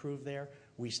can't get approved there,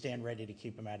 we stand ready to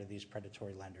keep them out of these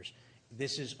predatory lenders.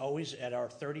 This is always, at our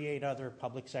 38 other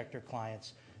public sector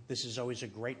clients, this is always a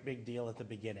great big deal at the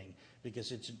beginning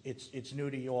because it's new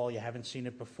to you all, you haven't seen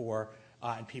it before,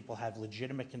 and people have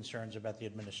legitimate concerns about the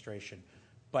administration.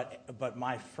 But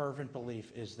my fervent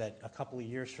belief is that a couple of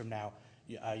years from now,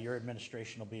 your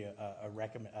administration will be a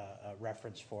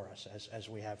reference for us, as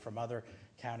we have from other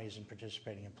counties and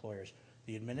participating employers.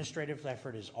 The administrative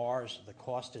effort is ours. The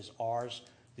cost is ours.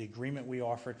 The agreement we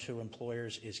offer to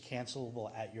employers is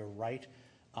cancelable at your right.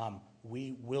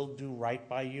 We will do right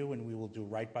by you, and we will do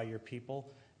right by your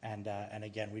people. And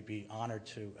again, we'd be honored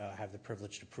to have the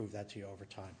privilege to prove that to you over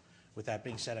time. With that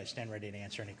being said, I stand ready to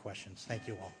answer any questions. Thank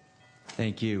you all.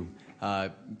 Thank you.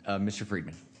 Mr.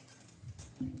 Friedman.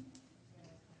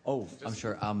 Oh, I'm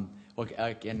sure. Well,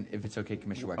 again, if it's okay,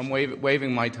 Commissioner Wexler. I'm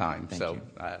waiving my time,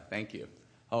 Thank you.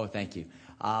 Oh, thank you.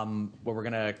 Well, we're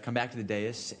going to come back to the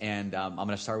dais, and I'm going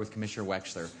to start with Commissioner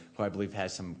Wexler, who I believe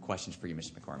has some questions for you,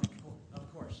 Mr. McCormick.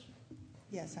 Of course.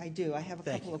 Yes, I do. I have a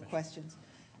couple of questions.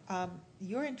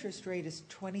 Your interest rate is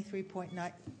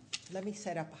 23.9. Let me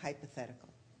set up a hypothetical.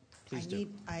 Please do.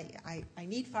 I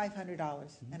need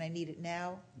 $500, and I need it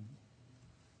now,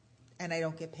 and I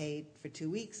don't get paid for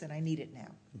 2 weeks, and I need it now,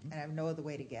 and I have no other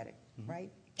way to get it, right?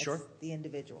 That's Sure. the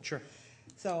individual. Sure.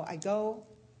 So I go,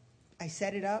 I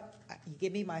set it up, you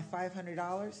give me my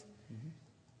 $500.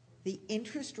 The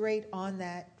interest rate on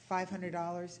that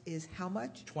 $500 is how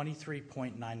much?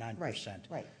 23.99%.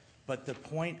 Right. But the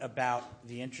point about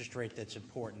the interest rate that's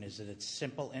important is that it's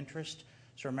simple interest.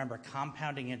 So remember,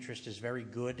 compounding interest is very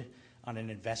good on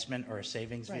an investment or a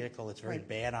savings vehicle. It's very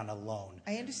bad on a loan.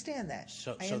 I understand that.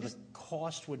 So the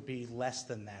cost would be less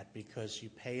than that because you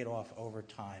pay it off over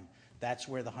time. That's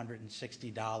where the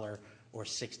 $160 or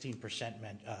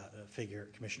 16% figure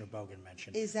Commissioner Bogan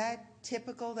mentioned. Is that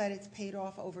typical that it's paid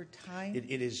off over time?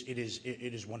 It is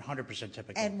 100%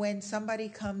 typical. And when somebody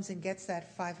comes and gets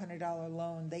that $500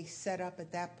 loan, they set up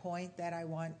at that point that I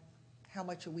want how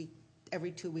much a week,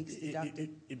 every 2 weeks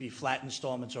deducted? It'd be flat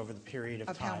installments over the period of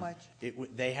time. Of how much?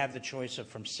 They have the choice of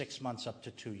from 6 months up to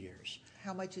 2 years.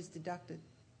 How much is deducted?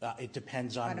 It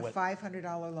depends on a what. $500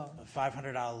 loan. A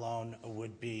 $500 loan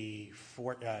would be,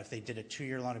 if they did a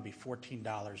 2-year loan, it'd be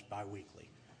 $14 biweekly,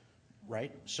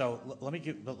 right? So let me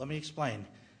explain.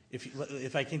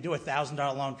 If I can do a $1,000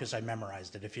 loan because I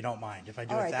memorized it, if you don't mind. If I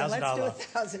do All right, then $1,000 let's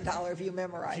do $1,000 if you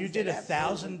memorize it. If you did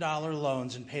 $1,000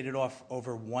 loans and paid it off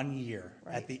over 1 year,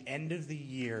 at the end of the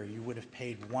year, you would have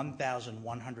paid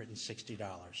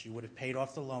 $1,160. You would have paid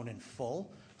off the loan in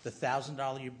full, the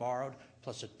 $1,000 you borrowed,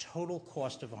 plus a total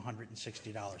cost of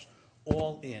 $160.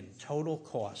 All in, total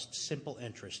cost, simple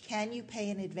interest. Can you pay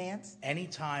in advance?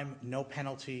 Anytime, no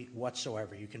penalty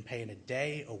whatsoever. You can pay in a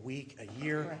day, a week, a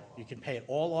year. Correct. You can pay it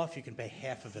all off. You can pay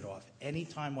half of it off,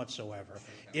 anytime whatsoever.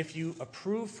 If you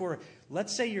approve for,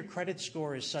 let's say your credit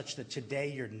score is such that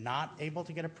today you're not able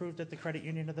to get approved at the credit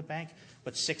union or the bank,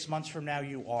 but 6 months from now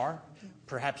you are,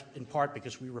 perhaps in part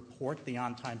because we report the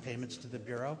on-time payments to the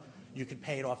Bureau, you could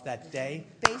pay it off that day.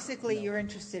 Basically, you're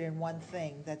interested in one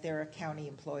thing, that they're a county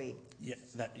employee. Yeah,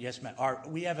 yes, ma'am.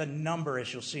 We have a number,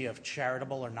 as you'll see, of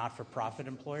charitable or not-for-profit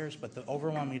employers, but the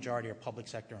overwhelming majority are public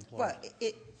sector employers.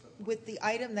 Well, with the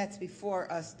item that's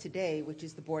before us today, which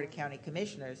is the Board of County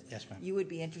Commissioners, yes, ma'am. You would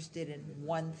be interested in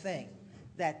one thing,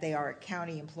 that they are a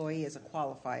county employee as a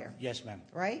qualifier. Yes, ma'am.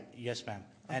 Right? Yes, ma'am.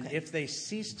 And if they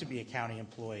cease to be a county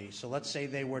employee, so let's say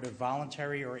they were to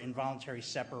voluntary or involuntary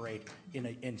separate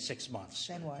in 6 months.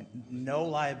 Then what? No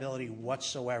liability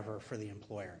whatsoever for the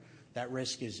employer. That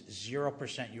risk is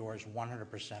 0% yours,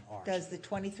 100% ours. Does the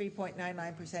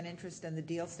 23.99% interest and the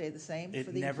deal stay the same for the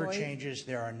It never employee? changes.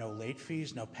 There are no late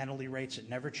fees, no penalty rates. It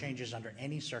never changes under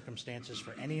any circumstances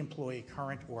for any employee,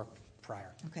 current or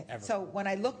prior. Okay. Ever. So when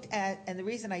I looked at, and the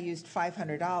reason I used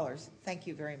 $500, thank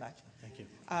you very much. Thank you.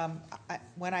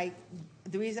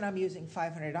 The reason I'm using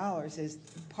 $500 is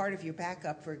part of your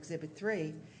backup for Exhibit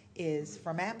 3 is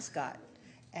from AMSCOT,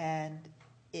 and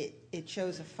it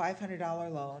shows a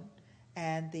 $500 loan,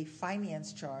 and the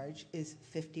finance charge is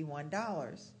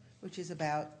 $51, which is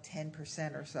about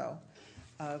 10% or so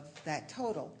of that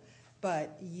total.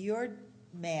 But your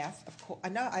math, of course,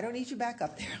 no, I don't need you back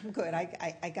up there. I'm good.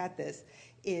 I got this.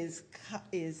 Is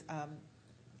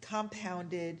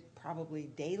compounded probably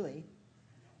daily.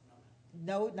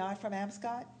 No, not from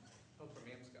AMSCOT? Oh, from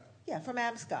AMSCOT. Yeah, from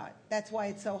AMSCOT. That's why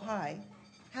it's so high.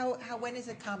 When is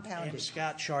it compounded?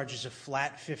 AMSCOT charges a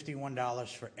flat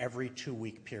 $51 for every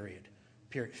 2-week period.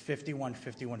 51,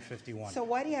 51, 51. So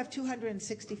why do you have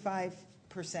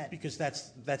 265%? Because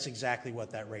that's exactly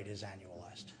what that rate is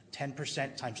annualized.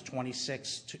 10% times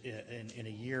 26 in a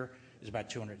year is about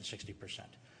 260%.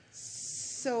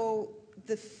 So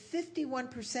the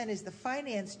 51% is the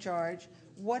finance charge.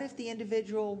 What if the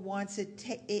individual wants it?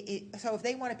 So if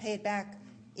they want to pay it back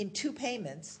in 2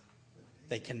 payments,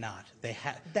 they cannot. They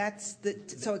have.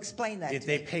 So explain that. If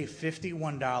they pay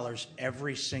 $51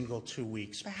 every single 2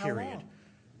 weeks. For how period. long?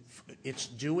 It's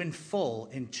due in full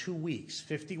in 2 weeks.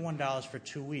 $51 for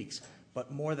 2 weeks.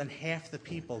 But more than half the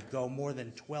people go more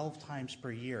than 12 times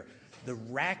per year. The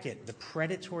racket, the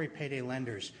predatory payday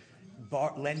lenders,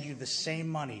 lend you the same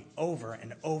money over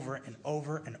and over and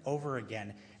over and over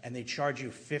again, and they charge you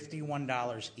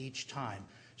 $51 each time.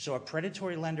 So a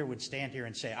predatory lender would stand here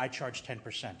and say, I charge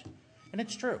 10%. And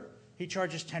it's true. He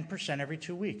charges 10% every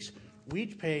 2 weeks. We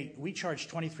charge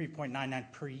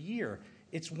 23.99 per year.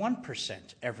 It's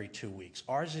 1% every 2 weeks.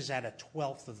 Ours is at a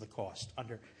 1/12 of the cost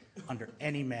under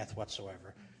any math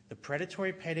whatsoever. The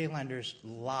predatory payday lenders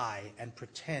lie and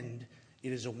pretend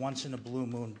it is a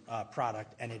once-in-a-blue-moon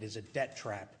product, and it is a debt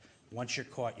trap. Once you're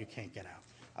caught, you can't get out.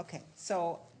 Okay,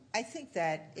 so I think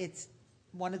that it's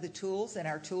one of the tools in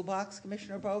our toolbox,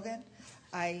 Commissioner Bogan.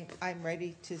 I'm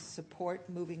ready to support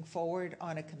moving forward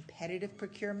on a competitive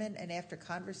procurement, and after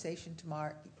conversation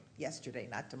yesterday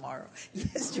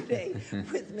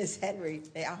with Ms. Henry,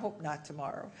 I hope not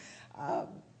tomorrow.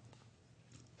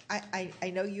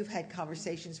 I know you've had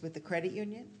conversations with the credit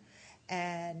union,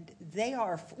 and you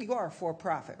are a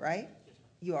for-profit, right?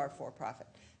 You are a for-profit.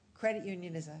 Credit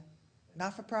union is a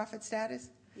not-for-profit status?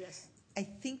 Yes. I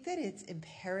think that it's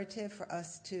imperative for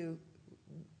us to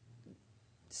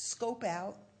scope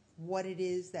out what it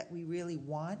is that we really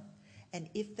want, and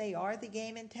if they are the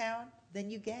game in town, then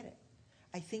you get it.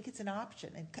 I think it's an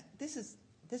option, and this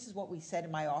is what we said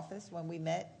in my office when we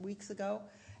met weeks ago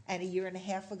and a year and a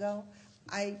half ago.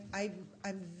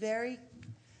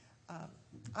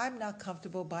 I'm not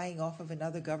comfortable buying off of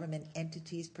another government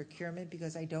entity's procurement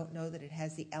because I don't know that it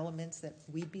has the elements that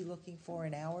we'd be looking for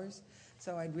in ours.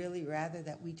 So I'd really rather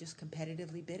that we just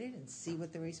competitively bid it and see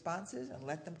what the response is and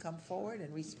let them come forward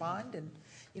and respond. And,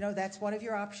 that's one of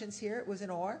your options here. It was an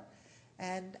or,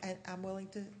 and I'm willing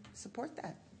to support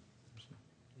that.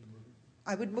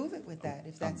 I would move it with that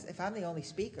if I'm the only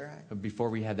speaker. Before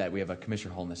we had that, we have a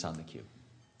Commissioner Holness on the queue.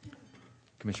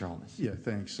 Commissioner Holness. Yeah,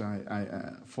 thanks.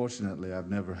 Fortunately, I've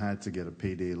never had to get a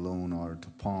payday loan or to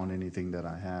pawn anything that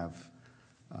I have.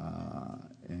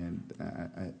 And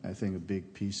I think a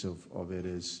big piece of it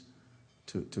is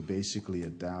to basically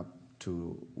adapt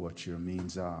to what your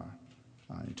means are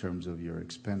in terms of your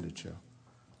expenditure.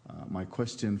 My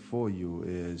question for you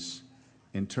is,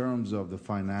 in terms of the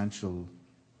financial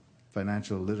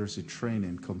literacy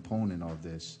training component of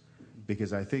this,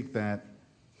 because I think that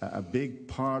a big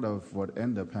part of what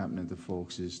ends up happening to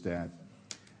folks is that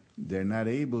they're not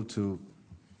able to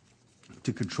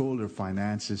control their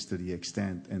finances to the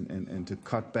extent and to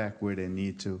cut back where they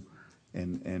need to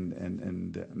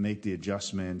and make the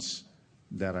adjustments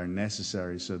that are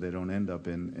necessary so they don't end up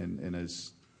in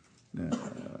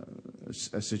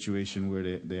a situation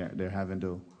where they're having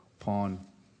to pawn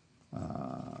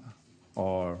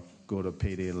or go to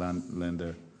payday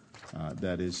lender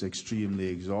that is extremely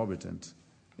exorbitant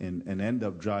and end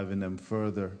up driving them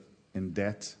further in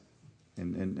debt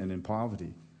and in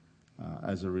poverty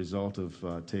as a result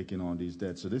of taking on these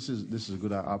debts. So this is a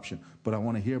good option. But I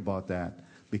want to hear about that,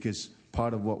 because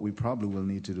part of what we probably will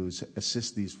need to do is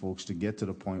assist these folks to get to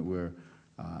the point where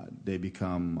they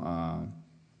become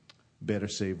better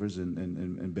savers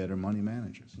and better money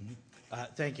managers. Mm-hmm.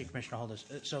 Thank you, Commissioner Holness.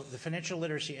 So the financial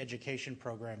literacy education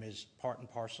program is part and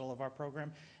parcel of our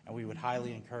program, and we would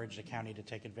highly encourage the county to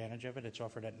take advantage of it. It's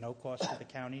offered at no cost to the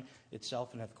county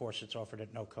itself, and of course it's offered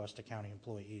at no cost to county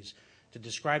employees. To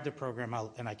describe the program,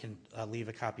 and I can leave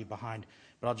a copy behind,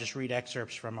 but I'll just read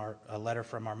excerpts from a letter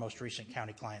from our most recent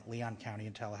county client, Leon County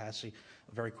in Tallahassee.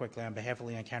 Very quickly, on behalf of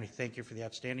Leon County, thank you for the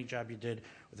outstanding job you did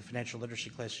with the financial literacy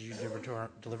classes you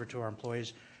delivered to our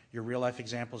employees. Your real-life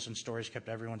examples and stories kept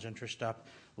everyone's interest up.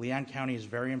 Leon County is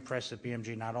very impressed that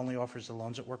BMG not only offers the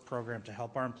Loans at Work program to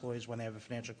help our employees when they have a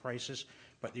financial crisis,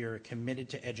 but you're committed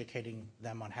to educating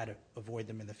them on how to avoid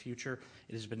them in the future.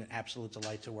 It has been an absolute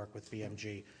delight to work with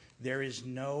BMG. There is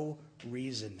no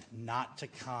reason not to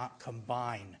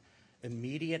combine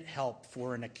immediate help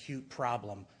for an acute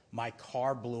problem. My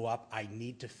car blew up, I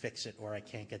need to fix it, or I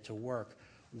can't get to work,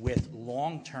 with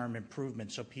long-term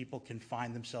improvement so people can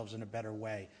find themselves in a better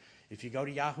way. If you go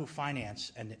to Yahoo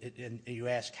Finance and you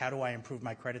ask, how do I improve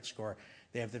my credit score,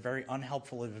 they have the very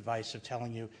unhelpful advice of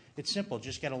telling you, it's simple,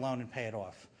 just get a loan and pay it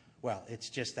off. Well, it's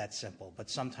just that simple, but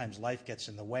sometimes life gets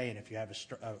in the way, and if you have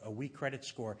a weak credit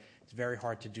score, it's very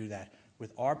hard to do that.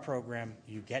 With our program,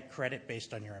 you get credit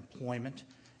based on your employment,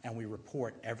 and we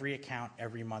report every account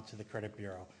every month to the Credit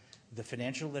Bureau. The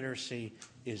financial literacy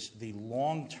is the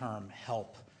long-term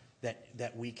help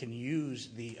that we can use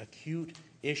the acute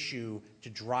issue to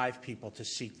drive people to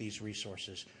seek these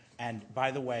resources. And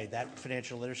by the way, that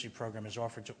financial literacy program is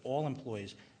offered to all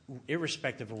employees,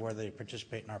 irrespective of whether they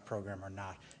participate in our program or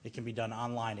not. It can be done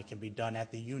online. It can be done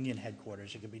at the union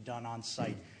headquarters. It can be done on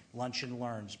site, lunch and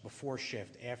learns, before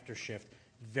shift, after shift.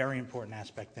 Very important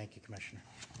aspect. Thank you, Commissioner.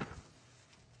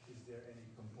 Is there any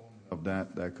component of of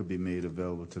that that could be made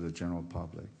available to the general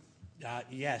public?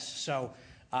 Yes. So,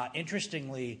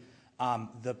 interestingly,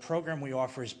 the program we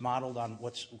offer is modeled on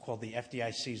what's called the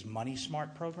FDIC's Money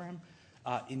Smart program.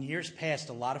 In years past,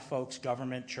 a lot of folks,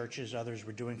 government, churches, others,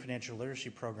 were doing financial literacy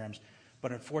programs,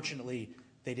 but unfortunately,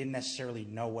 they didn't necessarily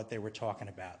know what they were talking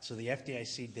about. So the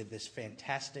FDIC did this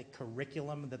fantastic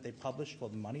curriculum that they published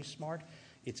called Money Smart.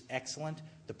 It's excellent.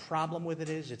 The problem with it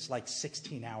is it's like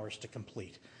 16 hours to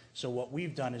complete. So what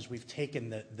we've done is we've taken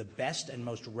the best and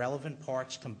most relevant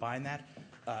parts, combined that.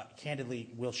 Candidly,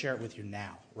 we'll share it with you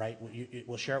now, right?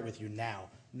 We'll share it with you now,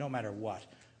 no matter what.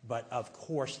 But of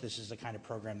course, this is the kind of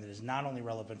program that is not only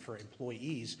relevant for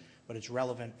employees, but it's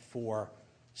relevant for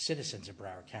citizens of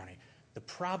Broward County. The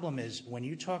problem is when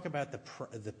you talk about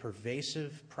the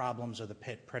pervasive problems of the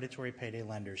predatory payday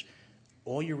lenders,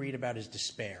 all you read about is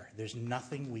despair. There's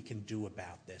nothing we can do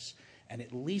about this. And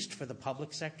at least for the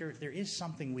public sector, there is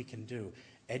something we can do.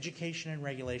 Education and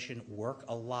regulation work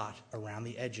a lot around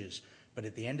the edges. But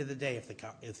at the end of the day,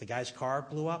 if the guy's car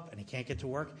blew up and he can't get to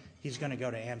work, he's going to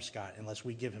go to AMSCOT unless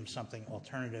we give him something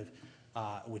alternative,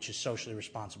 which is socially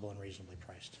responsible and reasonably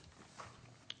priced.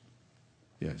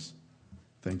 Yes.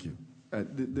 Thank you.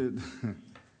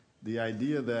 The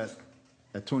idea that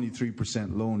a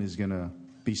 23% loan is going to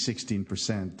be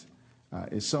 16%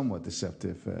 is somewhat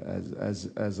deceptive,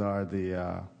 as are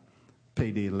the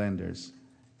payday lenders.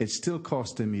 It's still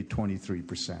costing me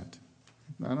 23%.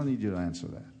 I don't need you to answer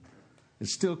that.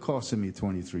 It's still costing me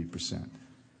 23%.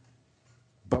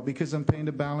 But because I'm paying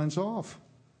the balance off,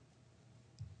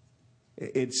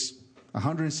 it's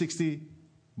 $160.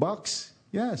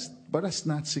 Yes, but that's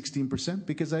not 16%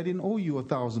 because I didn't owe you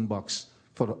 $1,000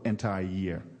 for the entire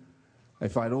year.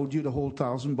 If I'd owed you the whole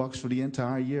 $1,000 for the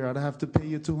entire year, I'd have to pay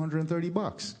you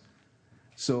 $230.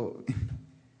 So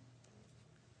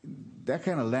that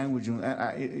kind of language,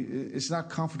 it's not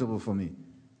comfortable for me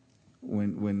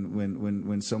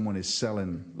when someone is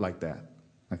selling like that.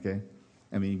 Okay,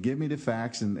 I mean, give me the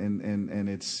facts, and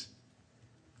it's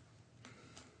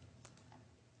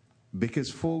because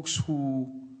folks who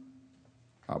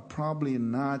are probably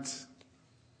not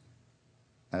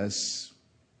as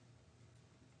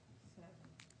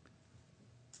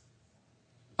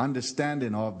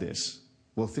understanding of this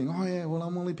will think, oh yeah, well,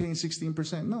 I'm only paying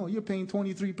 16%. No, you're paying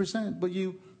 23%, but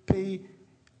you pay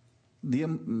the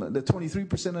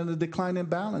 23% of the decline in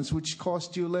balance, which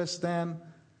cost you less than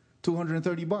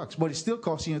 $230, but it's still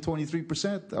costing you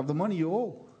 23% of the money you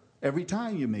owe every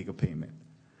time you make a payment.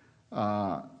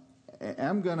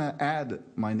 I'm going to add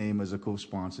my name as a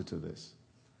co-sponsor to this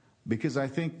because I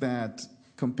think that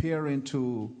comparing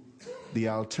to the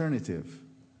alternative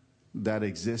that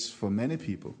exists for many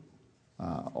people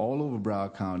all over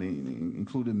Broward County,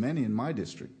 including many in my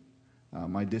district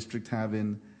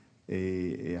having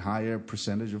a higher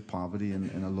percentage of poverty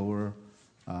and a lower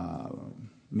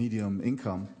medium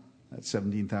income at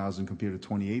 $17,000 compared to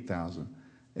 $28,000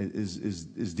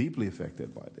 is deeply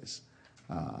affected by this.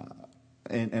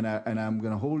 And I'm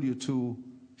going to hold you to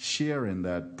sharing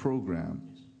that program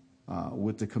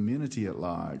with the community at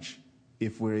large.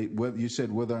 Whether you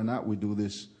said whether or not we do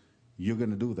this, you're going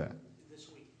to do that? This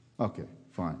week. Okay,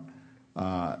 fine.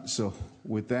 So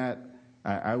with that,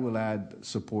 I will add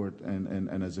support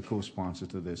and as a co-sponsor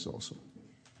to this also.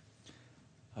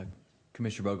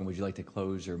 Commissioner Bogan, would you like to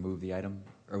close or move the item?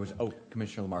 Or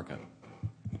Commissioner LaMarca.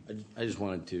 I just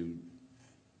wanted to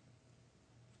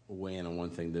weigh in on one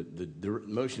thing. The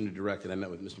motion to direct, and I met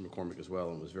with Mr. McCormick as well,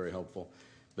 and it was very helpful,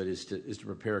 but is to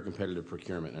prepare a competitive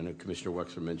procurement. I know Commissioner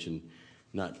Wexler mentioned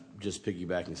not just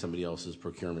piggybacking somebody else's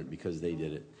procurement because they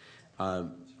did it.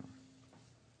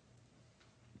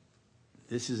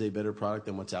 This is a better product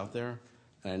than what's out there,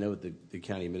 and I know the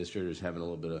county administrator is having a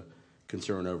little bit of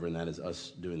concern over, and that is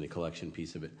us doing the collection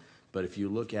piece of it. But if you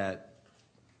look at,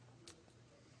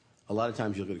 a lot of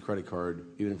times you look at a credit card,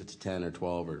 even if it's 10 or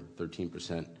 12 or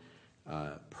 13%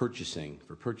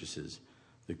 purchases,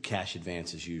 the cash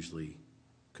advances usually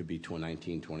could be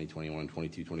 19, 20, 21,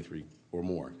 22, 23 or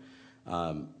more.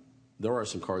 There are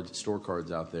some store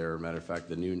cards out there. Matter of fact,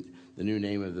 the new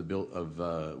name of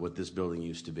what this building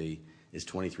used to be is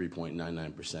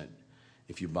 23.99%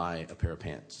 if you buy a pair of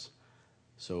pants.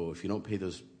 So if you don't pay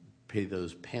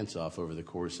those pants off over the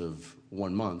course of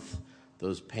 1 month,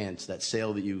 those pants, that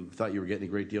sale that you thought you were getting a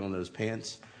great deal on those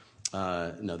pants,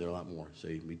 no, they're a lot more. So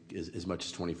as much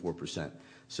as 24%.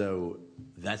 So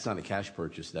that's not a cash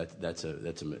purchase. That's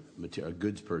a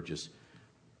goods purchase,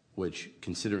 which,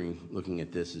 considering looking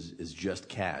at this, is just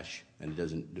cash, and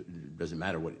it doesn't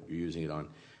matter what you're using it on.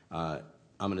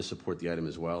 I'm going to support the item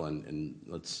as well, and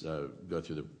let's go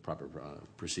through the proper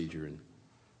procedure and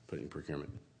put it in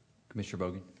procurement. Commissioner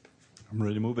Bogan. I'm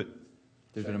ready to move it.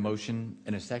 There's been a motion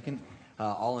and a second.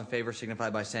 All in favor signify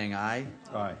by saying aye.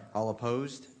 Aye. All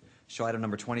opposed? Show item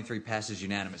number 23 passes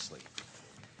unanimously.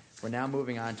 We're now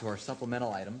moving on to our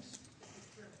supplemental items.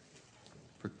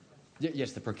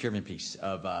 Yes, the procurement piece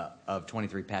of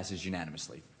 23 passes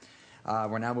unanimously.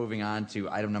 We're now moving on to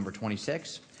item number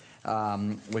 26,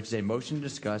 which is a motion to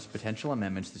discuss potential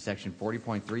amendments to Section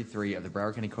 40.33 of the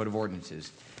Broward County Code of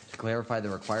Ordinances to clarify the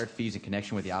required fees in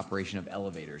connection with the operation of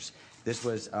elevators. This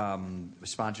was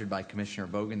sponsored by Commissioner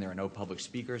Bogan. There are no public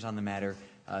speakers on the matter.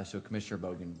 So, Commissioner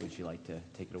Bogan, would you like to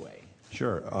take it away?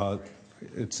 Sure.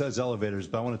 It says elevators,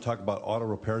 but I want to talk about auto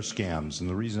repair scams. And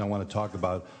the reason I want to talk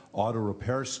about auto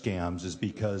repair scams is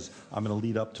because I'm going to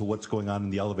lead up to what's going on in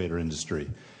the elevator industry.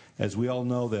 As we all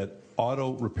know that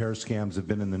auto repair scams have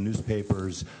been in the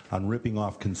newspapers on ripping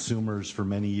off consumers for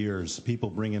many years. People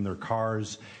bring in their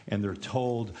cars and they're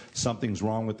told something's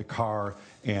wrong with the car,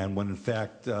 and when in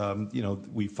fact,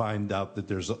 we find out that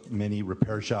there's many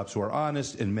repair shops who are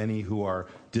honest and many who are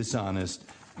dishonest,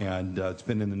 and it's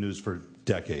been in the news for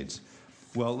decades.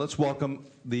 Well, let's welcome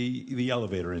the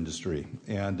elevator industry,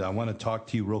 and I want to talk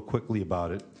to you real quickly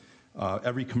about it.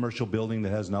 Every commercial building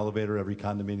that has an elevator, every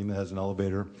condominium that has an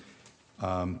elevator,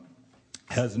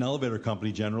 has an elevator company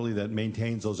generally that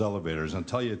maintains those elevators. I'll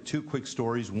tell you two quick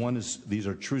stories. One is, these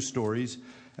are true stories.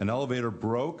 An elevator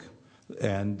broke,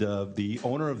 and the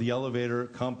owner of the elevator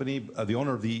company, the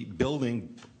owner of the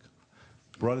building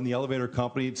brought in the elevator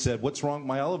company and said, "What's wrong with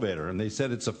my elevator?" And they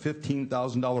said, "It's a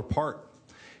 $15,000 part."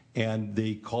 And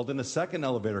they called in a second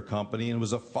elevator company, and it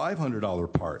was a $500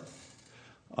 part.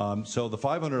 So the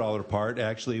 $500 part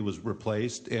actually was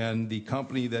replaced, and the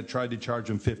company that tried to charge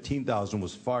him $15,000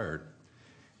 was fired.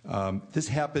 This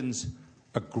happens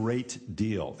a great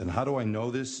deal. And how do I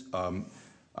know this?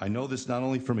 I know this not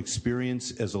only from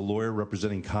experience as a lawyer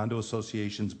representing condo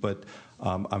associations, but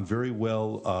I'm very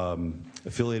well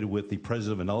affiliated with the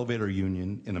president of an elevator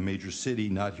union in a major city,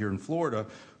 not here in Florida,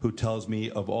 who tells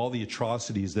me of all the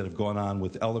atrocities that have gone on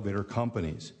with elevator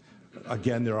companies.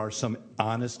 Again, there are some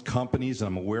honest companies, and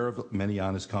I'm aware of many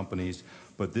honest companies,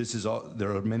 but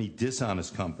there are many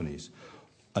dishonest companies.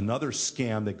 Another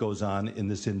scam that goes on in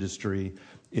this industry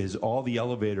is all the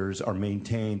elevators are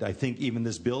maintained. I think even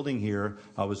this building here,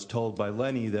 I was told by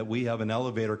Lenny that we have an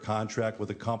elevator contract with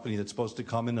a company that's supposed to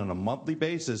come in on a monthly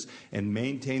basis and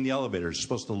maintain the elevators. They're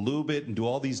supposed to lube it and do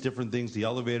all these different things, the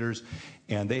elevators,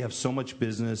 and they have so much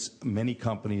business, many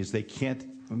companies, they can't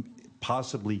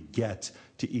possibly get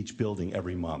to each building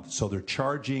every month. So they're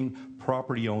charging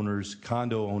property owners,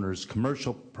 condo owners,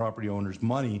 commercial property owners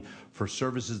money for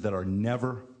services that are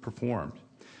never performed.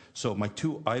 So my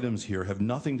two items here have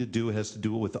nothing to do, it has to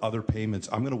do with other payments.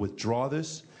 I'm going to withdraw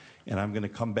this, and I'm going to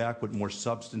come back with more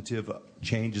substantive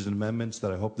changes and amendments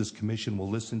that I hope this commission will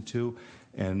listen to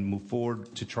and move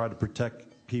forward to try to protect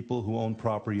people who own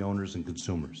property owners and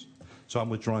consumers. So I'm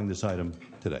withdrawing this item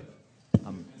today.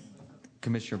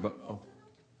 Commissioner,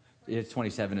 it's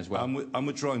 27 as well. I'm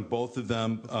withdrawing both of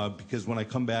them because when I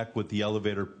come back with the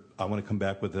elevator, I want to come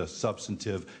back with a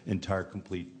substantive, entire,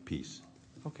 complete piece.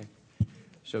 Okay.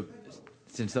 So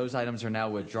since those items are now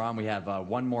withdrawn, we have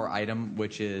one more item,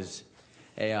 which is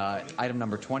item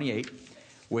number 28,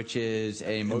 which is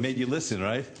a motion. It made you listen,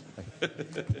 right?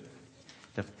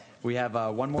 We have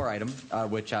one more item,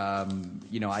 which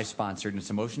I sponsored, and it's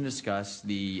a motion to discuss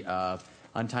the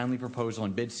untimely proposal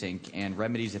in BidSync and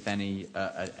remedies, if any,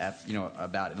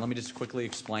 about it. And let me just quickly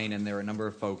explain, and there are a number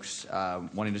of folks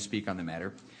wanting to speak on the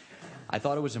matter. I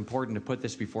thought it was important to put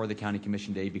this before the County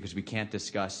Commission Day because we can't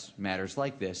discuss matters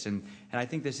like this, and I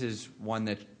think this is one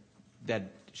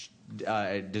that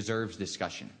deserves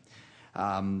discussion.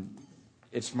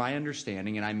 It's my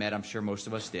understanding, and I'm sure most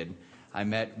of us did, I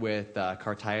met with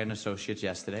Cartaya and Associates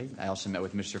yesterday. I also met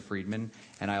with Mr. Friedman,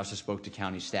 and I also spoke to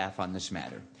county staff on this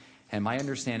matter. And my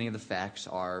understanding of the facts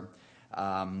are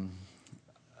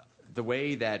the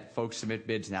way that folks submit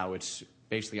bids now, it's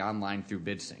basically online through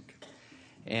BidSync.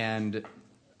 And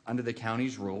under the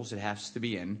county's rules, it has to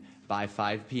be in by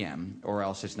 5 p.m. or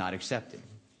else it's not accepted.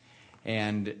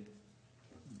 And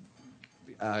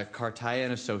Cartaya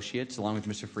and Associates, along with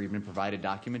Mr. Friedman, provided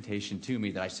documentation to me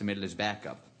that I submitted as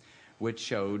backup, which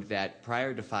showed that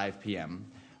prior to 5 p.m.,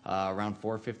 around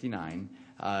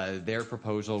 4:59, their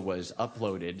proposal was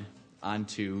uploaded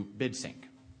onto BidSync.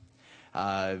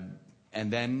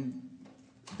 And then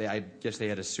I guess they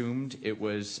had assumed it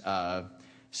was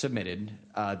submitted.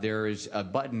 There is a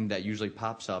button that usually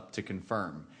pops up to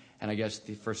confirm. And I guess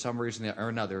for some reason or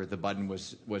another, the button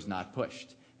was not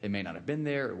pushed. It may not have been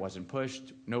there. It wasn't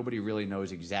pushed. Nobody really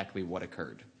knows exactly what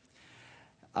occurred.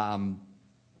 And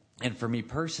for me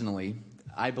personally,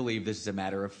 I believe this is a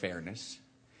matter of fairness.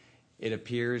 It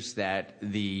appears that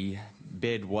the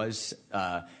bid was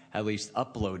at least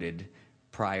uploaded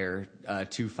prior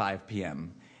to 5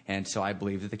 p.m. And so I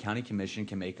believe that the County Commission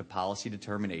can make a policy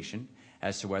determination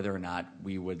as to whether or not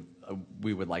we would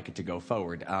like it to go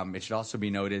forward. It should also be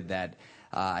noted that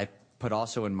I put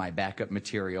also in my backup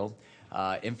material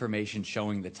information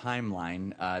showing the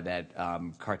timeline that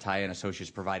Cartaya and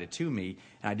Associates provided to me.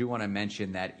 And I do want to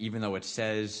mention that even though it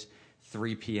says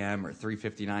 3 p.m. or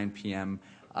 3:59 p.m.,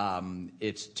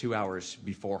 it's 2 hours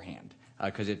beforehand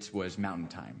because it was Mountain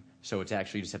Time. So it's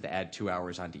actually just have to add 2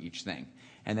 hours onto each thing.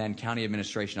 And then County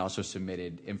Administration also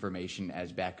submitted information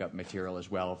as backup material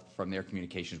as well from their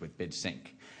communications with BidSync.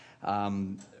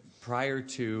 Prior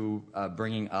to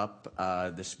bringing up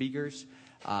the speakers,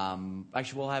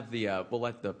 actually we'll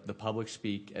let the public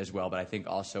speak as well, but I think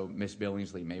also Ms.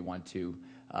 Billingsley may want to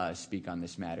speak on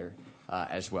this matter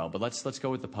as well. But let's go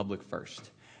with the public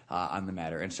first on the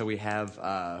matter. And so we have,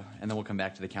 and then we'll come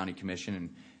back to the County Commission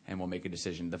and we'll make a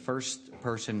decision. The first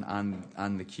person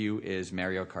on the queue is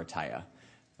Mario Cartaya.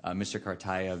 Mr.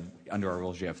 Cartaya, under our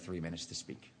rules, you have 3 minutes to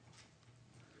speak.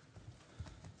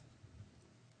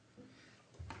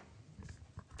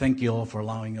 Thank you all for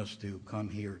allowing us to come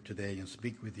here today and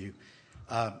speak with you.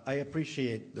 I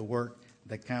appreciate the work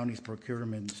that county's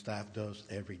procurement staff does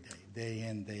every day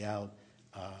in, day out.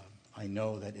 I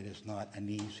know that it is not an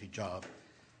easy job.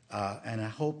 And I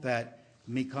hope that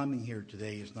me coming here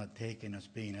today is not taken as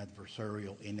being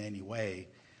adversarial in any way.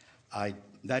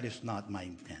 That is not my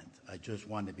intent. I just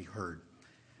want to be heard.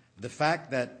 The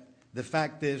fact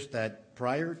is that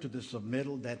prior to the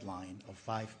submittal deadline of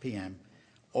 5 p.m.,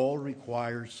 all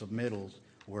required submittals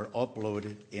were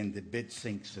uploaded in the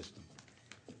BidSync system.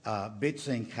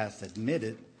 BidSync has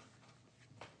admitted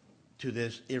to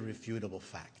this irrefutable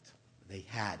fact. They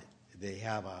had it. They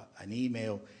have an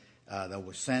email that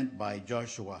was sent by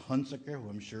Joshua Hunsaker, who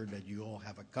I'm sure that you all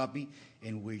have a copy,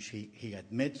 in which he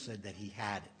admits that he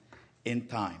had it in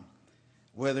time.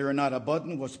 Whether or not a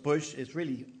button was pushed is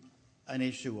really an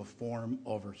issue of form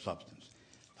over substance.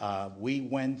 We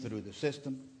went through the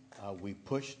system. We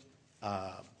pushed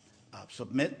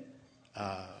submit.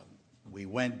 We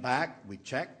went back. We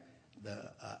checked.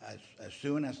 As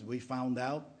soon as we found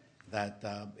out that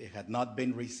it had not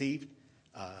been received,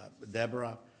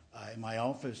 Deborah in my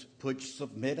office pushed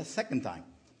submit a second time.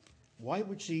 Why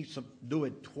would she do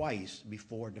it twice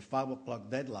before the 5 o'clock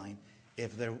deadline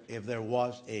if there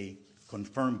was a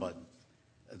confirm button?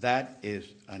 That is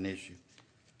an issue.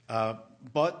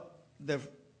 But the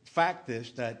fact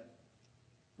is that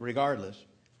regardless,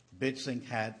 BidSync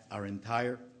had our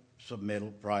entire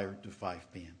submittal prior to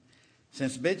 5 p.m.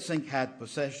 Since BidSync had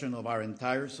possession of our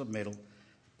entire submittal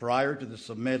prior to the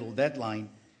submittal deadline,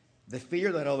 the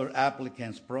fear that other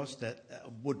applicants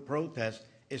would protest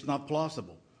is not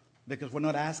plausible because we're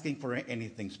not asking for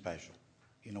anything special.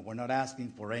 We're not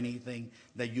asking for anything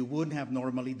that you wouldn't have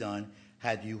normally done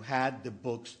had you had the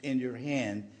books in your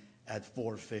hand at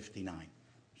 4:59.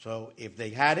 So if they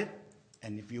had it,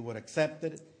 and if you would accept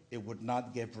it, it would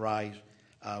not give rise,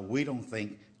 we don't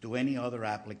think, to any other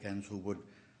applicants who would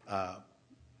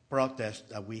protest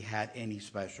that we had any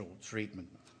special treatment.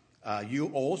 You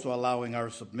also allowing our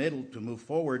submittal to move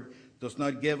forward does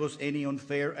not give us any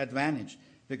unfair advantage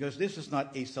because this is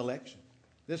not a selection.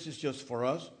 This is just for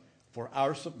us, for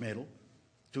our submittal,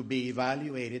 to be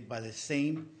evaluated by the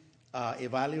same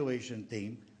evaluation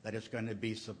team that is going to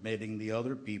be submitting the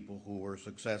other people who were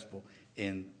successful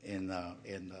in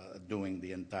doing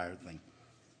the entire thing.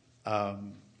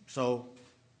 So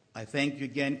I thank you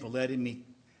again for letting me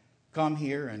come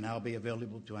here, and I'll be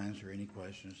available to answer any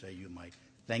questions that you might.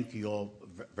 Thank you all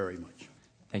very much.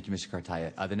 Thank you, Mr.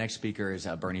 Cartaya. The next speaker is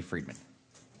Bernie Friedman.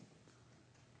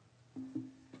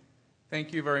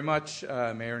 Thank you very much,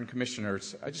 Mayor and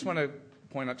Commissioners. I just want to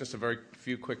point out just a very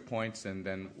few quick points, and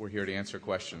then we're here to answer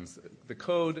questions. The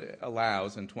code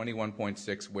allows, in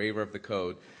 21.6, waiver of the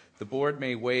code, the board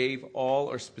may waive all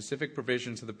or specific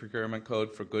provisions of the procurement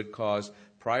code for good cause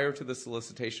prior to the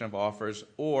solicitation of offers,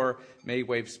 or may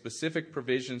waive specific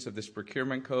provisions of this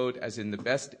procurement code as in the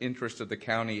best interest of the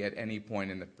county at any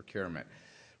point in the procurement.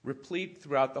 Replete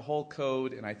throughout the whole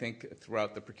code, and I think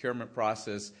throughout the procurement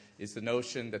process, is the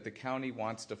notion that the county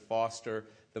wants to foster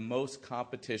the most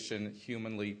competition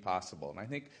humanly possible. And I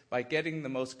think by getting the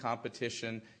most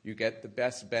competition, you get the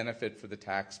best benefit for the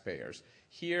taxpayers.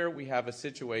 Here we have a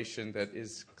situation that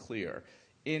is clear.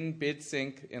 In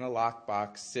BidSync, in a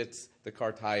lockbox, sits the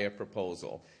Cartaya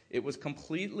proposal. It was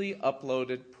completely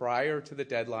uploaded prior to the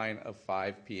deadline of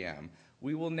 5 p.m.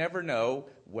 We will never know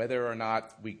whether or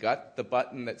not we got the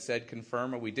button that said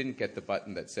confirm or we didn't get the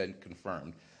button that said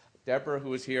confirmed. Deborah, who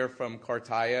was here from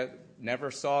Cartaya,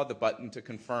 never saw the button to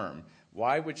confirm.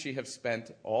 Why would she have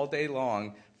spent all day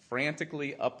long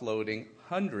frantically uploading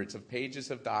hundreds of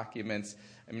pages of documents?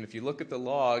 I mean, if you look at the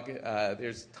log,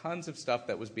 there's tons of stuff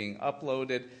that was being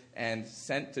uploaded and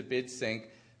sent to BidSync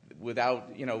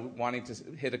without, wanting to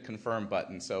hit a confirm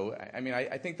button. So,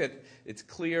 I think that it's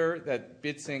clear that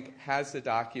BidSync has the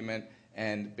document,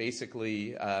 and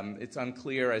basically it's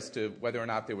unclear as to whether or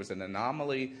not there was an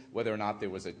anomaly, whether or not there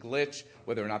was a glitch,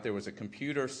 whether or not there was a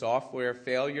computer software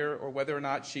failure, or whether or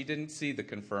not she didn't see the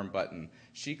confirm button.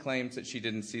 She claims that she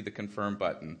didn't see the confirm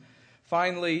button.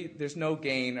 Finally, there's no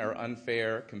gain or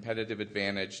unfair competitive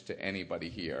advantage to anybody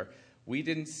here. We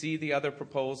didn't see the other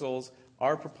proposals.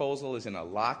 Our proposal is in a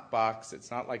lockbox.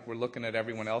 It's not like we're looking at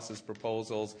everyone else's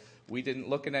proposals. We didn't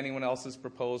look at anyone else's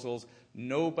proposals.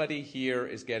 Nobody here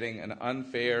is getting an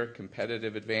unfair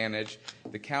competitive advantage.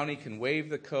 The county can waive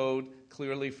the code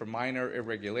clearly for minor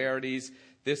irregularities.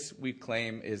 This, we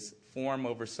claim, is form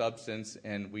over substance,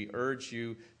 and we urge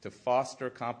you to foster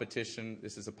competition.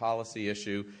 This is a policy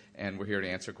issue, and we're here to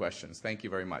answer questions. Thank you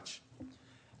very much.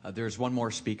 There's one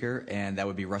more speaker, and that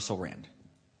would be Russell Rand.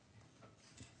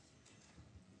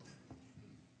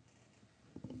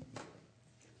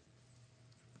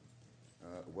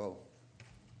 Well,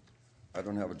 I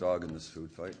don't have a dog in this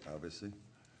food fight, obviously,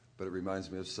 but it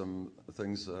reminds me of some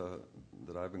things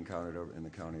that I've encountered in the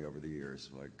county over the years.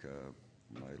 Like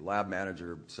my lab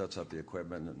manager sets up the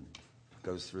equipment and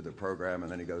goes through the program,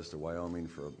 and then he goes to Wyoming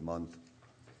for a month.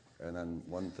 And then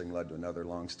one thing led to another.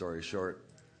 Long story short,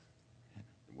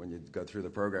 when you go through the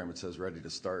program, it says ready to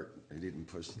start. He didn't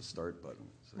push the start button.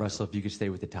 So, Russell, if you could stay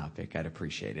with the topic, I'd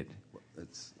appreciate it.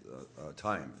 It's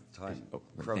time. Oh,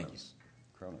 Chronos. thank you.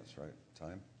 Chronos, right?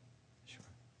 Time? Sure.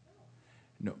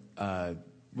 No,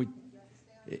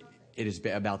 it is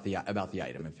about the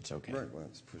item, if it's okay. Right. Well,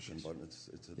 it's pushing button. It's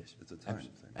a time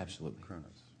thing. Absolutely.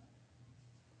 Chronos.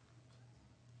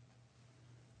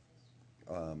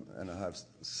 And I have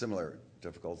similar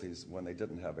difficulties when they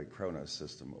didn't have a Chronos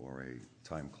system or a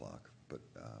time clock. But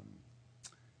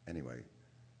anyway,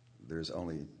 there's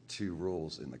only 2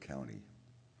 rules in the county.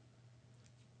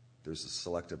 There's the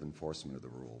selective enforcement of the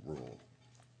rule,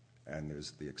 and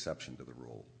there's the exception to the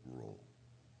rule.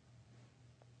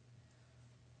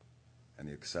 And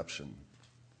the exception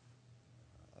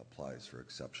applies for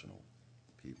exceptional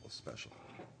people, special.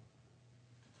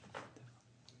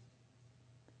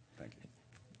 Thank you.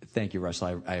 Thank you,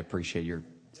 Russell. I appreciate your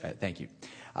thank you.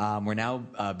 We're now,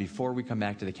 before we come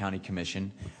back to the County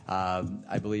Commission,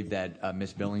 I believe that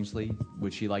Ms. Billingsley,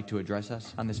 would she like to address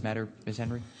us on this matter, Ms.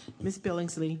 Henry? Ms.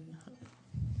 Billingsley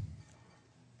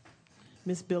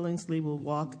will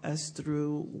walk us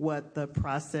through what the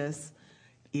process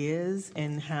is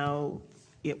and how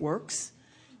it works.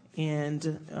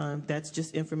 And that's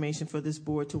just information for this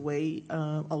board to weigh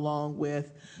along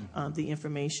with the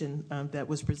information that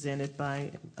was presented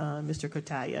by Mr.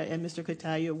 Cartaya. And Mr.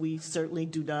 Cartaya, we certainly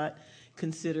do not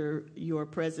consider your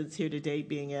presence here today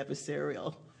being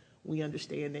adversarial. We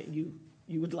understand that you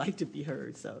would like to be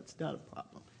heard, so it's not a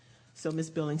problem. So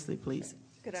Ms. Billingsley, please.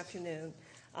 Good afternoon.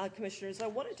 Commissioners, I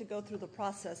wanted to go through the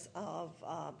process of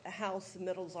how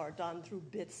submittals are done through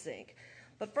BidSync.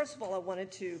 But first of all, I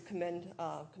wanted to commend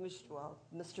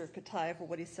Mr. Cartaya for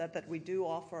what he said, that we do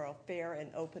offer a fair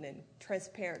and open and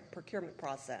transparent procurement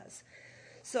process.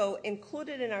 So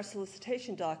included in our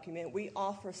solicitation document, we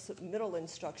offer submittal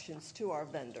instructions to our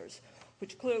vendors,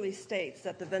 which clearly states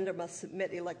that the vendor must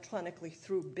submit electronically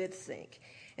through BidSync.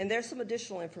 And there's some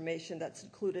additional information that's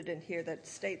included in here that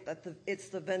state that it's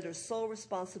the vendor's sole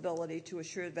responsibility to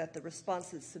assure that the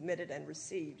response is submitted and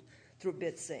received through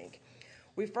BidSync.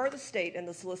 We further state in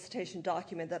the solicitation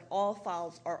document that all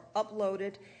files are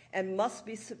uploaded and must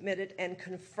be submitted and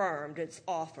confirmed its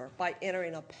offer by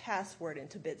entering a password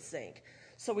into BidSync.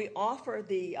 So we offer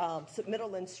the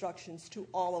submittal instructions to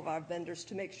all of our vendors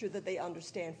to make sure that they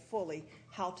understand fully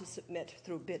how to submit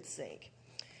through BidSync.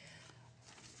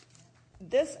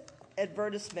 This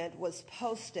advertisement was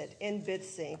posted in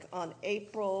BidSync on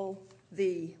April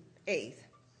the 8th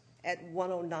at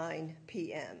 1:09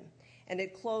 p.m. and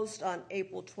it closed on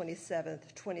April 27th,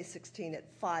 2016 at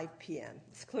 5 p.m.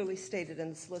 It's clearly stated in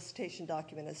the solicitation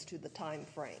document as to the time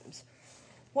frames.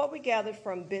 What we gathered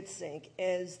from BidSync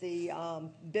is the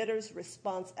bidder's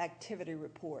response activity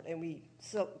report, and we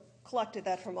collected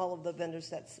that from all of the vendors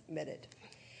that submitted.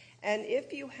 And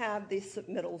if you have the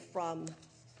submittal from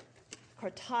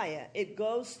Cartaya, it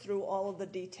goes through all of the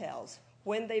details,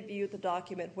 when they viewed the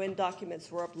document, when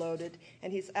documents were uploaded,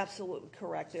 and he's absolutely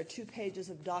correct. There are 2 pages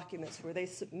of documents where they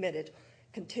submitted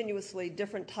continuously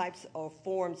different types of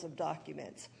forms of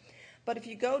documents. But if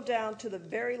you go down to the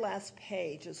very last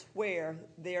page is where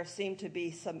there seemed to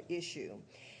be some issue.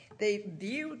 They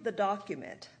viewed the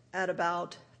document at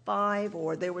about 5,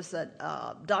 or there was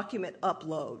a document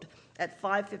upload at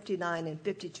 5:59 and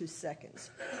 52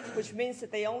 seconds, which means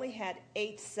that they only had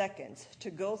 8 seconds to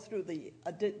go through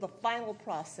the final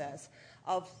process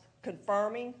of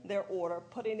confirming their order,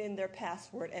 putting in their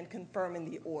password, and confirming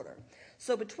the order.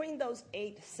 So between those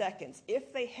 8 seconds,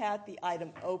 if they had the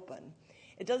item open,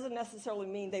 it doesn't necessarily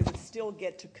mean they would still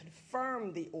get to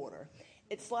confirm the order.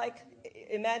 It's like,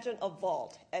 imagine a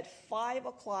vault. At 5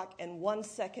 o'clock and 1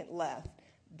 second left,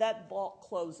 that vault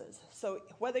closes. So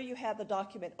whether you have the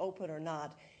document open or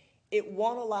not, it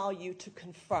won't allow you to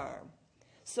confirm.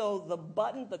 So the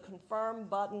button, the confirm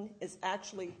button, is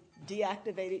actually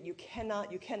deactivated. You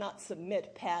cannot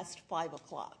submit past 5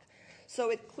 o'clock. So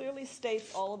it clearly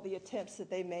states all of the attempts that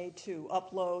they made to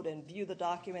upload and view the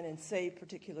document and save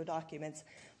particular documents,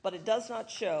 but it does not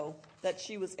show that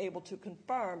she was able to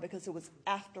confirm because it was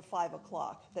after 5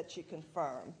 o'clock that she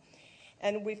confirmed.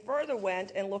 And we further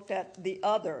went and looked at the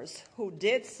others who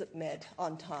did submit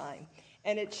on time,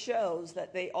 and it shows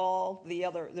that the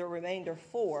remainder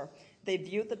 4, they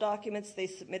viewed the documents, they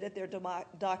submitted their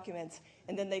documents,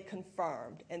 and then they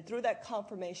confirmed. And through that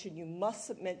confirmation, you must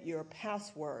submit your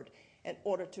password in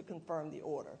order to confirm the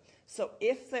order. So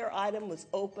if their item was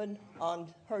open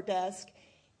on her desk,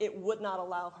 it would not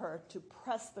allow her to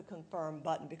press the confirm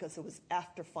button because it was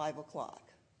after 5 o'clock.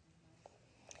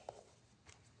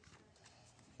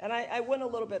 And I went a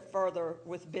little bit further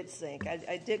with BitSync.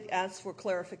 I did ask for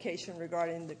clarification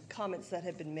regarding the comments that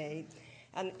had been made.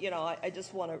 And, I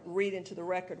just want to read into the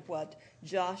record what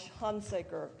Josh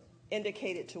Hunsaker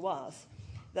indicated to us,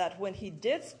 that when he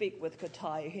did speak with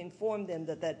Kataya, he informed them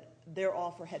that their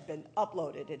offer had been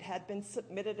uploaded. It had been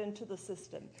submitted into the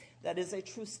system. That is a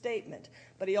true statement.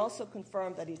 But he also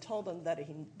confirmed that he told them that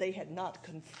they had not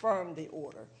confirmed the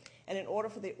order. And in order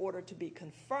for the order to be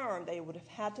confirmed, they would have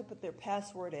had to put their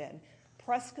password in,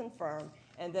 press confirm,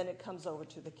 and then it comes over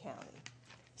to the county.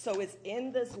 So it's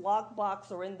in this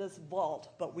lockbox or in this vault,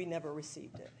 but we never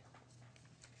received it.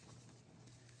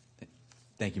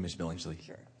 Thank you, Ms. Billingsley.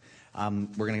 Sure.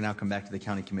 We're going to now come back to the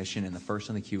County Commission, and the first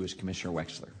on the queue is Commissioner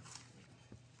Wexler.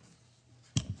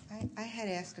 I had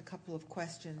asked a couple of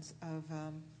questions of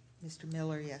Mr.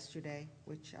 Miller yesterday,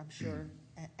 which I'm sure,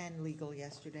 and legal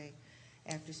yesterday,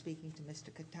 after speaking to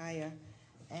Mr. Kataya.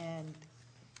 And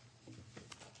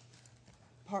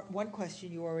one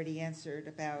question you already answered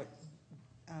about,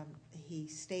 he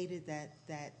stated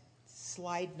that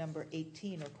slide number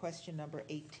 18 or question number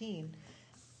 18,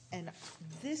 and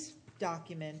this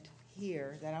document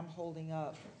here that I'm holding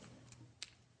up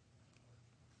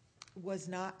was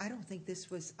not, I don't think this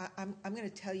was, I'm going to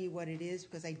tell you what it is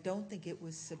because I don't think it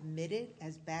was submitted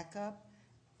as backup,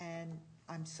 and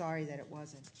I'm sorry that it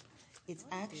wasn't. It's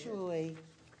actually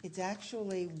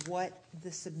what the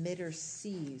submitter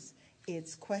sees.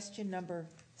 It's question number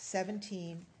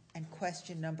 17 and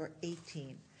question number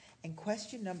 18. And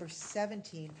question number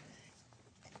 17,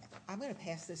 I'm going to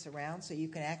pass this around so you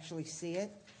can actually see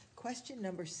it. Question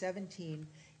number 17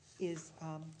 is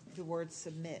the word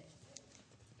submit.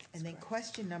 And then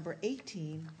question number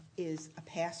 18 is a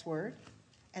password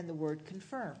and the word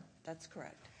confirm. That's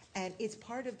correct. And it's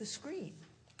part of the screen.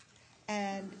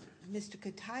 And Mr.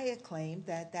 Kataya claimed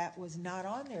that was not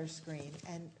on their screen.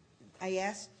 And I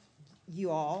asked you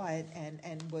all,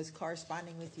 and was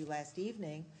corresponding with you last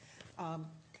evening,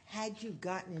 had you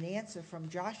gotten an answer from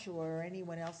Joshua or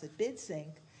anyone else at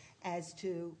BidSync as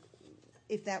to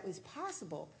if that was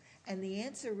possible? And the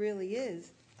answer really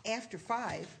is, after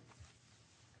 5,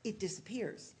 it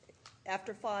disappears.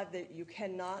 After 5, that you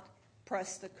cannot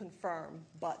press the confirm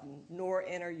button nor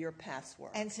enter your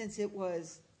password. And since it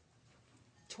was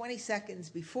 20 seconds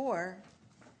before,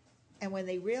 and when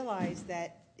they realized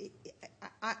that,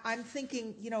 I'm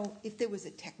thinking, if there was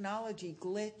a technology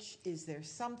glitch, is there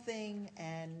something?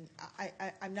 And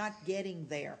I'm not getting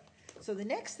there. So the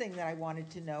next thing that I wanted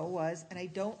to know was, and I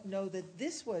don't know that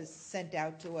this was sent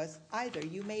out to us either,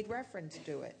 you made reference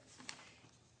to it,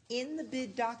 in the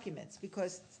bid documents,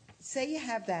 because say you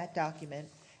have that document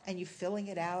and you're filling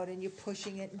it out and you're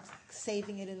pushing it and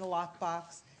saving it in the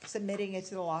lockbox, submitting it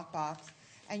to the lockbox,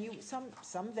 and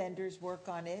some vendors work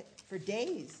on it for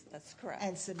days. That's correct.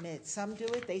 And submit. Some do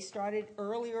it. They started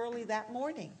early that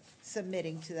morning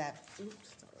submitting to that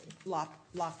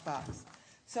lockbox.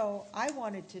 So I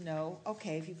wanted to know,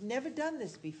 okay, if you've never done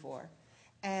this before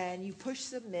and you push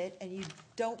submit and you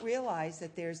don't realize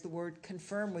that there's the word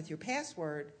confirm with your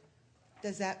password,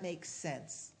 does that make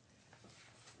sense?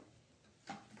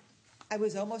 I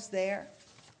was almost there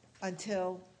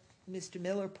until Mr.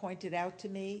 Miller pointed out to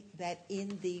me that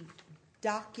in the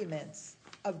documents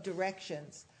of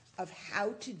directions of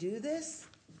how to do this,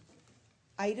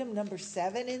 item number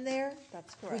 7 in there,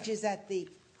 That's correct. which is at the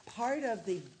part of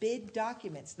the bid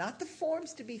documents, not the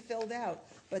forms to be filled out,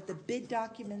 but the bid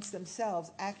documents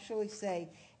themselves actually say,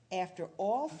 after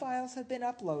all files have been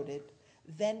uploaded,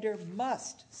 vendor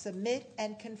must submit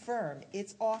and confirm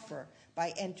its offer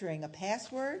by entering a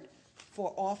password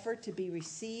for offer to be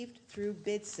received through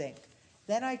BidSync.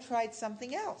 Then I tried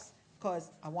something else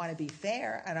because I want to be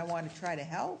fair and I want to try to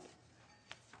help.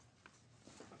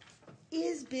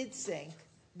 Is BidSync,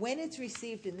 when it's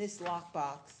received in this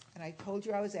lockbox, and I told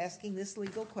you I was asking this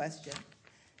legal question,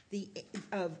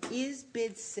 is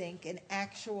BidSync an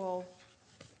actual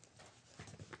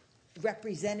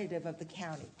representative of the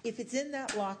county? If it's in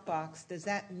that lockbox, does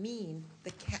that mean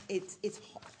it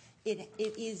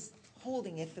is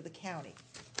holding it for the county?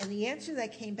 And the answer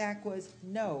that came back was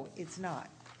no, it's not.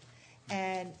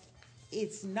 And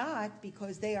it's not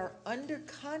because they are under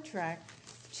contract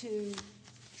to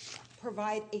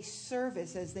provide a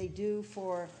service as they do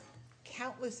for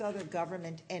countless other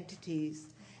government entities,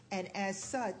 and as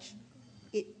such,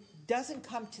 it doesn't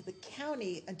come to the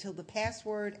county until the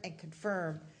password and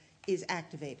confirm is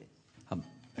activated.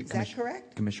 Is that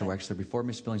correct? Commissioner Wexler, before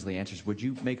Ms. Billingsley answers, would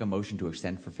you make a motion to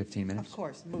extend for 15 minutes? Of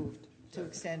course, moved to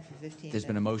extend for 15 minutes. There's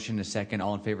been a motion, a second.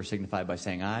 All in favor signify by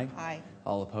saying aye. Aye.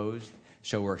 All opposed?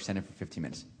 Show we're extended for 15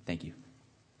 minutes. Thank you.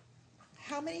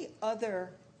 How many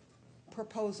other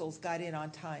proposals got in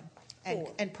on time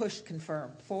and pushed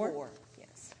confirm? 4? 4,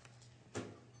 yes.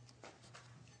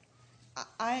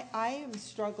 I am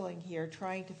struggling here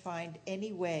trying to find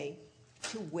any way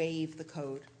to waive the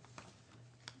code.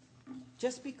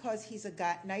 Just because he's a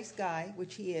nice guy,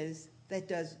 which he is, that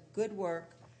does good work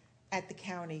at the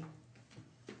county,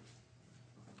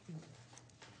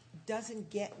 doesn't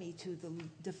get me to the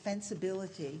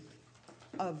defensibility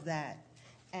of that.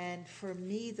 And for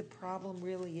me, the problem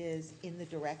really is in the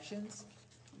directions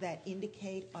that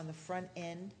indicate on the front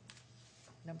end,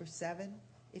 number 7,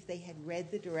 if they had read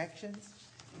the directions,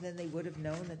 then they would have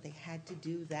known that they had to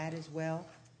do that as well,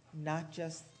 not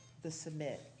just the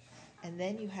submit. And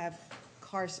then you have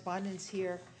correspondence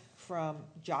here from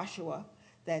Joshua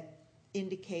that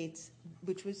indicates,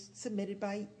 which was submitted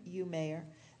by you, Mayor,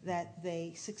 that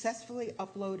they successfully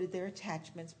uploaded their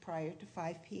attachments prior to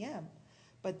 5 p.m.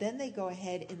 But then they go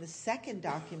ahead in the second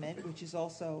document, which is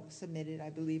also submitted, I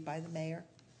believe, by the mayor,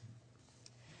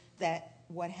 that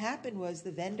what happened was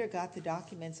the vendor got the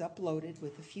documents uploaded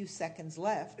with a few seconds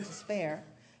left to spare,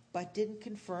 but didn't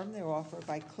confirm their offer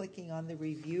by clicking on the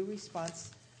review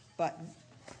response button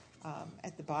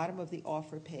at the bottom of the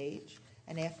offer page.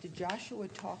 And after Joshua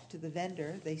talked to the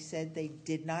vendor, they said they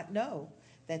did not know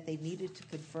that they needed to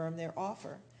confirm their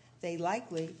offer. They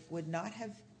likely would not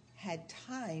have had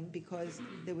time because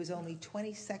there was only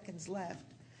 20 seconds left,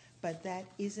 but that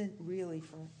isn't really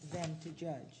for them to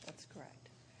judge. That's correct.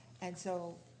 And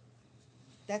so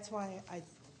that's why I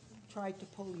tried to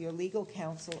pull your legal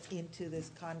counsel into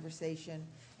this conversation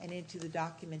and into the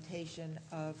documentation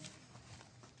of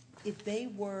if they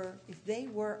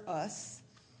were us,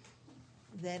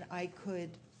 then I could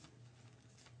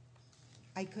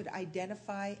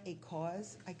identify a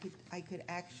cause. I could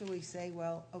actually say,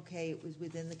 well, okay, it was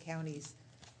within the county's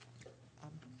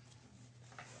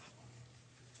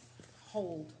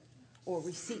hold or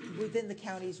receipt, within the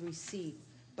county's receipt,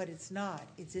 but it's not.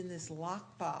 It's in this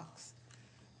lockbox,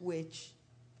 which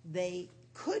they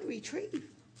could retrieve.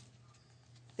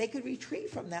 They could retrieve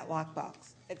from that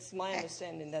lockbox. It's my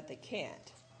understanding that they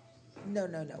can't. No.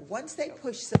 Once they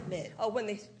push submit. Oh,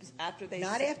 after they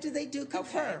not after they do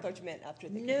confirm. Okay, I thought you meant after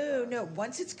they No.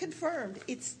 Once it's confirmed,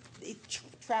 it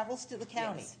travels to the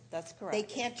county. Yes, that's correct. They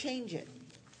can't change it.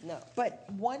 No.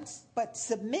 But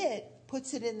submit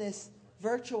puts it in this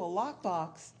virtual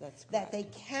lockbox that they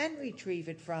can retrieve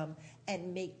it from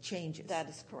and make changes. That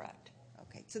is correct.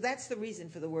 Okay, so that's the reason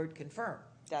for the word confirm.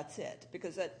 That's it.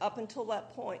 Because up until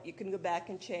that point, you can go back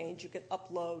and change. You can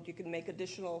upload. You can make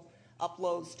additional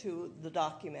uploads to the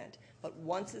document. But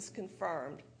once it's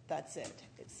confirmed, that's it.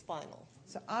 It's final.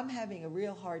 So I'm having a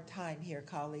real hard time here,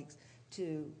 colleagues,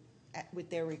 with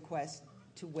their request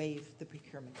to waive the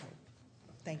procurement code.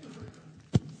 Thank you.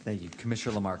 Thank you.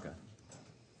 Commissioner LaMarca.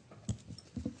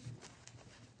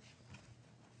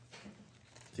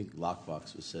 I think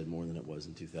lockbox was said more than it was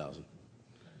in 2000.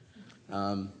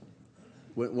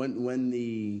 When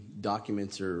the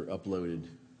documents are uploaded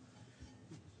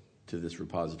to this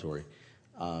repository,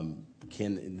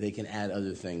 they can add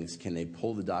other things. Can they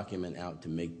pull the document out to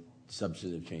make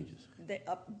substantive changes?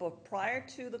 But prior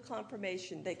to the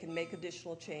confirmation, they can make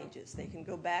additional changes. They can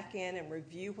go back in and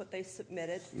review what they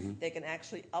submitted. They can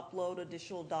actually upload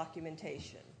additional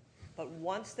documentation. But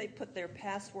once they put their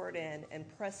password in and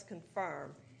press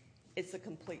confirm, it's a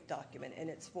complete document, and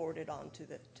it's forwarded on to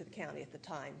the county at the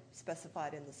time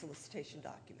specified in the solicitation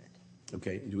document.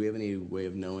 Okay. Do we have any way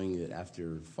of knowing that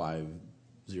after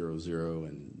 5:00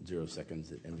 and 0 seconds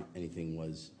that anything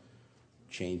was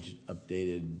changed,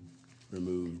 updated,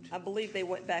 removed? I believe they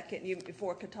went back in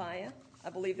before Kataya. I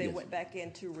believe they Yes. went back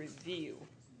in to review.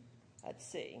 Let's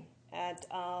see. At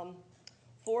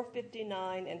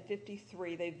 4:59 and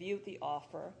 53, they viewed the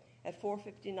offer. At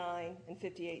 4:59 and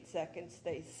 58 seconds,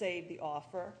 they saved the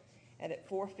offer. And at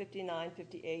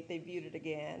 4:59:58, they viewed it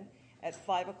again. At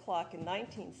 5 o'clock and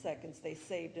 19 seconds, they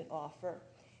saved an offer.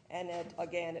 And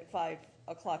again, at 5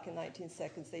 o'clock and 19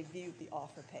 seconds, they viewed the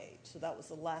offer page. So that was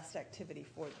the last activity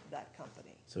for that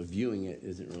company. So viewing it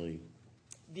isn't really...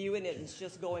 Viewing it is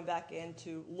just going back in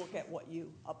to look at what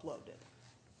you uploaded.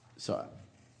 So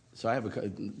I have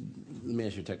let me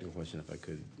ask you a technical question if I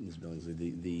could, Ms.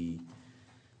 Billingsley.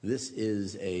 This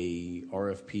is a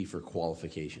RFP for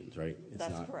qualifications, right?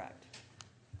 That's correct.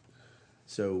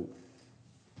 So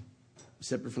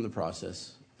separate from the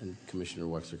process, and Commissioner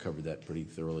Wexler covered that pretty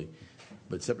thoroughly,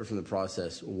 but separate from the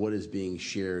process, what is being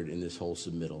shared in this whole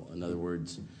submittal? In other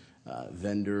words,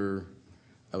 vendor,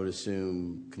 I would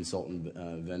assume consultant,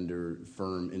 vendor,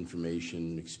 firm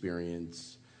information,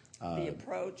 experience. The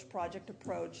approach, project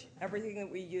approach, everything that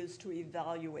we use to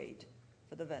evaluate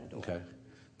for the vendor. Okay.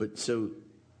 But so,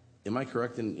 am I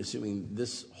correct in assuming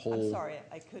this whole... I'm sorry,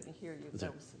 I couldn't hear you.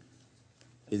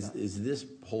 Is this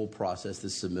whole process,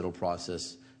 this submittal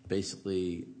process,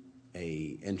 basically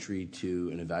a entry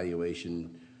to an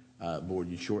evaluation board?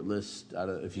 You shortlist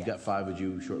if you got 5, would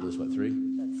you shortlist what, 3?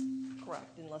 That's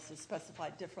correct, unless it's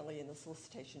specified differently in the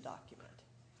solicitation document.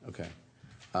 Okay.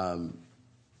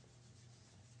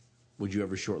 Would you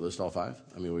ever shortlist all 5?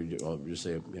 I mean, would you just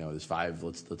say, there's 5,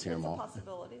 let's hear them all? It's a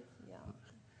possibility, yeah.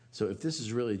 So if this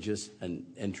is really just an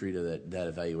entry to that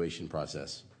evaluation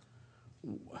process,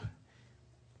 and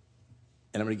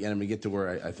I'm going to get to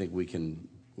where I think we can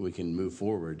move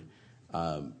forward.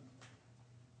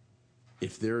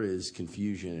 If there is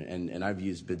confusion, and I've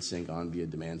used BidSync, OnVia,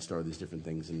 DemandStar, these different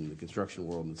things in the construction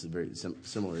world, and it's a very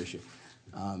similar issue.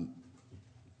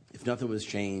 If nothing was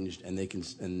changed, and they can,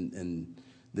 and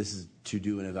this is to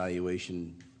do an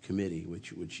evaluation committee,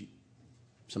 which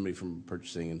somebody from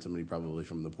purchasing and somebody probably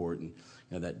from the port, and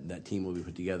that team will be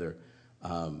put together.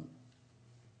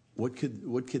 What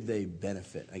could they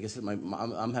benefit? I guess I'm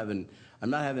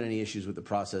not having any issues with the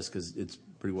process because it's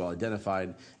pretty well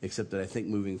identified, except that I think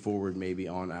moving forward maybe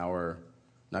on our,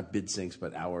 not BidSyncs,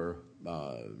 but our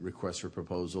request for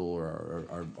proposal or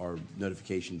our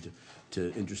notification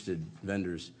to interested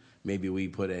vendors, maybe we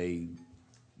put a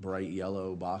bright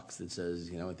yellow box that says,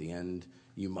 at the end,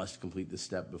 you must complete this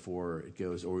step before it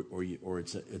goes, or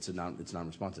it's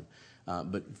non-responsive.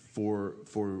 But for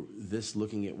this,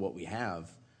 looking at what we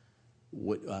have,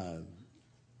 could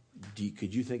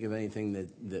you think of anything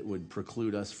that would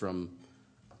preclude us from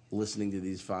listening to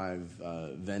these 5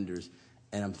 vendors?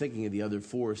 And I'm thinking of the other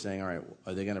 4 saying, all right,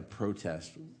 are they going to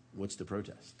protest? What's the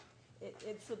protest?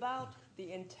 It's about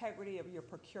the integrity of your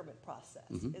procurement process.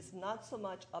 Mm-hmm. It's not so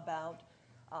much about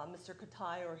Mr.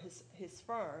 Katai or his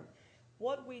firm.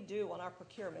 What we do on our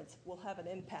procurements will have an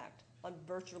impact on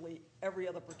virtually every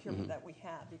other procurement that we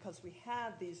have, because we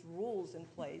have these rules in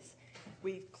place.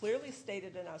 We've clearly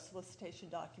stated in our solicitation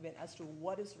document as to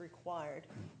what is required.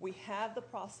 We have the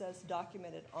process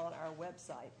documented on our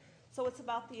website. So it's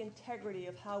about the integrity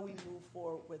of how we move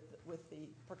forward with the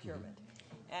procurement.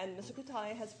 And Mr.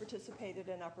 Katai has participated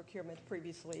in our procurement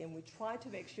previously, and we try to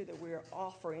make sure that we are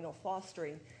offering or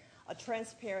fostering a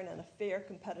transparent and a fair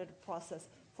competitive process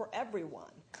for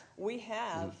everyone. We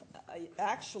have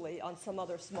actually on some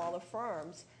other smaller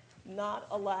firms not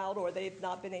allowed, or they've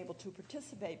not been able to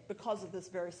participate because of this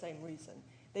very same reason.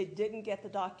 They didn't get the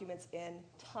documents in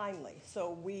timely,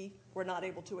 so we were not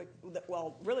able to,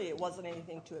 well, really it wasn't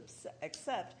anything to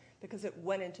accept because it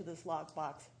went into this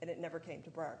lockbox and it never came to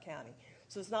Broward County.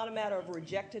 So it's not a matter of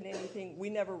rejecting anything. We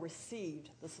never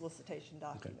received the solicitation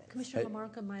document. Okay. Commissioner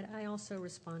Lamarca, might I also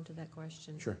respond to that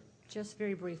question? Sure. Just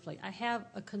very briefly. I have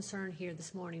a concern here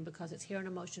this morning because it's here on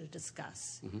a motion to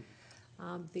discuss.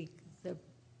 Mm-hmm. The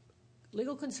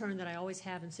legal concern that I always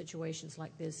have in situations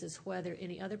like this is whether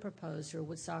any other proposer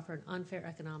would suffer an unfair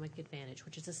economic advantage,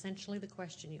 which is essentially the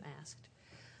question you asked.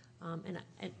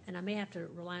 And I may have to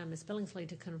rely on Ms. Billingsley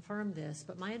to confirm this,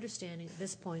 but my understanding at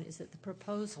this point is that the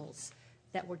proposals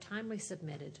that were timely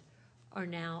submitted are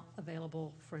now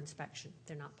available for inspection.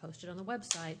 They're not posted on the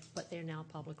website, but they're now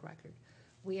public record.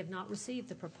 We have not received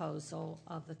the proposal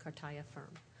of the Cartaya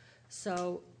firm.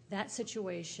 So that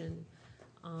situation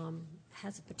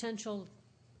has a potential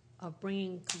of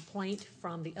bringing complaint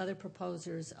from the other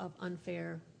proposers of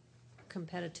unfair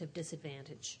competitive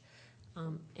disadvantage.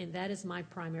 And that is my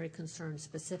primary concern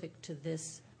specific to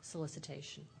this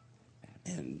solicitation.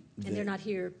 And they're not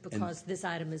here because this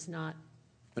item is not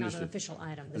an official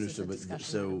item. This is a discussion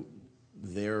so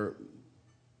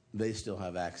they still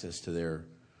have access to their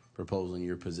proposal, and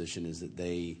your position is that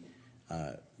they're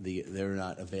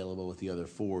not available with the other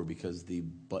four because the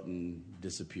button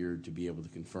disappeared to be able to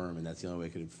confirm, and that's the only way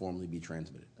it could formally be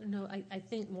transmitted. No, I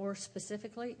think more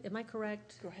specifically, am I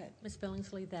correct? Go ahead. Ms.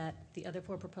 Billingsley, that the other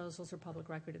four proposals are public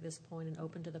record at this point and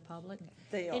open to the public?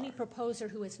 They are. Any proposer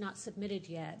who has not submitted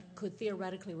yet could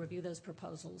theoretically review those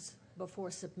proposals before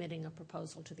submitting a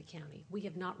proposal to the county. We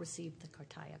have not received the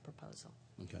Cartaya proposal.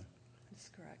 Okay. That's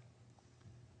correct.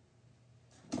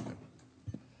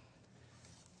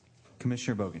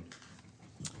 Commissioner Bogan.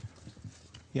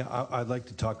 Yeah, I'd like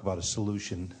to talk about a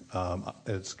solution.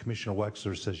 As Commissioner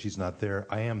Wexler says she's not there,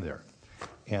 I am there.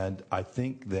 And I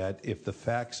think that if the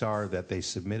facts are that they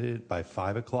submitted it by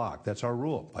 5 o'clock, that's our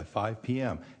rule, by 5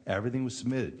 p.m., everything was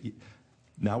submitted.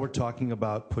 Now we're talking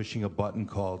about pushing a button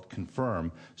called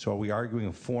confirm. So are we arguing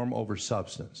a form over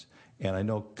substance? And I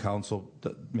know counsel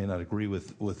may not agree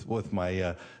with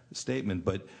my statement,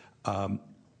 but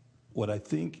what I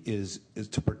think is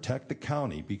to protect the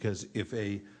county, because if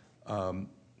it's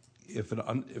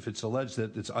alleged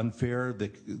that it's unfair,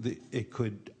 it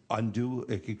could undo,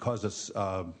 it could cause us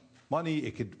money,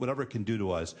 it could, whatever it can do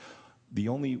to us. The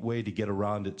only way to get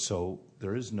around it so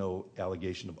there is no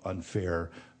allegation of unfair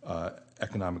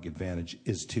economic advantage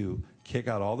is to kick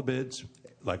out all the bids,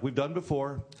 like we've done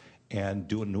before, and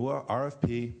do a new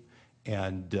RFP.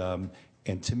 And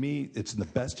to me, it's in the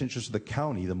best interest of the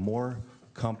county. The more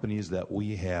companies that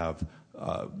we have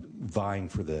vying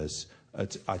for this,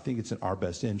 I think it's in our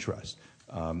best interest.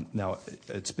 Now,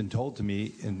 it's been told to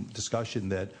me in discussion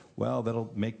that, well,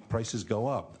 that'll make prices go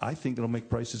up. I think it'll make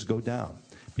prices go down,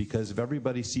 because if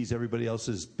everybody sees everybody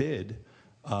else's bid,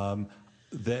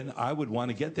 then I would want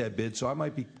to get that bid. So I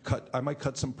might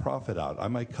cut some profit out. I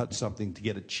might cut something to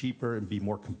get it cheaper and be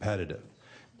more competitive.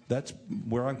 That's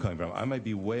where I'm coming from. I might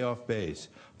be way off base,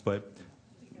 but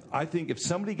I think if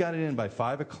somebody got it in by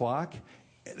 5 o'clock,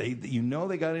 they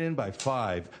got it in by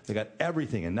 5. They got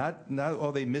everything, and not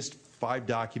they missed 5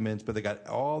 documents, but they got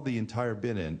all the entire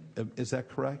bid in. Is that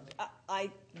correct? I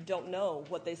don't know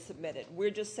what they submitted. We're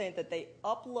just saying that they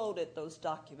uploaded those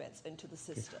documents into the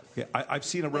system. Yeah, I've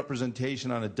seen a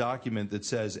representation on a document that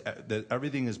says that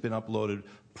everything has been uploaded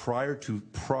prior to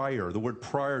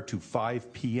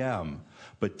 5 p.m.,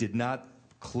 but did not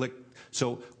click.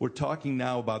 So we're talking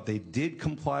now about they did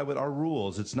comply with our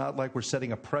rules. It's not like we're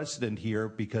setting a precedent here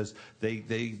because they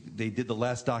did the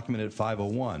last document at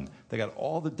 5:01. They got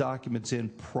all the documents in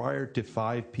prior to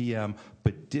 5 p.m.,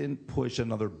 but didn't push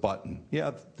another button.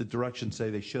 Yeah, the directions say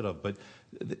they should have, but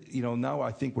now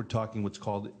I think we're talking what's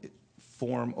called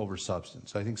form over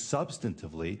substance. I think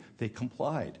substantively they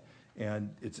complied.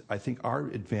 And it's, I think, our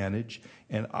advantage.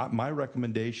 And my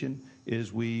recommendation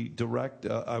is we direct,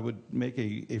 I would make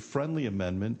a friendly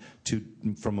amendment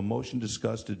from a motion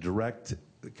discussed to direct,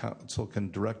 the council can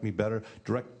direct me better,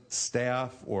 direct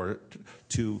staff or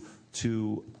to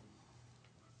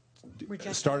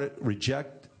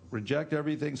reject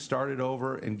everything, start it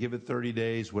over, and give it 30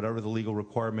 days, whatever the legal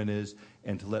requirement is,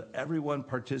 and to let everyone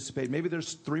participate. Maybe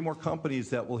there's 3 more companies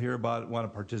that will hear about it, want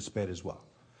to participate as well.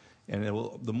 And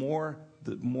the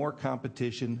more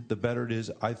competition, the better it is,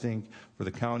 I think, for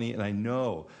the county. And I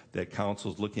know that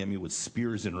council's looking at me with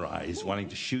spears in her eyes, wanting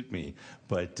to shoot me.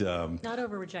 But not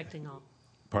over rejecting all.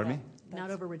 Pardon me?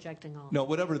 Not over rejecting all. No,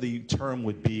 whatever the term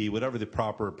would be, whatever the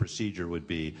proper procedure would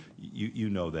be, you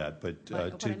know that. But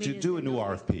to do a new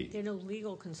RFP. There are no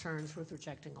legal concerns with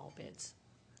rejecting all bids.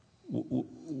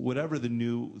 Whatever the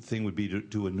new thing would be to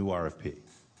do a new RFP,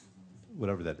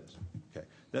 whatever that is. Okay.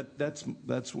 That's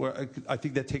where I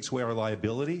think that takes away our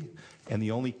liability, and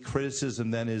the only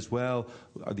criticism then is, well,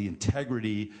 the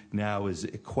integrity now is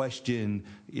a question.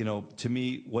 To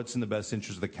me, what's in the best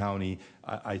interest of the county?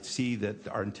 I see that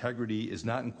our integrity is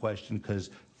not in question because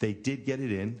they did get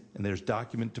it in, and there's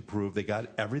document to prove they got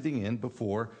everything in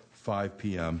before 5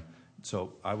 p.m.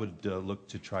 So I would look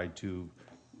to try to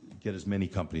get as many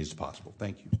companies as possible.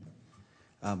 Thank you.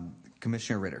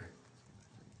 Commissioner Ritter.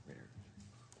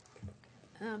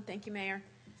 Thank you, Mayor.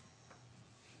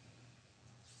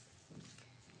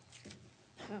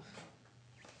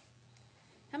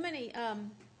 How many,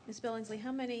 Ms. Billingsley,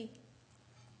 how many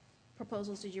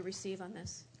proposals did you receive on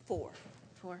this? 4.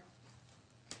 4.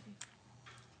 I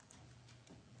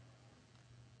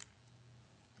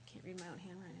can't read my own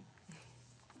handwriting.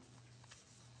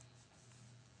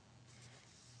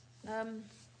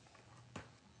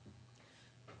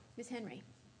 Ms. Henry,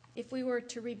 if we were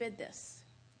to rebid this,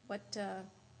 what's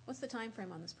the time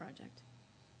frame on this project?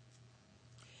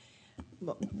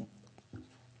 Well,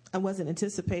 I wasn't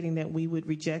anticipating that we would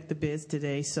reject the bids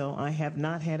today, so I have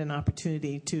not had an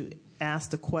opportunity to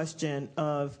ask the question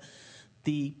of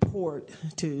the port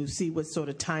to see what sort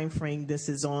of time frame this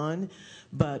is on.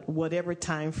 But whatever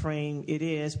time frame it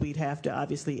is, we'd have to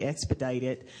obviously expedite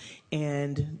it.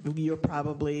 And you're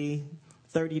probably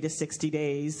 30 to 60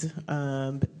 days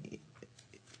of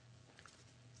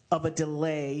a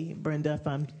delay, Brenda,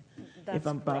 if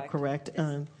I'm about correct.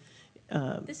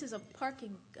 This is a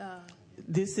parking.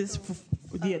 This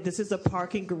is a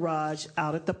parking garage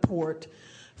out at the port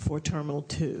for Terminal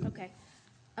 2. Okay,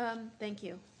 thank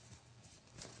you.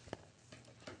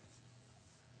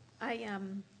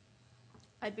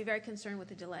 I'd be very concerned with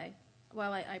the delay.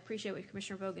 While I appreciate what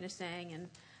Commissioner Bogan is saying,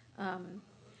 and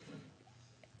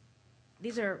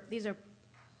these are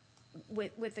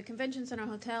with the Convention Center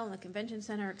Hotel and the Convention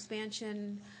Center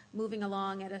expansion moving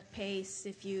along at a pace.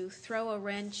 If you throw a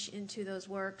wrench into those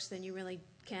works, then you really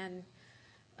can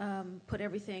put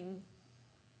everything.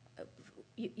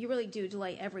 You really do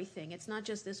delay everything. It's not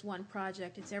just this one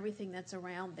project. It's everything that's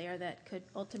around there that could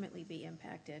ultimately be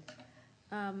impacted.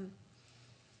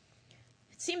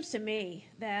 It seems to me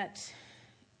that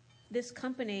this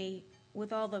company,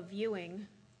 with all the viewing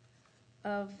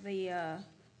of the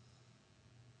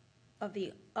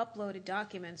uploaded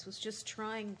documents, was just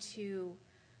trying to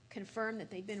confirm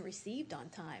that they've been received on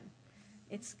time.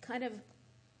 It's kind of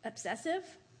obsessive,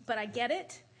 but I get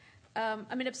it.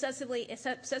 I mean, it's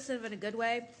obsessive in a good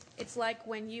way. It's like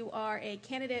when you are a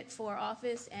candidate for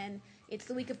office and it's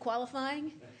the week of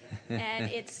qualifying, and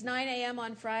it's 9 a.m.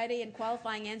 on Friday, and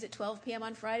qualifying ends at 12 p.m.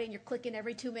 on Friday, and you're clicking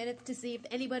every 2 minutes to see if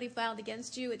anybody filed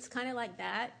against you. It's kind of like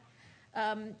that.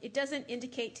 It doesn't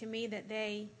indicate to me that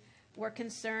they were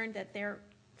concerned that their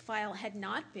file had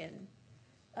not been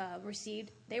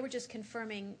received. They were just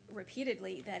confirming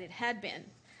repeatedly that it had been.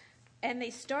 And they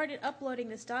started uploading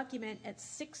this document at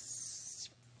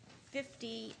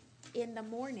 6:50 in the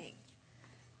morning.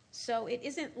 So it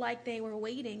isn't like they were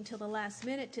waiting till the last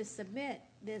minute to submit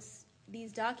these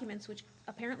documents, which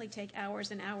apparently take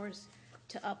hours and hours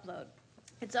to upload.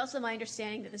 It's also my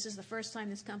understanding that this is the first time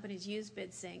this company's used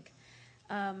BidSync.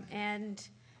 And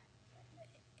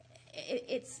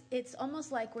it's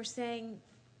almost like we're saying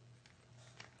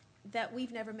that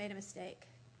we've never made a mistake,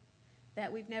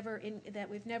 that we've never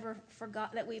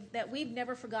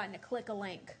forgotten to click a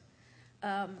link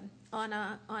on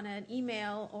an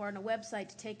email or on a website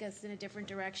to take us in a different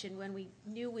direction when we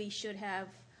knew we should have,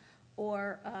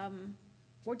 or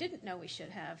didn't know we should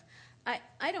have.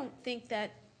 I don't think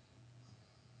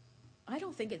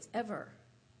it's ever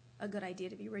a good idea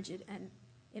to be rigid and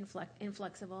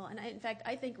inflexible. And in fact,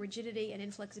 I think rigidity and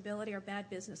inflexibility are bad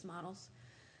business models.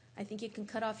 I think you can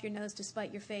cut off your nose to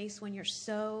spite your face when you're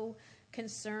so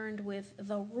concerned with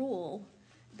the rule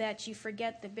that you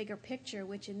forget the bigger picture,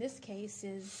 which in this case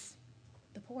is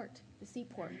the port, the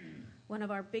seaport, one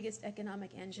of our biggest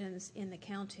economic engines in the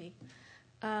county.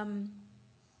 And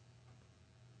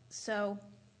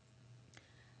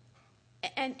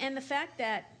the fact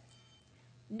that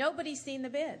nobody's seen the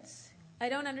bids. I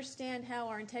don't understand how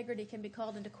our integrity can be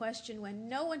called into question when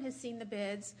no one has seen the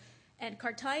bids, and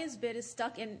Cartaya's bid is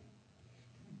stuck in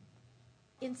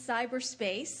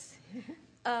cyberspace,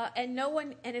 and no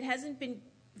one, and it hasn't been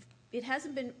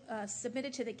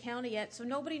submitted to the county yet, so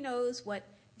nobody knows what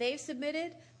they've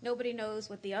submitted. Nobody knows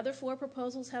what the other 4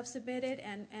 proposals have submitted,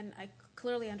 and I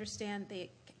clearly understand the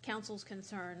council's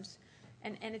concerns.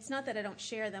 And it's not that I don't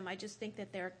share them. I just think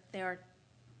that there are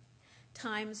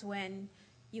times when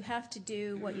you have to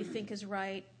do what you think is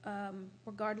right,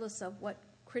 regardless of what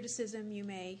criticism you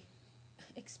may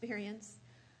experience.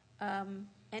 And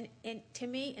to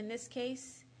me, in this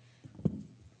case,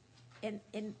 in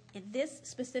this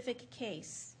specific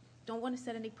case, don't want to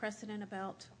set any precedent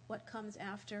about what comes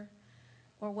after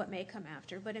or what may come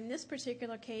after. But in this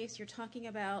particular case, you're talking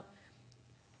about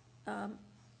a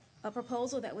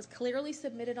proposal that was clearly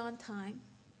submitted on time.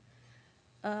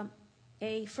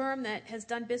 A firm that has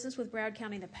done business with Broward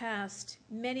County in the past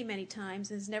many, many times,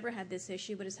 has never had this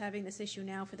issue, but is having this issue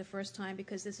now for the first time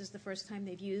because this is the first time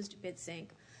they've used BidSync.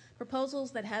 Proposals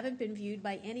that haven't been viewed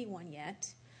by anyone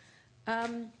yet.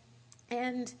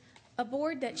 And a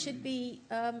board that should be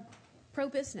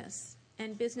pro-business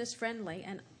and business-friendly.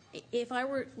 And if I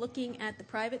were looking at the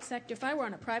private sector, if I were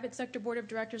on a private sector board of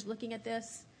directors looking at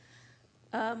this,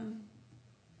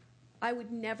 I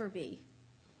would never be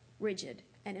rigid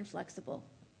and inflexible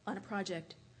on a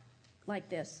project like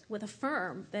this with a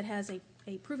firm that has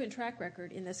a proven track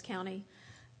record in this county.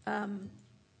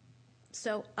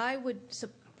 So I would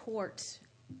support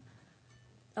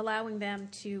allowing them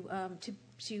to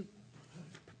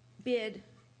bid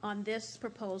on this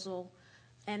proposal,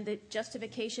 and the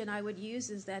justification I would use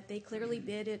is that they clearly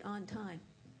bid it on time.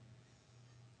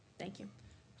 Thank you.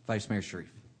 Vice Mayor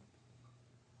Sharif.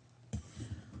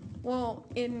 Well,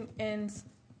 and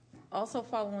also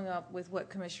following up with what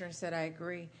Commissioner said, I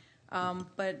agree.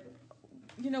 But,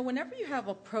 you know, whenever you have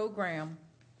a program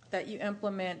that you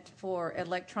implement for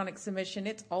electronic submission,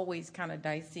 it's always kind of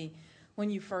dicey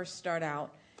when you first start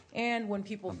out and when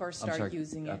people first start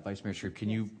using it. Vice Mayor Sharif, can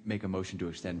you make a motion to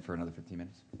extend for another 15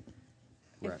 minutes?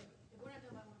 Okay.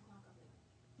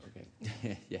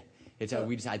 Yeah. It's,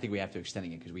 I think we have to extend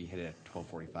it because we hit it at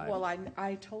 12:45. Well,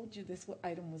 I told you this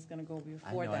item was going to go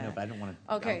before that. I know, but I don't want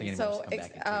to. Okay, so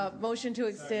motion to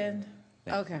extend.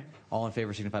 Okay. All in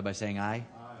favor signify by saying aye. Aye.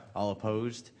 All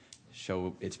opposed,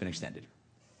 show it's been extended.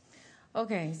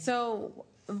 Okay, so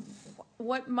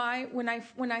when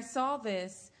I saw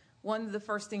this, one of the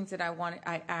first things that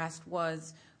I asked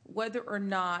was whether or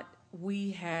not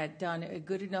we had done a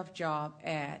good enough job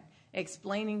at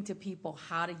explaining to people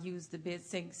how to use the bid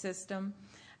sync system,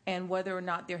 and whether or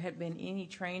not there had been any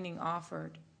training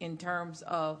offered in terms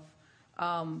of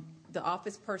the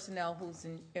office personnel who's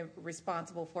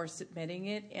responsible for submitting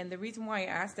it. And the reason why I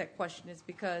asked that question is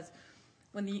because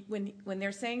when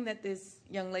they're saying that this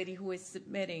young lady who is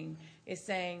submitting is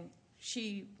saying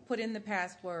she put in the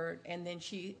password and then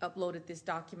she uploaded this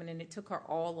document, and it took her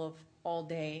all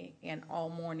day and all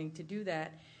morning to do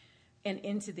that, and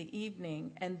into the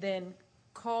evening, and then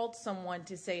called someone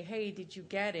to say, hey, did you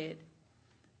get it?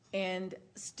 And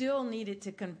still needed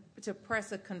to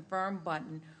press a confirm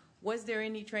button. Was there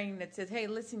any training that says, hey,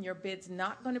 listen, your bid's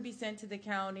not going to be sent to the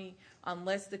county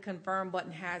unless the confirm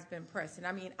button has been pressed? And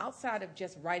I mean, outside of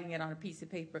just writing it on a piece of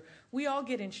paper, we all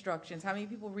get instructions. How many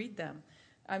people read them?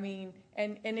 I mean,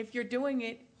 and if you're doing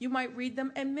it, you might read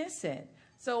them and miss it.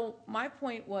 So my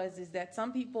point is that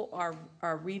some people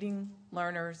are reading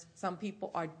learners, some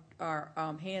people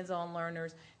are hands-on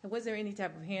learners. And was there any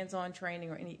type of hands-on training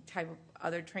or any type of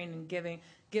other training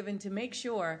given to make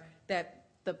sure that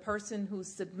the person who's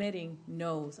submitting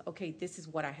knows, okay, this is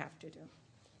what I have to do?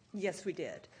 Yes, we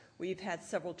did. We've had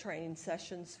several training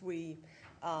sessions. We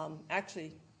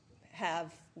actually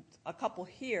have a couple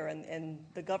here in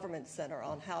the Government Center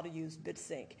on how to use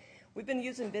BidSync. We've been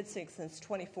using BidSync since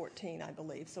 2014, I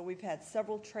believe, so we've had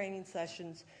several training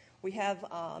sessions. We have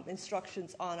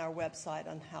instructions on our website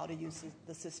on how to use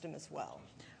the system as well.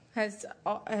 Has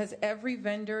every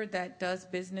vendor that does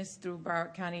business through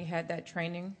Broward County had that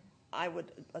training? I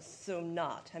would assume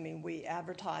not. I mean, we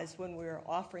advertised when we were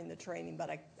offering the training, but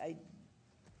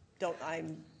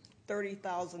I'm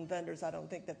 30,000 vendors. I don't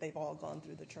think that they've all gone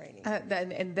through the training.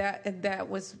 And that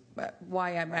was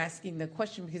why I'm asking the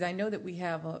question, because I know that we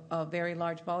have a very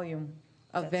large volume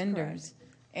of vendors,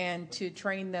 correct. And to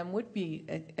train them would be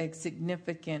a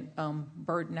significant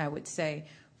burden, I would say,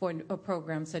 for a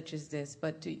program such as this.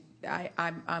 But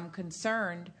I'm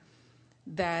concerned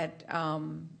that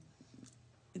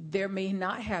there may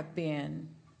not have been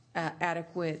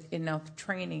adequate enough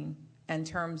training in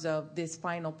terms of this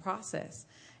final process.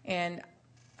 And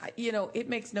you know, it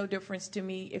makes no difference to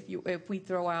me if we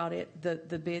throw out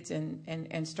the bids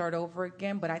and start over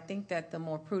again. But I think that the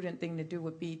more prudent thing to do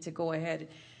would be to go ahead,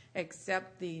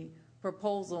 accept the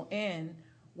proposal in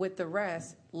with the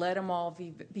rest, let them all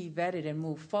be vetted and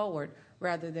move forward,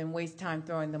 rather than waste time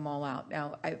throwing them all out.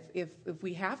 Now, if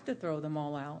we have to throw them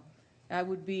all out,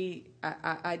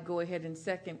 I'd go ahead and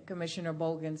second Commissioner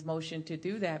Bogan's motion to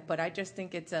do that. But I just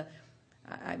think it's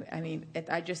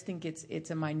I just think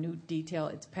it's a minute detail.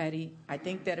 It's petty. I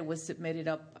think that it was submitted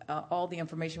up. All the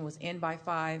information was in by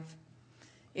 5.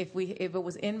 If it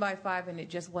was in by 5 and it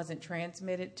just wasn't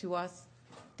transmitted to us,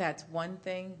 that's one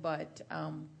thing. But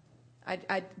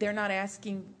they're not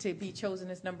asking to be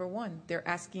chosen as number 1. They're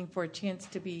asking for a chance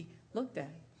to be looked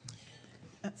at.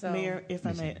 So, Mayor, if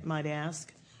I might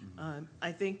ask,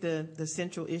 I think the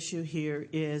central issue here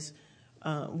is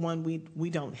one, we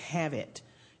don't have it.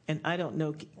 And I don't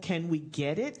know, can we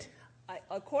get it?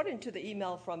 According to the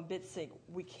email from BidSync,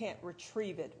 we can't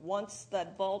retrieve it. Once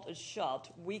that vault is shut,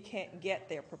 we can't get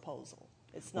their proposal.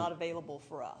 It's not available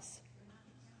for us.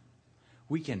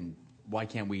 Why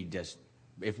can't we just,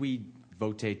 if we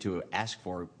vote today to ask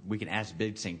for, we can ask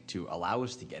BidSync to allow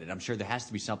us to get it. I'm sure there has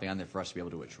to be something on there for us to be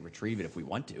able to retrieve it if we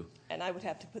want to. And I would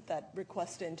have to put that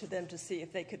request in to them to see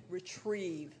if they could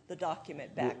retrieve the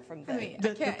document back from them.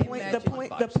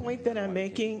 The point that I'm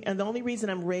making, and the only reason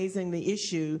I'm raising the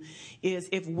issue is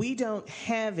if we don't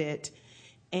have it,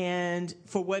 and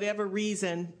for whatever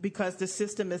reason, because the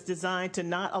system is designed to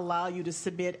not allow you to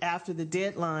submit after the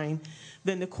deadline,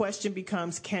 then the question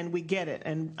becomes, can we get it?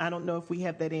 And I don't know if we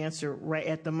have that answer right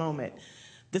at the moment.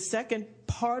 The second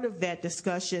part of that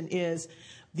discussion is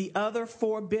the other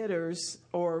 4 bidders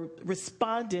or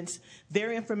respondents,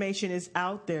 their information is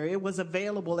out there. It was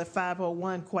available at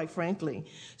 501, quite frankly.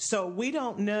 So we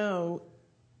don't know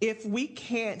if we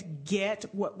can't get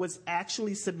what was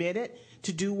actually submitted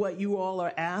to do what you all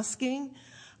are asking.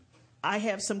 I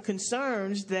have some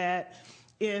concerns that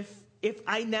if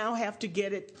I now have to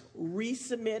get it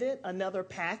resubmitted, another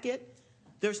packet,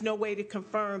 there's no way to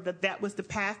confirm that that was the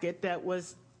packet that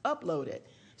was uploaded.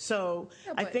 So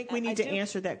I think we need to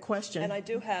answer that question. And I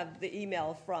do have the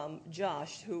email from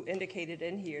Josh, who indicated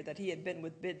in here that he had been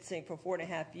with BidSync for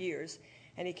 4.5 years,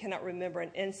 and he cannot remember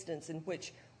an instance in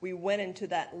which we went into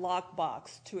that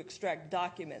lockbox to extract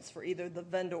documents for either the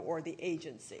vendor or the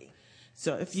agency.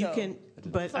 So if you can,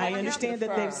 but I understand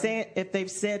that if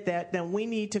they've said that, then we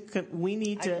need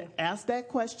to ask that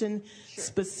question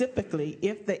specifically.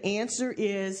 If the answer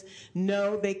is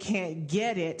no, they can't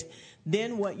get it,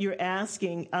 then what you're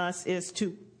asking us is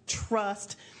to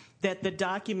trust that the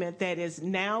document that is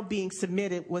now being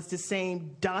submitted was the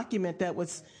same document that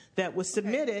was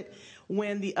submitted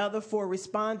when the other 4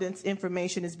 respondents'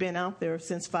 information has been out there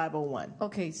since 501.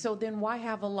 Okay, so then why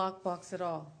have a lockbox at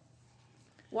all?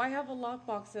 Why have a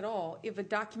lockbox at all if a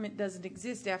document doesn't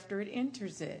exist after it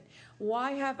enters it?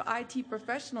 Why have IT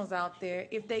professionals out there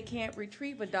if they can't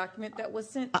retrieve a document that was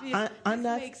sent to you? This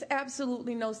makes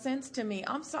absolutely no sense to me.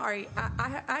 I'm sorry.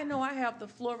 I know I have the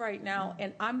floor right now,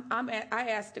 and I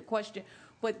asked a question,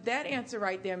 but that answer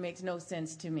right there makes no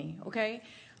sense to me, okay?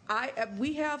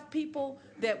 We have people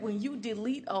that when you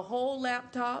delete a whole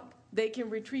laptop, they can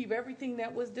retrieve everything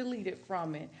that was deleted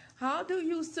from it. How do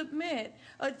you submit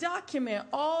a document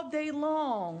all day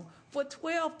long for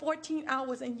 12, 14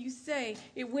 hours and you say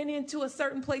it went into a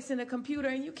certain place in a computer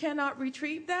and you cannot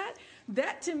retrieve that?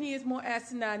 That to me is more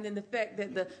asinine than the fact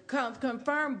that the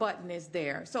confirm button is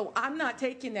there. So I'm not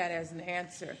taking that as an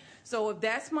answer. So if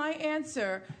that's my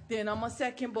answer, then I'm going to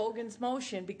second Bogan's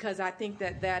motion because I think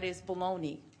that is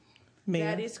baloney. Mayor?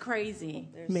 That is crazy.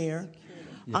 Mayor,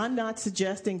 I'm not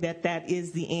suggesting that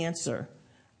is the answer.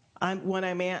 What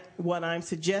I'm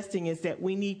suggesting is that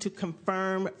we need to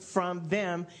confirm from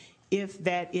them if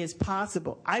that is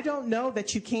possible. I don't know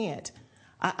that you can't.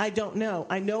 I don't know.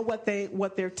 I know what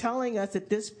they're telling us at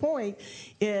this point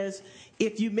is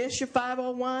if you miss your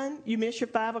 501, you miss your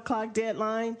 5 o'clock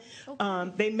deadline,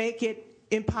 they make it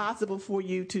impossible for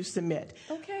you to submit.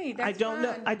 Okay, that's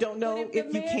fine. I don't know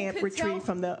if you can't retrieve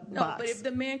from the box. No, but if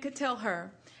the man could tell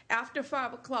her after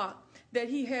 5 o'clock that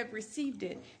he had received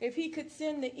it, if he could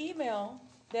send the email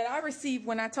that I received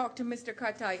when I talked to Mr.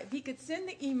 Kataya, if he could send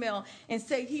the email and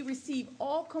say he received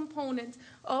all components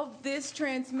of this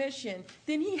transmission,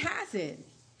 then he has it.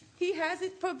 He has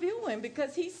it for viewing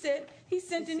because he sent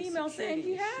an email saying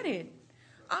he had it.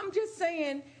 I'm just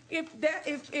saying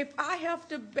if I have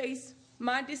to base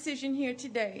my decision here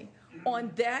today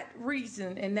on that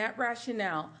reason and that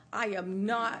rationale, I am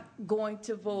not going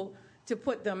to vote to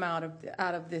put them out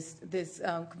of this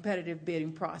competitive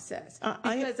bidding process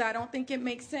because I don't think it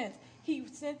makes sense. He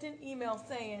sent an email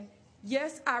saying,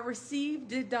 yes, I received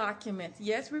the documents.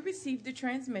 Yes, we received the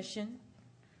transmission,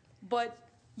 but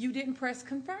you didn't press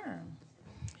confirm.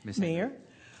 Mayor?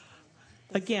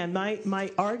 Again,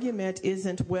 my argument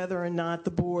isn't whether or not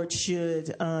the board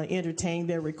should entertain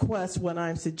their request. What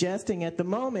I'm suggesting at the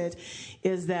moment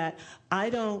is that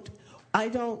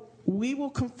we will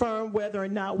confirm whether or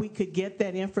not we could get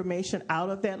that information out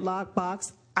of that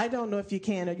lockbox. I don't know if you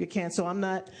can or you can't, so I'm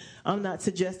not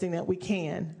suggesting that we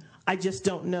can. I just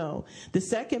don't know. The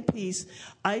second piece,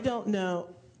 I don't know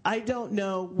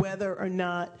whether or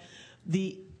not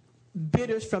the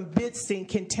bidders from BidSync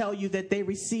can tell you that they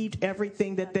received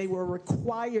everything that they were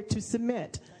required to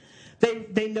submit.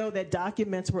 They know that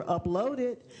documents were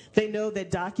uploaded. They know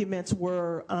that documents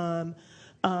were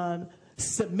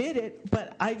submitted,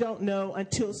 but I don't know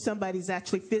until somebody's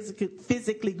actually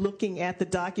physically looking at the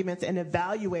documents and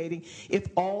evaluating if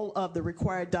all of the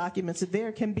required documents are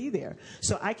there, can be there.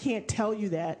 So I can't tell you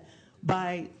that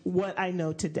by what I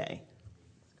know today.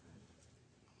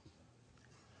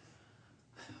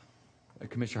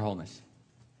 Commissioner Holness.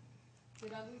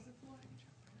 Did I lose the floor?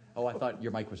 Oh, I thought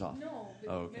your mic was off. No.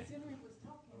 Oh, okay. Ms. Henry was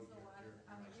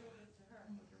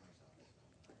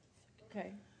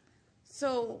Okay.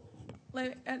 So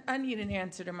I need an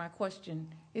answer to my question.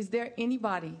 Is there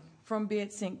anybody from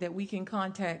BidSync that we can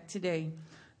contact today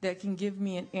that can give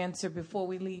me an answer before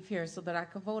we leave here so that I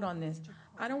can vote on this?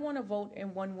 I don't want to vote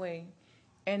in one way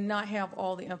and not have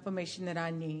all the information that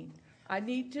I need. I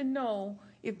need to know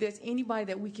if there's anybody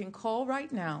that we can call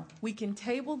right now. We can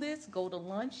table this, go to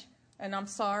lunch, and I'm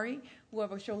sorry,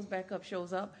 whoever shows back up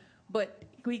shows up, but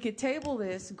we could table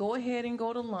this, go ahead and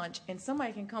go to lunch, and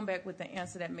somebody can come back with the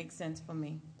answer that makes sense for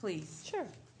me. Please. Sure.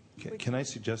 Can I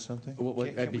suggest something?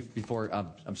 Before,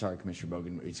 I'm sorry, Commissioner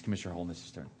Bogan. It's Commissioner Holness's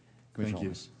turn.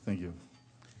 Thank you.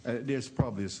 There's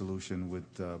probably a solution with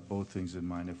both things in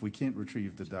mind. If we can't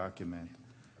retrieve the document,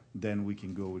 then we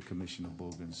can go with Commissioner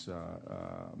Bogan's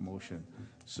motion.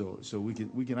 So we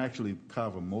can actually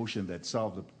carve a motion that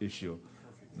solves the issue.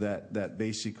 That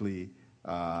basically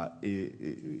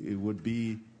it would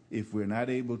be, if we're not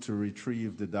able to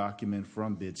retrieve the document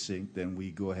from BidSync, then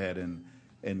we go ahead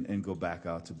and go back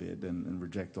out to bid and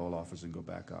reject all offers and go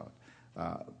back out.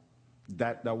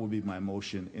 That would be my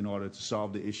motion in order to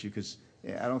solve the issue, because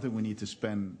I don't think we need to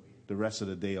spend the rest of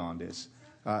the day on this.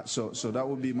 So that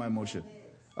would be my motion.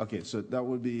 Okay, so that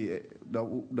would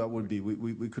be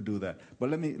we could do that. But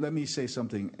let me say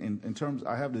something in terms.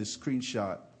 I have this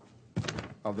screenshot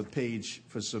of the page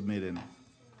for submitting,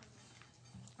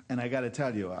 and I got to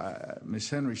tell you, Ms.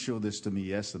 Henry showed this to me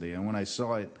yesterday, and when I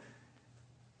saw it,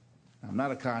 I'm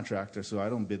not a contractor, so I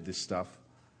don't bid this stuff,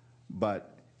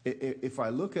 but if I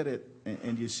look at it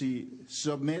and you see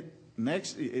submit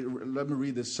next, let me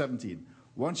read this 17.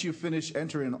 Once you finish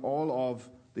entering all of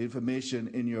the information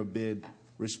in your bid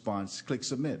response, click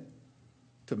submit.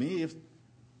 To me,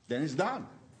 then it's done.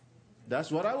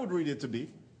 That's what I would read it to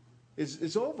be.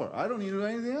 It's over. I don't need to do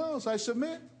anything else. I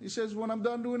submit. He says, when I'm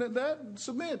done doing that,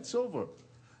 submit. It's over.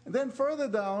 And then further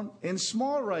down, in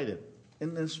small, write it.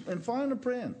 In fine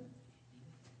print,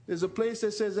 there's a place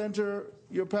that says enter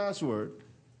your password.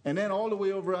 And then all the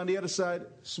way over on the other side,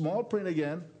 small print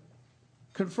again,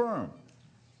 confirm.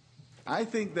 I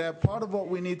think that part of what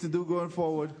we need to do going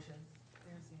forward,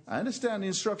 I understand the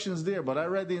instructions there, but I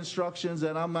read the instructions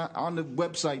and I'm on the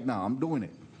website now. I'm doing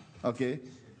it. Okay?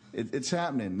 It's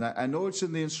happening. I know it's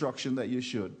in the instruction that you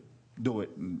should do it.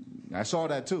 And I saw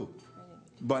that too.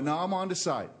 But now I'm on the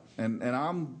site. And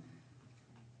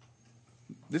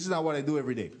this is not what I do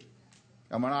every day.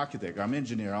 I'm an architect. I'm an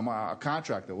engineer. I'm a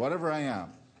contractor. Whatever I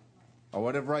am or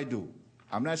whatever I do,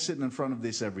 I'm not sitting in front of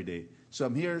this every day. So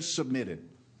I'm here submitted.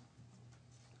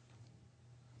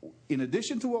 In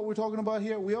addition to what we're talking about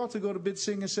here, we ought to go to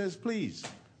BidSync and says, please,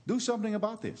 do something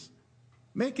about this.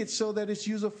 Make it so that it's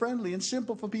user-friendly and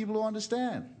simple for people to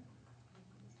understand.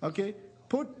 Okay?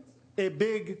 Put a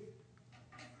big,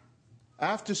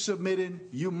 after submitting,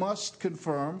 you must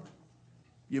confirm,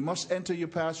 you must enter your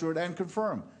password and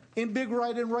confirm. In big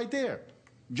writing right there,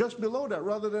 just below that,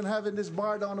 rather than having this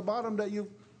bar down the bottom that you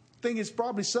think is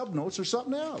probably subnotes or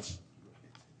something else.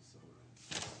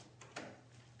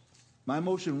 My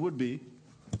motion would be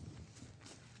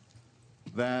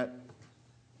that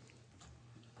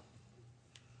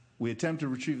we attempt to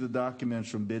retrieve the documents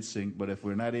from BidSync, but if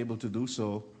we're not able to do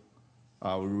so,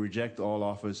 we reject all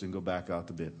offers and go back out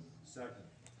to bid. Second.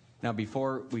 Now,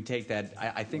 before we take that,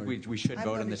 I think we should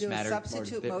vote on this matter. I'm going to do a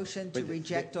substitute motion to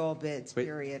reject all bids,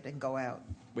 period, and go out.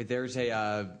 But there's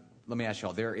a, let me ask you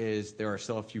all, there are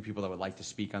still a few people that would like to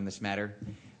speak on this matter,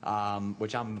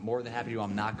 which I'm more than happy to do.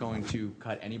 I'm not going to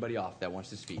cut anybody off that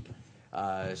wants to speak.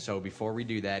 So before we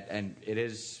do that, and it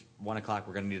is 1 o'clock,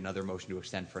 we're going to need another motion to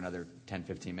extend for another 10,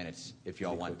 15 minutes, if you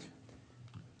all want.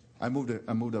 I moved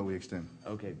that we extend.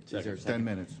 Okay. Is there a 10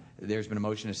 minutes. There's been a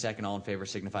motion and a second. All in favor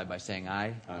signify by saying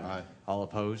aye. Aye. All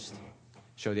opposed?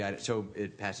 Show the item. So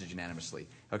it passes unanimously.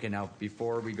 Okay, now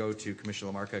before we go to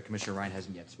Commissioner LaMarca, Commissioner Ryan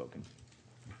hasn't yet spoken.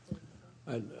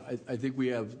 I think we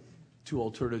have two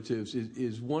alternatives.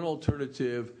 Is one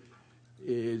alternative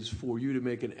is for you to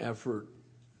make an effort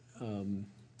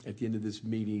at the end of this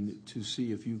meeting to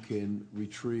see if you can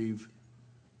retrieve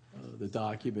the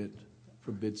document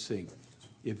from BidSync.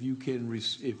 If you can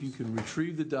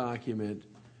retrieve the document,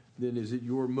 then is it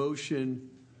your motion,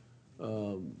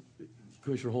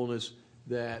 Commissioner Holness,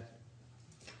 that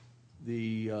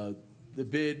the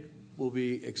bid will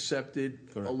be accepted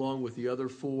along with the other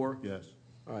four? Yes.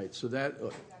 All right. So that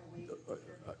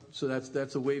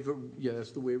that's a waiver. Yeah,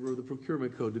 that's the waiver of the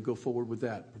procurement code to go forward with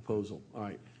that proposal. All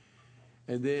right.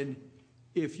 And then,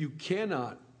 if you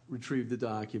cannot retrieve the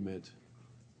document,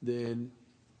 then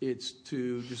it's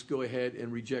to just go ahead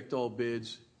and reject all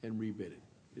bids and rebid it.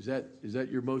 Is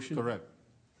that your motion? Correct.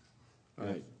 All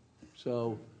right.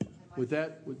 So with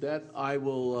that, I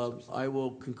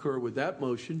will concur with that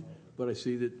motion. but I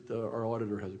see that our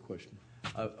auditor has a question.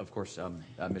 Of course,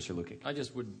 Mr. Luque. I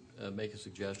just would make a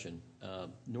suggestion.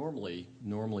 Normally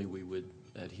we would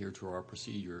adhere to our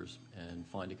procedures and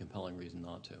find a compelling reason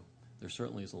not to. There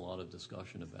certainly is a lot of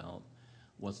discussion about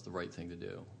what's the right thing to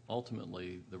do.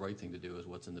 Ultimately, the right thing to do is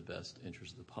what's in the best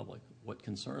interest of the public. What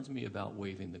concerns me about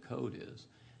waiving the code is,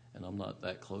 and I'm not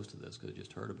that close to this because I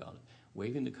just heard about it,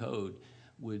 waiving the code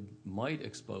might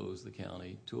expose the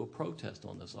county to a protest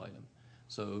on this item.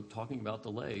 So talking about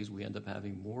delays, we end up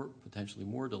having potentially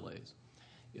more delays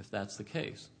if that's the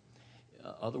case.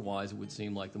 Otherwise, it would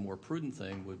seem like the more prudent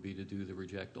thing would be to do the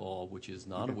reject all, which is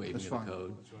not a waiving of the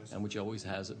code, and which you always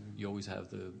have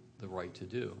the right to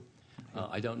do.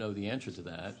 I don't know the answer to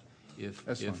that.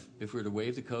 If we were to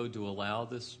waive the code to allow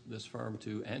this firm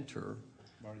to enter,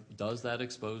 does that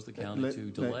expose the county to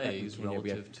delays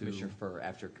relative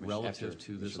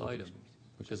to this item?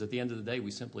 Because at the end of the day,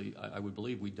 I would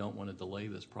believe we don't want to delay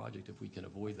this project if we can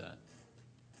avoid that.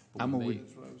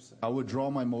 I would draw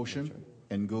my motion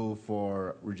and go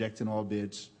for rejecting all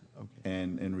bids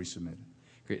and resubmit.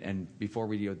 Great. And before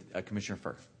we do, Commissioner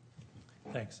Furr.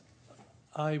 Thanks.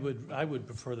 I would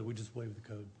prefer that we just waive the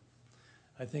code.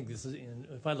 I think this is,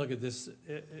 if I look at this,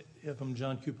 if I'm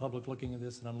John Q. Public looking at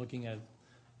this and I'm looking at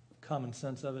common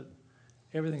sense of it,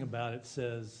 everything about it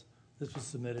says this was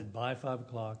submitted by 5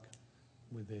 o'clock.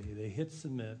 They hit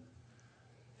submit,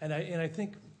 and I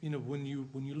think when you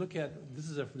look at this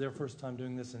is their first time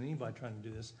doing this, and anybody trying to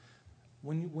do this,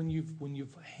 when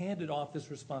you've handed off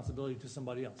this responsibility to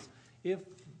somebody else,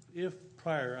 if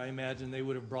prior I imagine they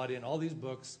would have brought in all these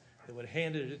books, they would have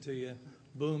handed it to you,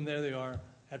 boom, there they are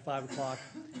at 5 o'clock,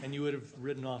 and you would have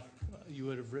written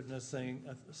us saying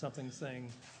something saying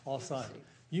all signed.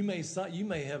 You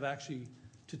may have actually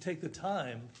to take the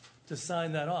time to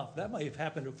sign that off. That might have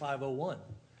happened at 5:01,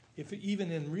 even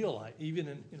in real life,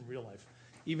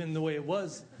 even the way it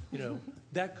was,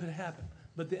 that could happen.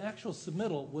 But the actual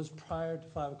submittal was prior to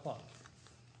 5 o'clock.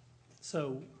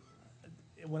 So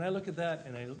when I look at that,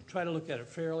 and I try to look at it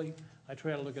fairly, I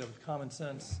try to look at it with common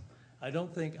sense. I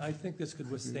think this could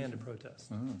withstand a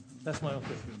protest. That's my own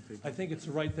thing. I think it's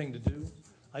the right thing to do.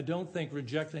 I don't think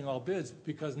rejecting all bids,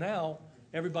 because now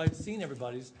everybody's seen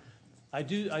everybody's. I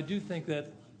do think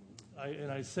that.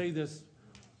 And I say this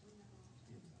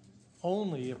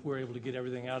only if we're able to get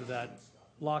everything out of that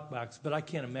lockbox, but I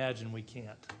can't imagine we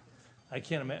can't. I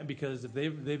can't imagine, because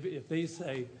if they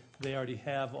say they already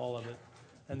have all of it,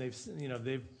 and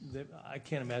I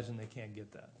can't imagine they can't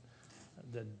get that.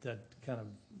 That kind of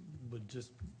would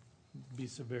just be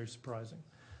very surprising.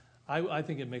 I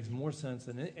think it makes more sense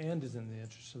and is in the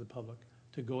interest of the public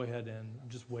to go ahead and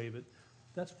just waive it.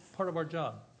 That's part of our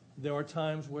job. There are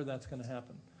times where that's going to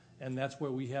happen. And that's where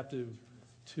we have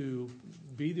to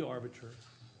be the arbiter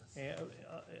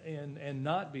and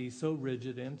not be so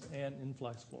rigid and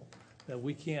inflexible that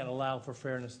we can't allow for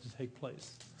fairness to take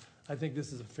place. I think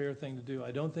this is a fair thing to do. I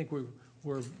don't think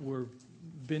we're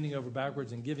bending over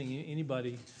backwards and giving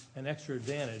anybody an extra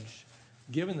advantage,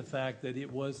 given the fact that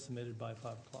it was submitted by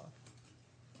 5 o'clock.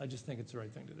 I just think it's the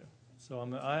right thing to do. So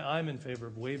I'm in favor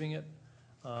of waiving it.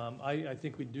 I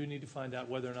think we do need to find out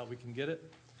whether or not we can get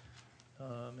it.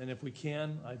 And if we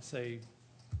can, I'd say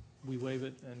we waive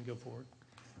it and go forward.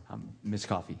 Ms.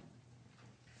 Coffey.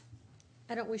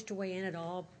 I don't wish to weigh in at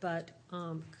all, but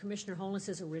Commissioner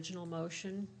Holness's original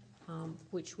motion,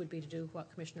 which would be to do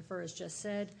what Commissioner Furr has just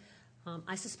said,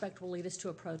 I suspect will lead us to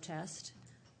a protest.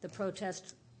 The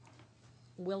protest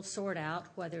will sort out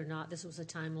whether or not this was a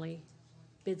timely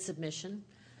bid submission.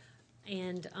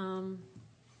 And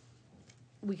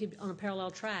we could, on a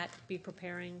parallel track, be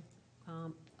preparing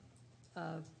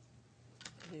a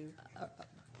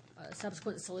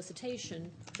subsequent solicitation,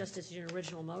 just as your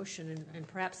original motion, and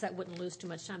perhaps that wouldn't lose too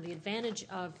much time. The advantage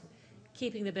of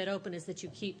keeping the bid open is that you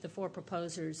keep the 4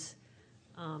 proposers'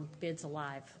 bids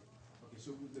alive.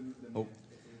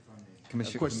 A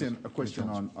question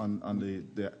on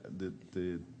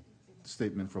the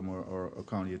statement from our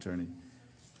county attorney.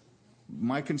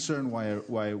 My concern why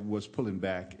I was pulling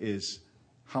back is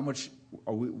how much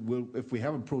if we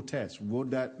have a protest, would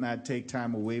that not take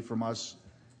time away from us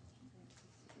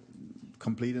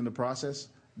completing the process?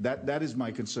 That is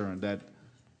my concern. That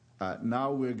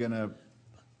now we're gonna.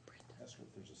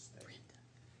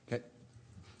 Okay.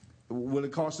 Will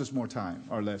it cost us more time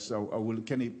or less, or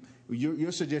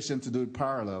your suggestion to do it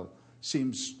parallel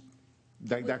seems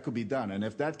that could be done, and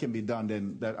if that can be done,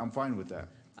 then I'm fine with that.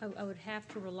 I would have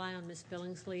to rely on Ms.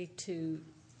 Billingsley to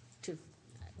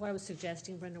what I was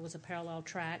suggesting, Brenda, was a parallel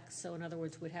track. So in other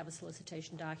words, we'd have a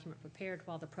solicitation document prepared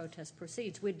while the protest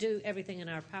proceeds. We'd do everything in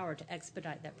our power to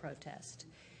expedite that protest.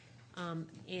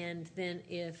 And then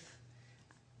if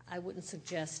I wouldn't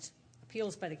suggest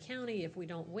appeals by the county. If we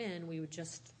don't win, we would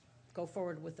just go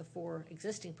forward with the 4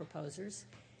 existing proposers.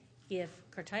 If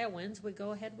Cartaya wins, we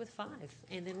go ahead with 5,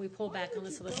 and then we pull back on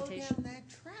the solicitation. Go down that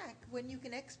track when you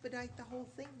can expedite the whole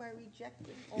thing by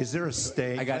rejecting all Is there a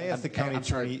stay? I ask the county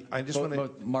attorney? I just want to.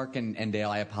 Both Mark and Dale,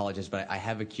 I apologize, but I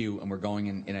have a queue, and we're going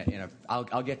in a.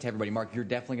 I'll get to everybody. Mark, you're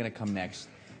definitely going to come next,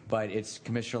 but it's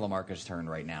Commissioner LaMarca's turn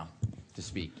right now to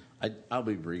speak. I'll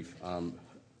be brief.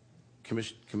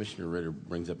 Commissioner Ritter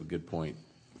brings up a good point,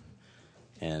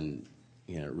 and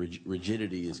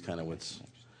rigidity is kind of what's.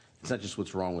 It's not just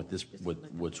what's wrong with this.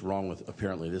 What's wrong with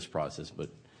apparently this process,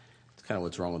 but it's kind of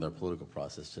what's wrong with our political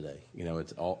process today.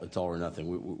 It's all or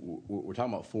nothing. We're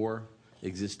talking about 4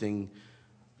 existing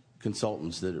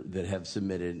consultants that have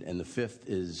submitted, and the 5th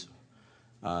is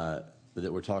that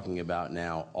we're talking about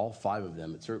now. All 5 of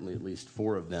them, certainly at least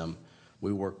 4 of them,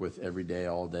 we work with every day,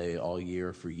 all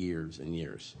year for years and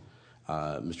years.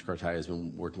 Mr. Cartaya has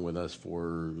been working with us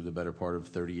for the better part of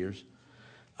 30 years.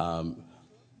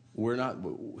 We're not.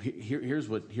 Here's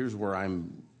where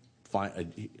I'm fine.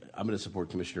 I'm going to support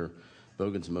Commissioner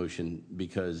Bogan's motion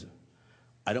because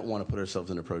I don't want to put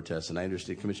ourselves in a protest. And I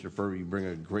understand, Commissioner Furby, you bring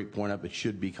a great point up. It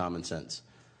should be common sense.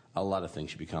 A lot of things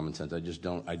should be common sense. I just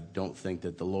don't. I don't think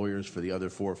that the lawyers for the other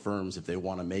 4 firms, if they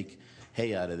want to make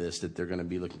hay out of this, that they're going to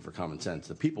be looking for common sense.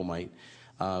 The people might.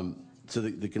 So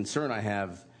the concern I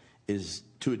have is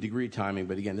to a degree timing.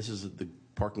 But again, this is the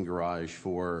parking garage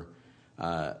for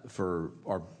our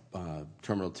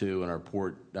Terminal 2 and our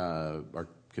port, our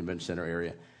convention center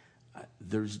area.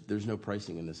 There's no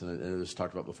pricing in this, and it was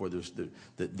talked about before. That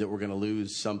we're going to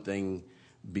lose something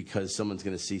because someone's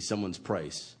going to see someone's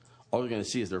price. All they're going to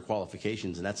see is their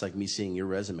qualifications, and that's like me seeing your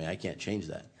resume. I can't change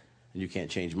that, and you can't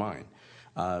change mine.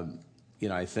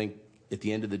 I think at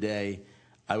the end of the day,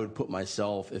 I would put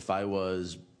myself, if I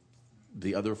was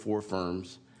the other 4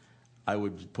 firms, I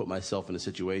would put myself in a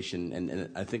situation, and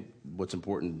I think what's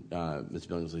important, Ms.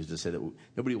 Billingsley, is to say that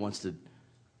nobody wants to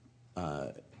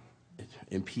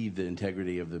impede the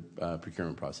integrity of the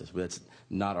procurement process. That's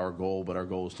not our goal, but our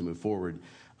goal is to move forward,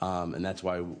 and that's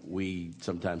why we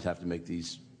sometimes have to make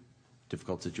these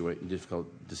difficult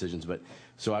decisions. But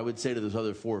so I would say to those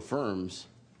other 4 firms,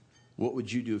 what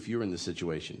would you do if you were in this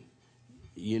situation?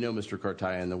 Mr.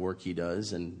 Cartaya and the work he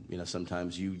does, and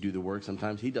sometimes you do the work,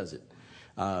 sometimes he does it.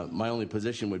 My only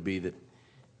position would be that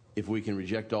if we can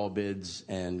reject all bids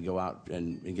and go out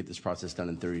and get this process done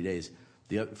in 30 days,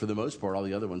 for the most part, all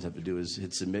the other ones have to do is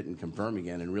hit submit and confirm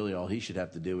again, and really all he should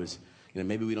have to do is,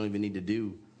 maybe we don't even need to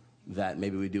do that.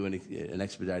 Maybe we do an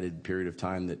expedited period of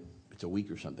time that it's a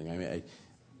week or something. I mean,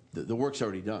 the work's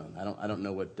already done. I don't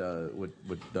know what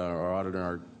our auditor and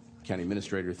our county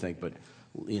administrator think, but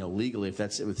legally, if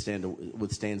that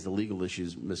withstands the legal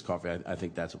issues, Ms. Coffey, I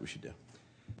think that's what we should do.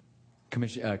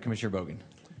 Commissioner Bogan.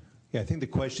 Yeah, I think the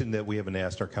question that we haven't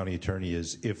asked our county attorney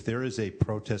is, if there is a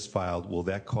protest filed, will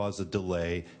that cause a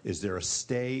delay? Is there a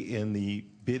stay in the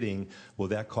bidding? Will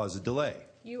that cause a delay?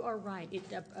 You are right.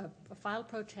 A filed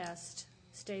protest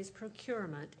stays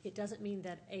procurement. It doesn't mean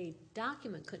that a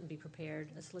document couldn't be prepared,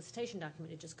 a solicitation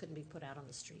document. It just couldn't be put out on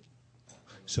the street.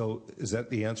 So is that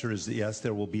the answer is yes,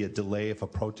 there will be a delay if a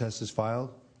protest is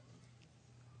filed?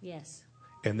 Yes.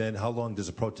 And then how long does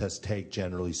a protest take,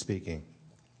 generally speaking?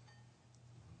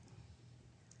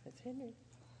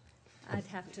 I'd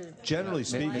have to. Generally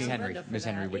speaking, Ms.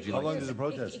 Henry, would you how like long to? does a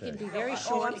protest take? It can be very Oh,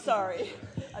 short. I'm sorry.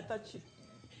 I thought you.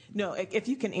 No, if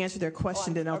you can answer their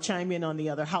question, then I'll chime in on the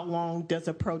other. How long does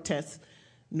a protest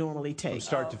normally take? From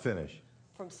start to finish.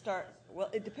 From start. Well,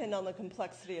 it depends on the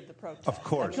complexity of the protest. Of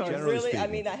course, generally speaking. I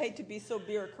mean, I hate to be so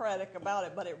bureaucratic about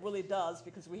it, but it really does,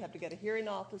 because we have to get a hearing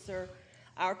officer.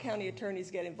 Our county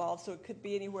attorneys get involved, so it could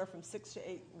be anywhere from 6 to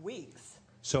 8 weeks.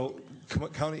 So,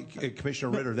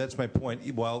 Commissioner Ritter, that's my point.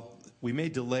 While we may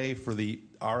delay for the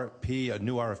RFP, a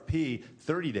new RFP,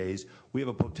 30 days, we have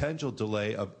a potential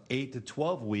delay of 8 to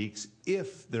 12 weeks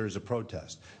if there is a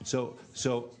protest. So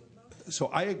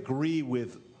I agree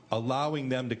with allowing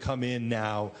them to come in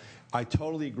now. I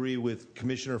totally agree with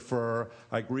Commissioner Furr.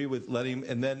 I agree with letting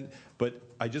him, but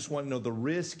I just want to know the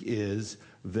risk is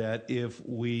that if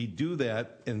we do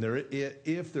that and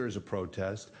if there is a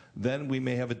protest, then we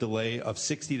may have a delay of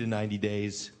 60 to 90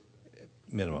 days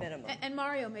minimum. And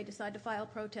Mario may decide to file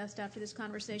protest after this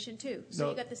conversation too.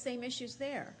 So you got the same issues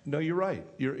there. No, you're right.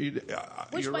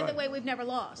 Which, by the way, we've never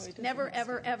lost. Never,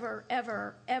 ever, ever,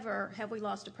 ever, ever have we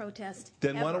lost a protest.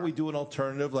 Then why don't we do an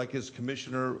alternative, like as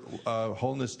Commissioner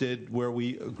Holness did, where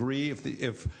we agree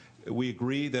if we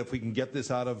agree that if we can get this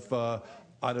out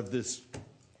of this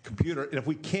computer. And if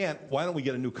we can't, why don't we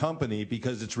get a new company?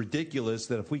 Because it's ridiculous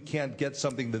that if we can't get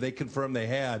something that they confirm they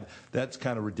had, that's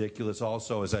kind of ridiculous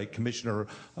also, as Commissioner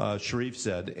Sharif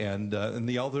said. And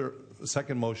the other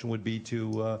second motion would be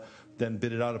to then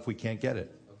bid it out if we can't get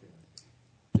it.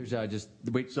 There's just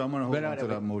wait. So I'm going to hold on to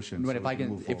that motion. But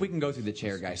so if we can go through the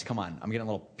chair, guys, come on. I'm getting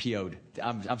a little PO'd.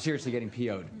 I'm seriously getting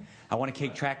PO'd. I want to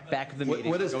keep track back of the meeting.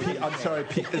 What is I'm sorry.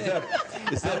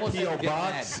 Is that P.O.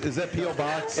 Box? Is that P.O.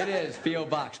 Box? It is P.O.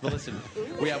 Box. But listen,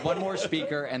 we have one more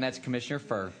speaker, and that's Commissioner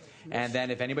Furr. And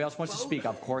then if anybody else wants to speak,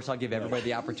 of course, I'll give everybody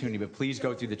the opportunity. But please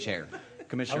go through the chair.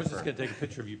 Commissioner I was just Furr. going to take a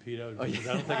picture of you, Pito. Oh, yeah. I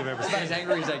don't think I've ever That's seen about as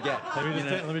angry as I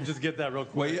get. Let me just get that real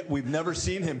quick. Well, we've never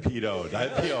seen him PO'd. I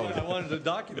PO'd. I wanted to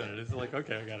document it. It's like,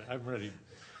 okay, I got it. I'm ready.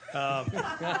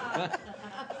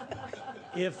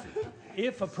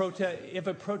 If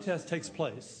a protest takes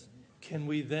place, can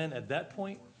we then at that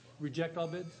point reject all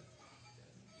bids,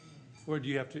 or do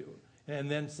you have to,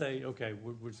 and then say, okay,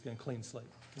 we're just going to clean slate?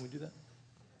 Can we do that?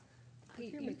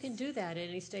 You can do that at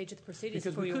any stage of the proceedings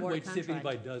Because before we you could award a wait to see if contract.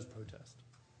 anybody does protest.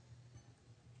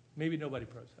 Maybe nobody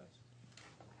protests,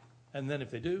 and then if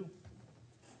they do,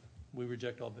 we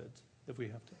reject all bids if we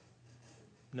have to.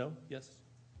 No? Yes?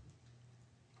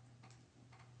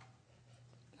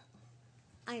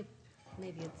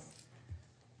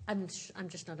 I'm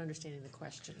just not understanding the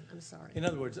question. I'm sorry. In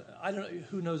other words, I don't know.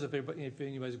 Who knows if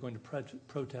anybody's going to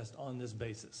protest on this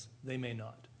basis? They may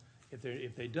not. If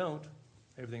they don't,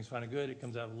 everything's fine and good. It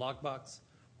comes out of the lockbox.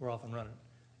 We're off and running.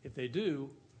 If they do,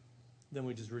 then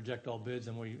we just reject all bids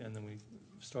and then we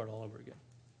start all over again.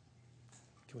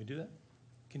 Can we do that?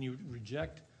 Can you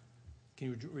reject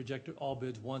all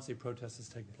bids once a protest has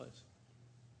taken place?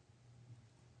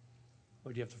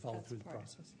 Or do you have to follow through the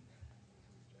process?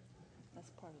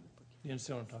 That's part of the You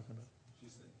understand what I'm talking about?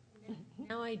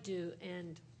 Now I do,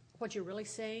 and what you're really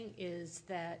saying is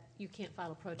that you can't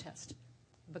file a protest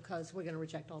because we're going to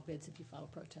reject all bids if you file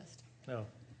a protest. No.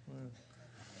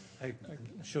 I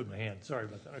showed my hand. Sorry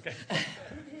about that. Okay.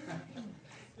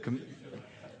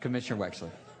 Commissioner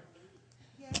Wexler.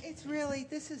 Yeah,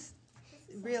 this is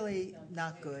really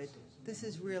not good. This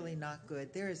is really not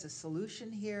good. There is a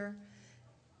solution here.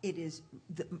 It is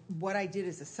what I did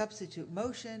is a substitute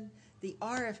motion. The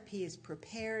RFP is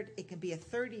prepared. It can be a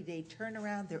 30-day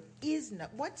turnaround. There is no,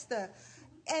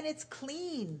 and it's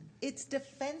clean. It's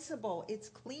defensible. It's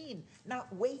clean.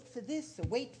 Not wait for this or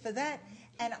wait for that.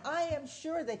 And I am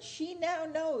sure that she now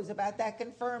knows about that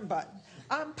confirm button.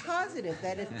 I'm positive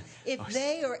that if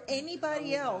they or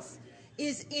anybody else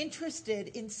is interested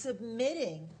in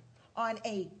submitting on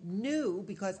a new,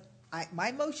 because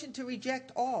my motion to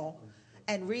reject all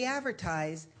and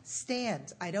re-advertise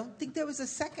stands. I don't think there was a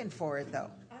second for it, though.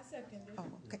 I seconded. Oh,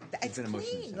 okay. It's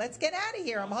clean. Let's get out of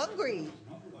here. I'm hungry.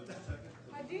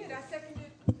 I did. I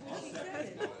seconded when she said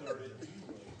it.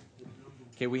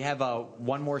 Okay, we have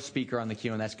one more speaker on the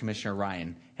queue, and that's Commissioner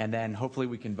Ryan. And then hopefully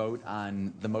we can vote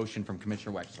on the motion from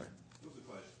Commissioner Wexler.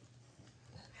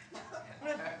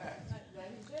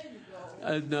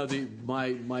 No,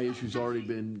 my issue's already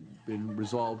been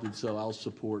resolved, and so I'll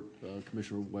support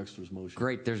Commissioner Wexler's motion.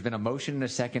 Great. There's been a motion and a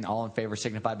second. All in favor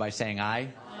signify by saying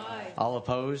aye. Aye. All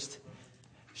opposed?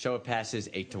 Show it passes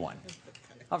 8-1.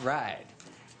 All right.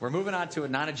 We're moving on to a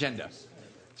non-agenda.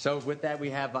 So with that, I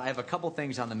have a couple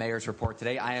things on the mayor's report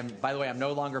today. By the way, I'm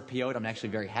no longer PO'd. I'm actually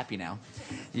very happy now.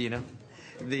 You know,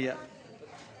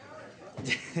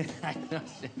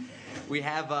 we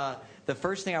have the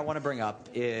first thing I want to bring up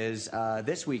is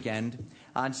this weekend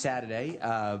on Saturday,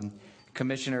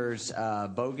 Commissioners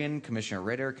Bogan, Commissioner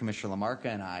Ritter, Commissioner LaMarca,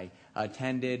 and I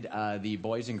attended the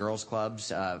Boys and Girls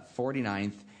Club's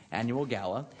 49th annual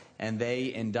gala, and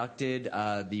they inducted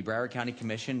the Broward County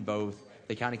Commission, both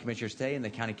the county commissioners today and the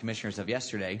county commissioners of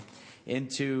yesterday,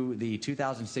 into the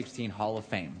 2016 Hall of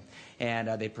Fame. And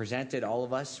they presented all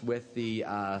of us with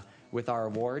our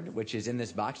award, which is in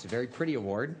this box, a very pretty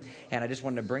award. And I just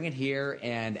wanted to bring it here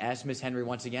and ask Ms. Henry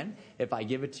once again, if I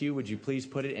give it to you, would you please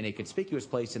put it in a conspicuous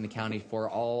place in the county for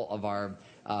all of our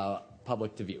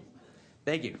public to view?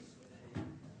 Thank you.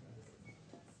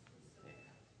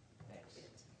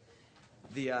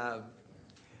 The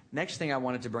next thing I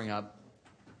wanted to bring up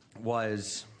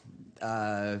was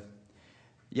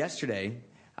yesterday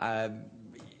I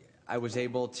was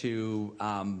able to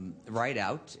ride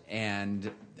out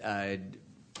and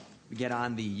get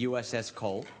on the USS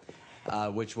Cole,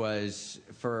 which was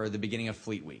for the beginning of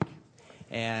Fleet Week.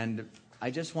 And I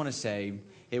just want to say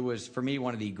it was, for me,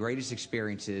 one of the greatest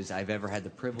experiences I've ever had the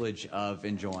privilege of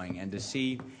enjoying, and to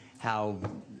see how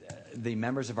the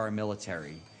members of our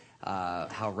military,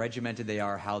 how regimented they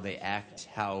are, how they act,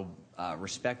 how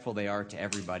respectful they are to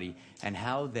everybody, and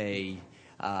how they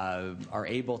are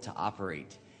able to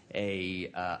operate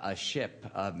a ship,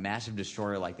 a massive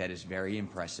destroyer like that is very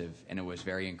impressive, and it was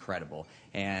very incredible.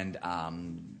 And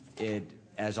it,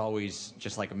 as always,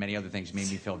 just like many other things, made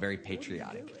me feel very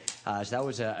patriotic. So that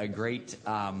was a great,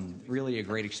 really a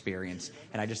great experience.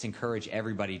 And I just encourage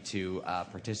everybody to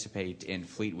participate in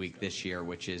Fleet Week this year,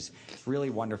 which is really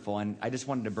wonderful. And I just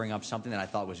wanted to bring up something that I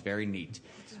thought was very neat.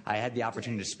 I had the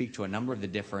opportunity to speak to a number of the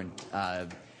different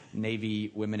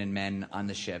Navy women and men on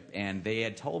the ship, and they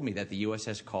had told me that the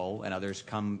USS Cole and others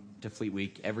come to Fleet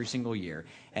Week every single year,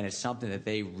 and it's something that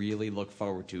they really look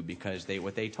forward to, because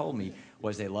what they told me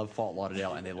was they love Fort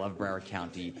Lauderdale and they love Broward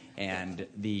County, and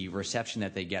the reception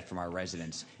that they get from our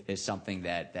residents is something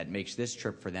that makes this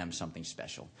trip for them something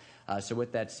special. So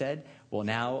with that said,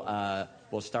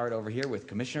 we'll start over here with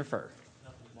Commissioner Furr.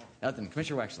 Nothing.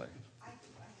 Commissioner Wexler.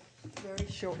 Very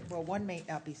short. Well, one may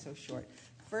not be so short.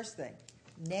 First thing,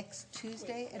 next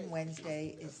Tuesday and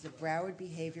Wednesday is the Broward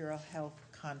Behavioral Health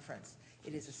Conference.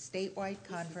 It is a statewide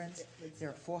conference. There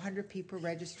are 400 people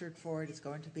registered for it. It's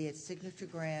going to be at Signature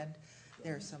Grand.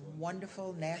 There are some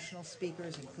wonderful national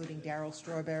speakers, including Darryl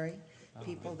Strawberry,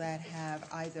 people that have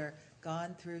either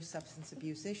gone through substance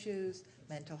abuse issues,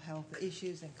 mental health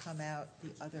issues, and come out the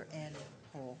other end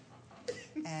whole.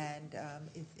 And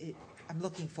I'm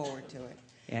looking forward to it.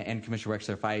 And Commissioner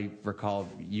Wexler, if I recall,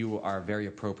 you are very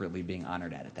appropriately being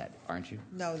honored at it, aren't you?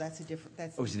 No, that's a different.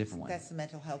 It's a different one. That's the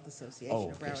Mental Health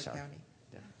Association of Broward County.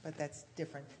 Yeah. But that's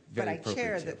different. But I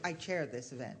chair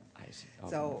this event. I see.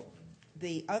 Okay. So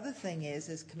the other thing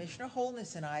is Commissioner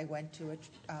Holness and I went to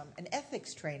an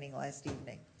ethics training last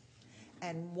evening,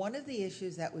 and one of the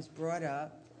issues that was brought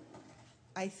up,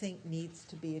 I think, needs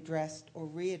to be addressed or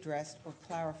readdressed or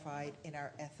clarified in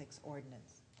our ethics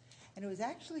ordinance. And it was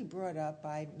actually brought up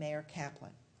by Mayor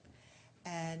Kaplan.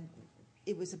 And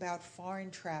it was about foreign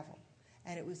travel.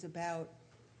 And it was about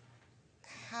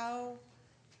how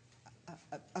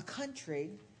a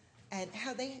country and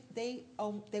how they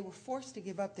were forced to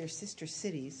give up their sister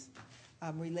cities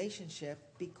relationship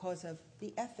because of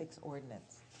the ethics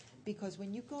ordinance. Because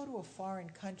when you go to a foreign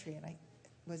country, and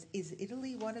is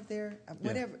Italy one of their,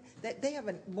 whatever, they have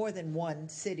more than one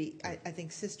city, I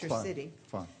think sister city.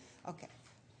 Fine. Okay.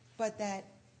 But that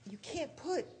you can't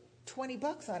put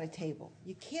 $20 on a table.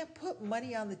 You can't put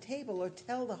money on the table or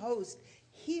tell the host,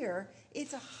 here,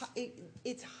 it's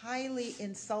highly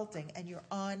insulting, and you're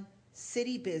on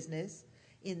city business.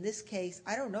 In this case,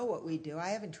 I don't know what we do. I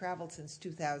haven't traveled since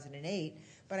 2008,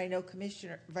 but I know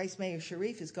Vice Mayor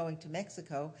Sharif is going to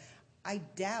Mexico. I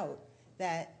doubt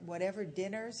that whatever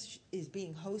dinners is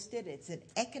being hosted, it's an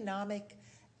economic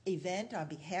event on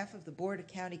behalf of the Board of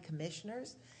County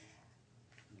Commissioners.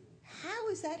 How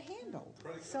is that handled?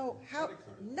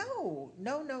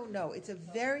 No. It's a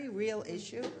very real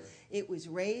issue. It was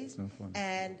raised,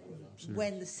 and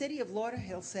when the city of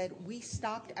Lauderdale said we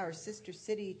stopped our sister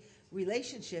city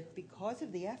relationship because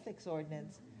of the ethics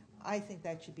ordinance, I think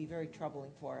that should be very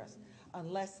troubling for us,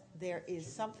 unless there is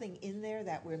something in there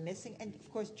that we're missing. And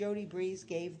of course, Jody Breeze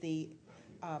gave the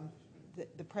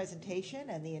presentation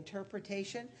and the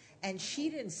interpretation, and she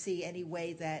didn't see any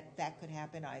way that could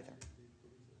happen either.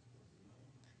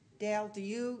 Dale,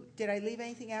 did I leave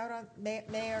anything out on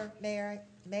Mayor?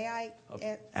 May I?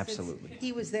 Absolutely. Since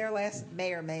he was there last.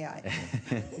 Mayor, may I?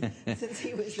 Since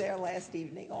he was there last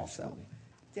evening, also. Absolutely.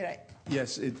 Did I?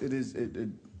 Yes, it is.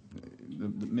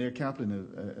 Mayor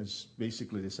Kaplan has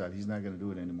basically decided he's not going to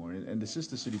do it anymore. And the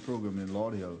Sister City program in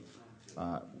Lauderdale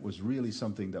was really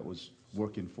something that was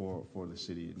working for the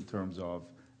city in terms of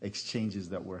exchanges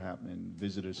that were happening,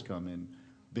 visitors coming,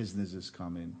 businesses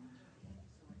coming.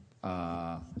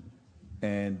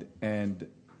 And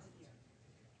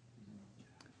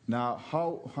now,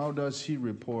 how does he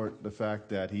report the fact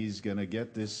that he's going to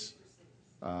get this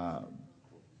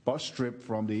bus trip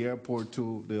from the airport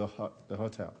to the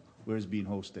hotel where it's being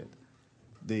hosted?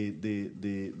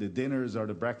 The dinners or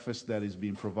the breakfast that is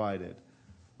being provided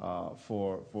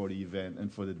for the event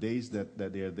and for the days that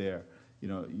they're there. You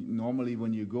know, normally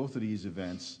when you go to these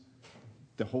events,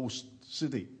 the host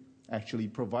city actually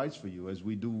provides for you, as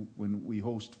we do when we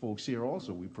host folks here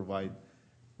also. We provide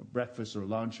breakfast or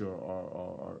lunch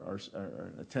or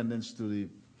attendance to the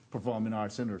Performing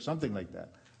Arts Center or something like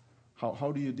that.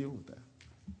 How do you deal with that?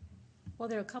 Well,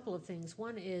 there are a couple of things.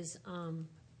 One is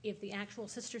if the actual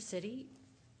sister city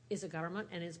is a government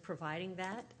and is providing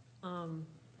that,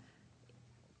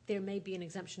 there may be an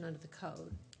exemption under the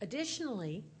code.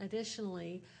 Additionally,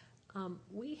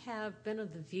 we have been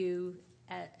of the view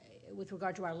with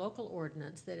regard to our local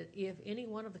ordinance that if any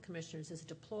one of the commissioners is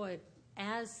deployed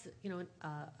as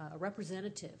a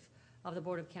representative of the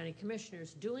Board of County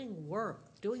Commissioners doing work,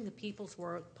 doing the people's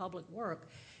work, public work.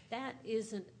 That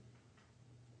isn't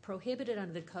prohibited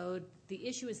under the code. The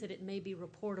issue is that it may be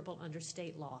reportable under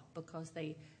state law because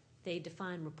they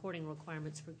define reporting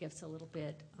requirements for gifts a little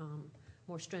bit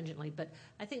more stringently. But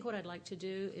I think what I'd like to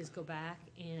do is go back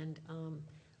and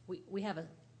we have a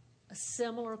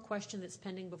similar question that's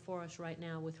pending before us right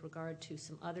now with regard to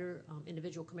some other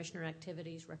individual commissioner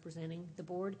activities representing the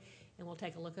board, and we'll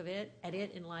take a look at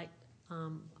it in light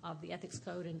of the ethics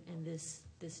code and this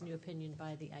new opinion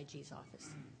by the IG's office.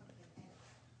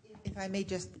 If I may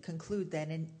just conclude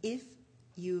then, and if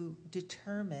you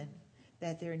determine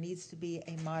that there needs to be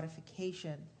a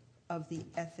modification of the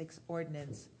ethics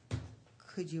ordinance,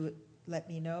 could you let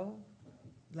me know?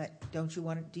 Do you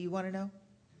want to know?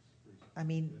 I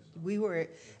mean,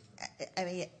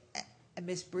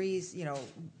 Ms. Breeze,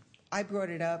 I brought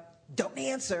it up. Don't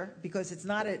answer, because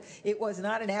it was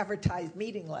not an advertised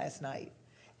meeting last night.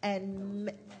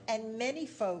 And many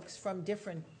folks from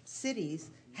different cities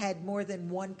had more than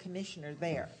one commissioner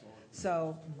there.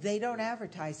 So they don't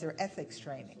advertise their ethics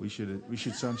training. We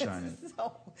should sunshine it.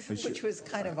 Which was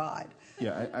kind of odd.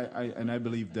 Yeah, I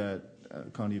believe that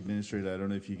County Administrator, I don't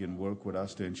know if you can work with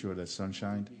us to ensure that's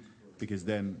sunshined, because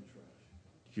then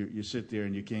you sit there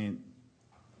and you can't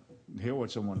hear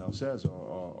what someone else says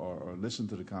or listen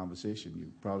to the conversation. You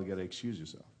probably got to excuse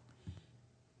yourself.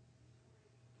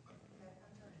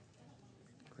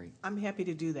 Great. I'm happy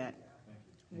to do that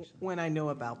when I know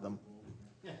about them.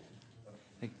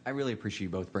 I really appreciate you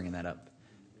both bringing that up.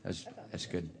 That's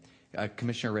good.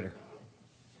 Commissioner Ritter.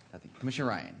 Commissioner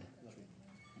Ryan.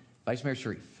 Vice Mayor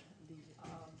Sharif.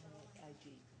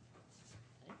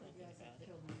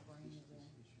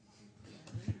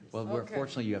 Well,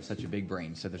 fortunately, you have such a big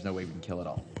brain, so there's no way we can kill it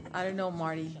all. I don't know,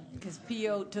 Marty, because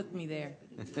P.O. took me there.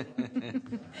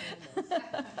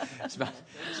 It's about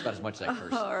as much as I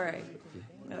curse. All right.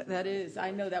 That is.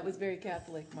 I know that was very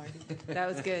Catholic, Marty. That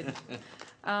was good.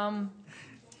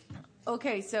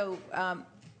 Okay, so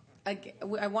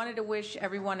I wanted to wish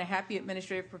everyone a happy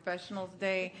Administrative Professionals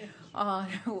Day. On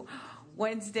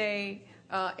Wednesday,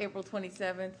 April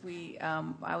 27th,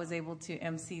 I was able to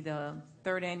MC the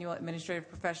 3rd Annual Administrative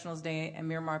Professionals Day at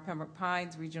Miramar Pembroke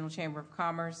Pines Regional Chamber of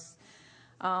Commerce.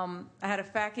 I had a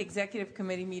FAC Executive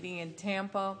Committee meeting in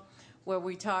Tampa where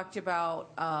we talked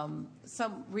about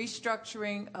some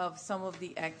restructuring of some of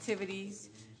the activities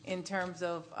in terms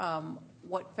of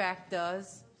what FAC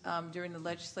does during the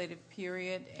legislative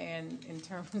period, and in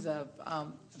terms of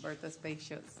Bertha's face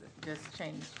just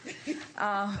changed.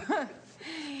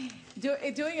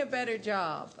 Doing a better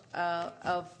job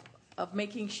of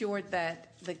making sure that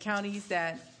the counties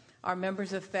that are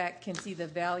members of FAC can see the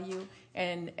value,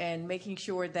 and making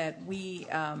sure that we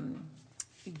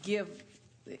give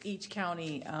each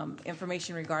county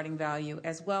information regarding value,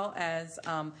 as well as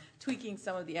tweaking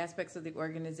some of the aspects of the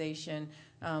organization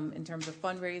in terms of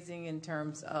fundraising, in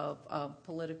terms of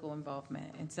political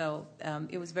involvement. And so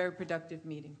it was a very productive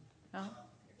meeting.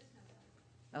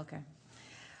 Okay.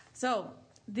 So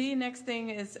the next thing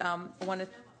is on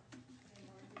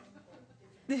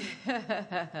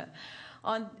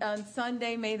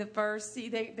Sunday, May the 1st, see,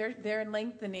 they're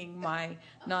lengthening my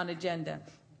non-agenda.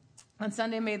 On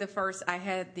Sunday, May the 1st, I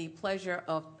had the pleasure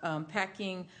of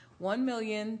packing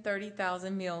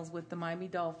 1,030,000 meals with the Miami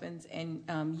Dolphins and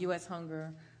U.S.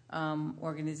 Hunger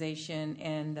Organization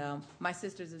and my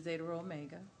sisters of Zeta Rho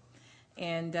Omega.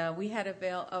 And we had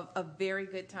a very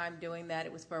good time doing that.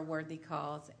 It was for a worthy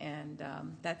cause. And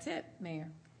that's it, Mayor.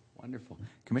 Wonderful.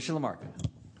 Commissioner LaMarca.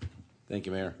 Thank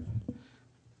you, Mayor.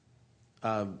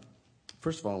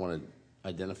 First of all, I want to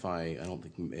identify, I don't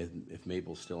think if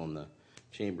Mabel's still in the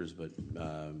chambers, but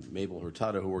Mabel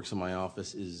Hurtado, who works in my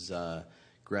office, is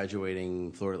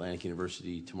graduating Florida Atlantic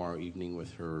University tomorrow evening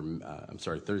with her,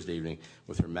 Thursday evening,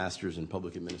 with her master's in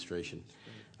public administration,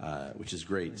 which is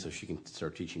great, so she can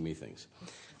start teaching me things.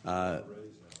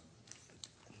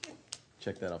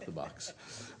 Check that off the box.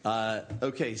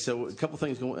 Okay, so a couple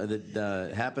things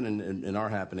that happened and are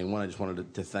happening. One, I just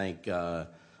wanted to thank our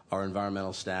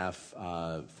environmental staff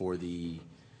for the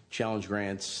challenge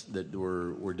grants that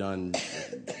were done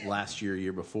last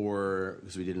year before,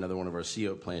 because we did another one of our sea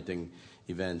oak planting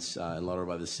events in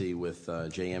Lauderdale by the Sea with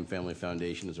JM Family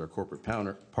Foundation as our corporate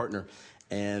partner.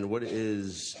 And what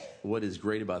is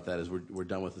great about that is we're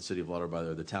done with the city of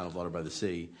Lauderdale, the town of Lauderdale by the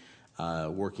Sea,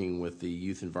 working with the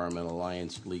Youth Environmental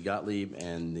Alliance, Lee Gottlieb,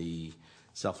 and the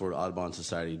South Florida Audubon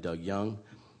Society, Doug Young.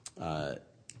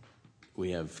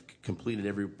 We have completed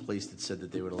every place that said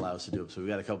that they would allow us to do it. So we've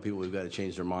got a couple people who've got to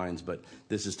change their minds, but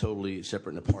this is totally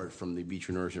separate and apart from the Beach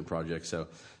Renourishment Project. So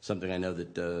something I know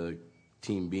that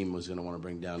Team Beam was going to want to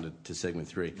bring down to segment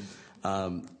 3.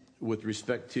 With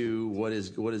respect to what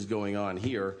is going on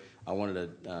here, I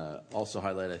wanted to also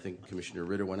highlight. I think Commissioner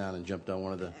Ritter went out and jumped on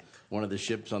one of the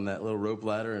ships on that little rope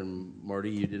ladder, and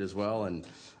Marty, you did as well. And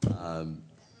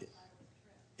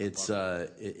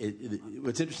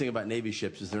what's interesting about Navy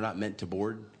ships is they're not meant to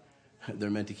board.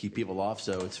 They're meant to keep people off,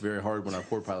 so it's very hard when our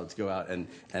port pilots go out and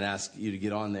ask you to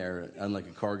get on there, unlike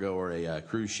a cargo or a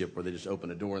cruise ship where they just open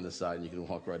a door on the side and you can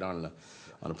walk right on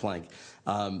a plank.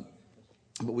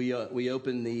 But we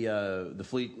opened the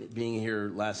fleet being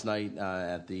here last night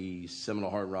at the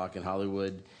Seminole Hard Rock in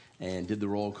Hollywood and did the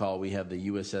roll call. We have the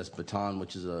USS Baton,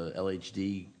 which is a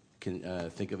LHD.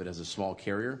 Think of it as a small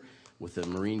carrier with a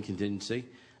marine contingency.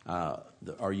 Our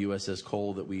USS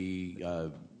Cole that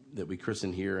we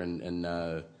christened here and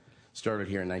started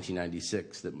here in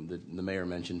 1996 that the mayor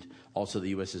mentioned. Also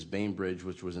the USS Bainbridge,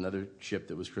 which was another ship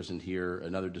that was christened here,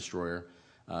 another destroyer,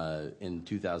 in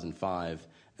 2005,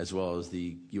 as well as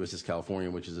the USS California,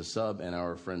 which is a sub, and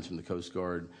our friends from the Coast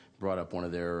Guard brought up one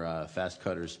of their fast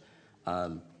cutters.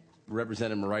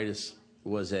 Representative Moritas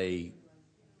was a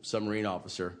submarine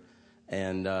officer,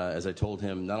 and as I told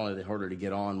him, not only are they harder to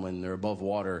get on when they're above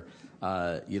water,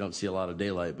 you don't see a lot of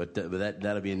daylight, but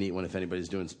that'll be a neat one if anybody's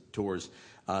doing tours.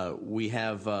 We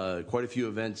have quite a few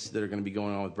events that are going to be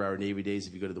going on with Broward Navy Days.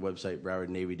 If you go to the website,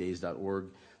 browardnavydays.org,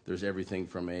 there's everything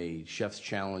from a chef's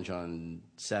challenge on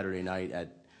Saturday night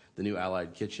at the new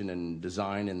Allied Kitchen and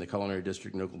Design in the Culinary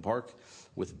District in Oakland Park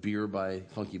with beer by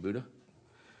Funky Buddha,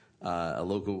 a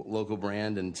local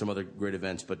brand, and some other great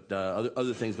events, but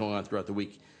other things going on throughout the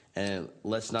week. And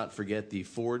let's not forget the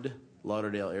Ford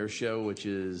Lauderdale Air Show, which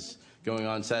is going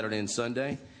on Saturday and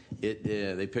Sunday.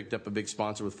 They picked up a big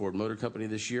sponsor with Ford Motor Company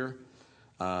this year.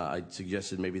 I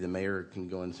suggested maybe the mayor can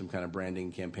go in some kind of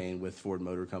branding campaign with Ford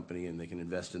Motor Company, and they can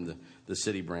invest in the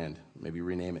city brand, maybe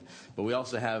rename it. But we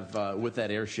also have, with that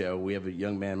air show, we have a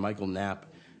young man, Michael Knapp,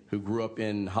 who grew up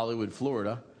in Hollywood,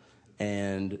 Florida,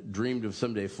 and dreamed of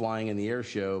someday flying in the air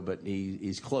show, but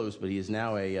he's close. But he is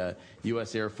now a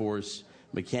U.S. Air Force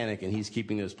mechanic, and he's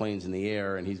keeping those planes in the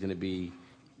air, and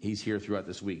he's here throughout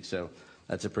this week. So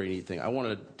that's a pretty neat thing. I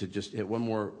wanted to just hit one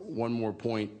more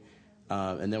point.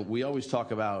 And then we always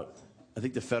talk about, I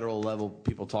think the federal level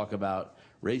people talk about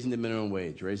raising the minimum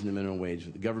wage.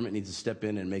 The government needs to step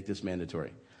in and make this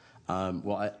mandatory.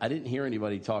 Well, I didn't hear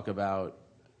anybody talk about,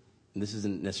 and this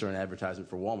isn't necessarily an advertisement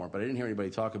for Walmart, but I didn't hear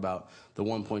anybody talk about the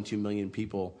 1.2 million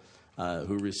people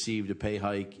who received a pay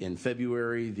hike in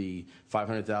February, the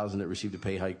 500,000 that received a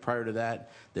pay hike prior to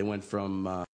that. They went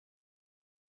from...